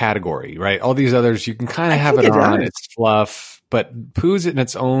its own category, right? All these others, you can kind of have it on, it's fluff, but Pooh's in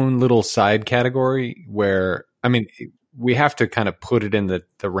its own little side category where, I mean, we have to kind of put it in the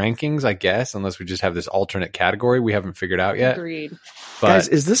rankings, I guess, unless we just have this alternate category we haven't figured out yet. Agreed. But, guys,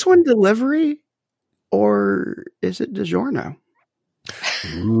 is this one delivery or is it DiGiorno?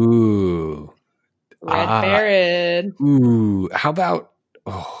 Ooh. Red Baron. Ooh. How about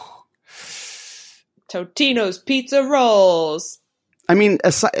Totino's Pizza Rolls. I mean,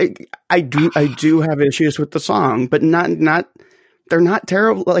 I do have issues with the song, but they're not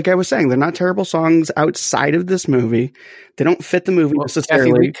terrible. Like I was saying, they're not terrible songs outside of this movie. They don't fit the movie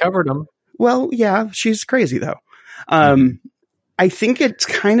necessarily. Kathy Lee covered them. Well, yeah, she's crazy though. I think it's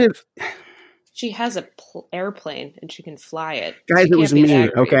kind of. She has a airplane and she can fly it. Guys, it was me.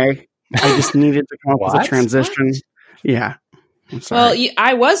 Okay, I just needed to come up with a transition. What? Yeah. Well,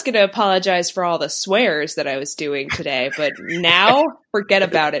 I was going to apologize for all the swears that I was doing today, but now forget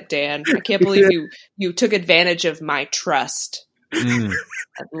about it, Dan. I can't believe you took advantage of my trust.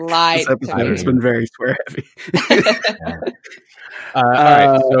 Lied to me. It's been very swear heavy. All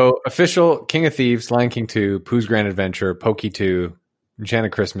right, so official King of Thieves, Lion King 2, Pooh's Grand Adventure, Pokey 2,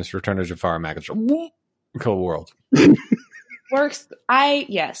 Enchanted Christmas, Return of Jafar, Magical World. Works.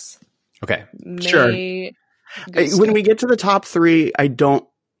 Yes. Okay. Sure. When we get to the top 3, I don't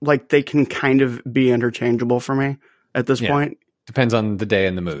like, they can kind of be interchangeable for me at this point. Depends on the day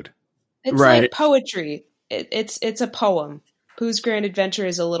and the mood. It's like poetry. It's a poem. Pooh's Grand Adventure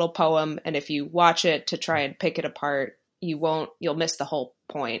is a little poem, and if you watch it to try and pick it apart, you'll miss the whole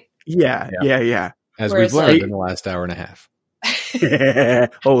point. Yeah. As Whereas, we've learned in the last hour and a half.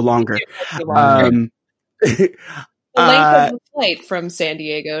 Longer. The length of the flight from San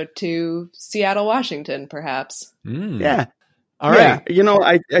Diego to Seattle, Washington, perhaps. Yeah. All right. You know,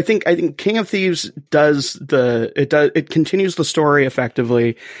 I think King of Thieves it continues the story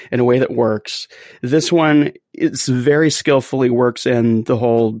effectively in a way that works. This one, it's very skillfully works in the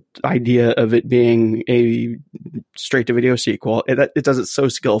whole idea of it being a straight to video sequel. It does it so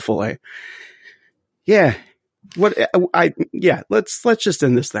skillfully. Yeah. Let's just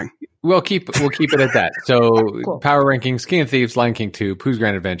end this thing. We'll keep it at that. So Cool. Power Rankings, King of Thieves, Lion King 2, Pooh's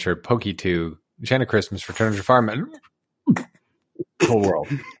Grand Adventure, Pokey 2, Enchanted Christmas, Return of the Fireman. Whole world.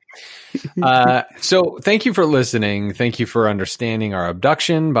 So thank you for listening. Thank you for understanding our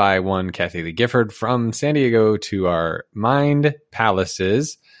abduction by one Kathy Lee Gifford from San Diego to our mind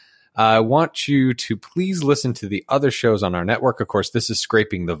palaces. I want you to please listen to the other shows on our network. Of course, this is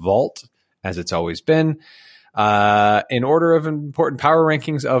Scraping the Vault, as it's always been. In order of important power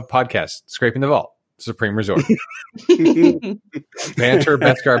rankings of podcasts: Scraping the Vault, Supreme Resort, Banter,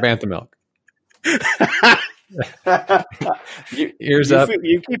 Beskar, Bantha Milk. Ears up.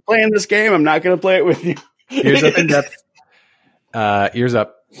 You keep playing this game. I'm not going to play it with you. Ears up in depth. Ears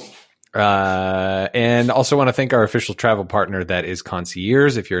up. And also want to thank our official travel partner, that is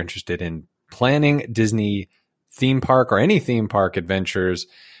Concierge. If you're interested in planning Disney theme park or any theme park adventures,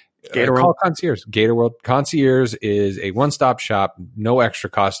 call Concierge. Gator World Concierge is a one-stop shop, no extra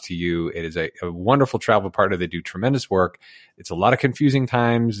cost to you. It is a wonderful travel partner. They do tremendous work. It's a lot of confusing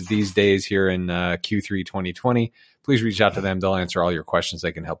times these days here in Q3 2020. Please reach out to them. They'll answer all your questions.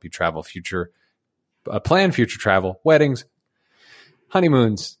 They can help you plan future travel, weddings,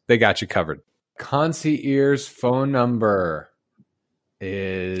 honeymoons. They got you covered. Concierge's phone number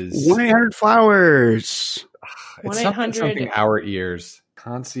is 1-800-Flowers. It's something our ears.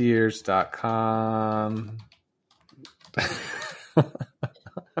 Concierge.com.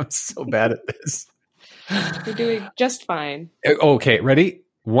 I'm so bad at this. You're doing just fine. Okay, ready?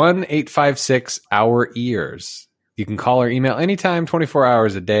 1-856-OUR-EARS. You can call or email anytime, 24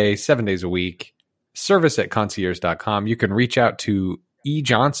 hours a day, 7 days a week. Service at concierge.com. You can reach out to E.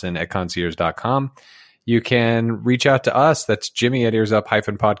 Johnson at concierge.com. You can reach out to us. That's Jimmy at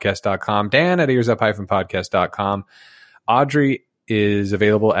earsup-podcast.com, Dan at earsup-podcast.com. Audrey is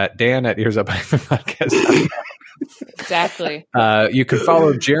available at Dan at earsup-podcast.com. Exactly. You can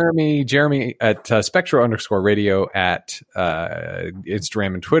follow Jeremy at Spectro_radio at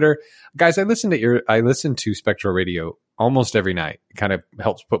Instagram and Twitter. Guys, I listen to Spectro Radio almost every night. It kind of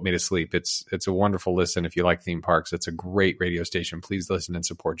helps put me to sleep. It's a wonderful listen. If you like theme parks, it's a great radio station. Please listen and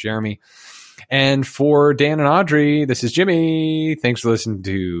support Jeremy. And for Dan and Audrey, this is Jimmy. Thanks for listening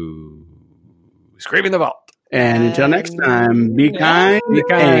to Scraping the Vault. And until next time, be kind,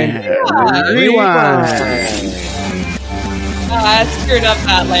 and rewind. I screwed up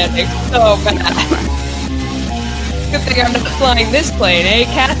that landing so bad. Good thing I'm not flying this plane, eh,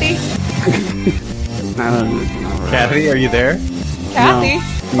 Kathy? Kathy, are you there? Kathy?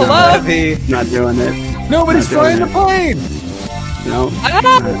 No. Hello? Kathy. Not doing it. Nobody's flying the plane. No.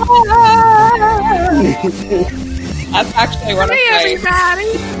 That's actually one of my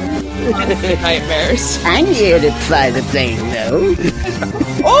nightmares. I'm here to fly the plane, though.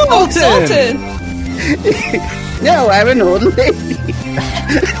 Oh, Sultan! No, I'm an old lady.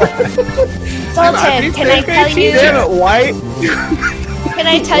 Sultan, can I tell you? Damn it, White. Can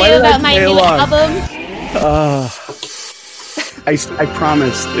I tell you about my new album? I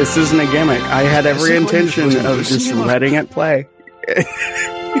promise, this isn't a gimmick. I had every intention of just letting it play.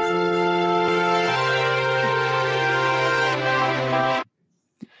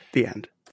 The end.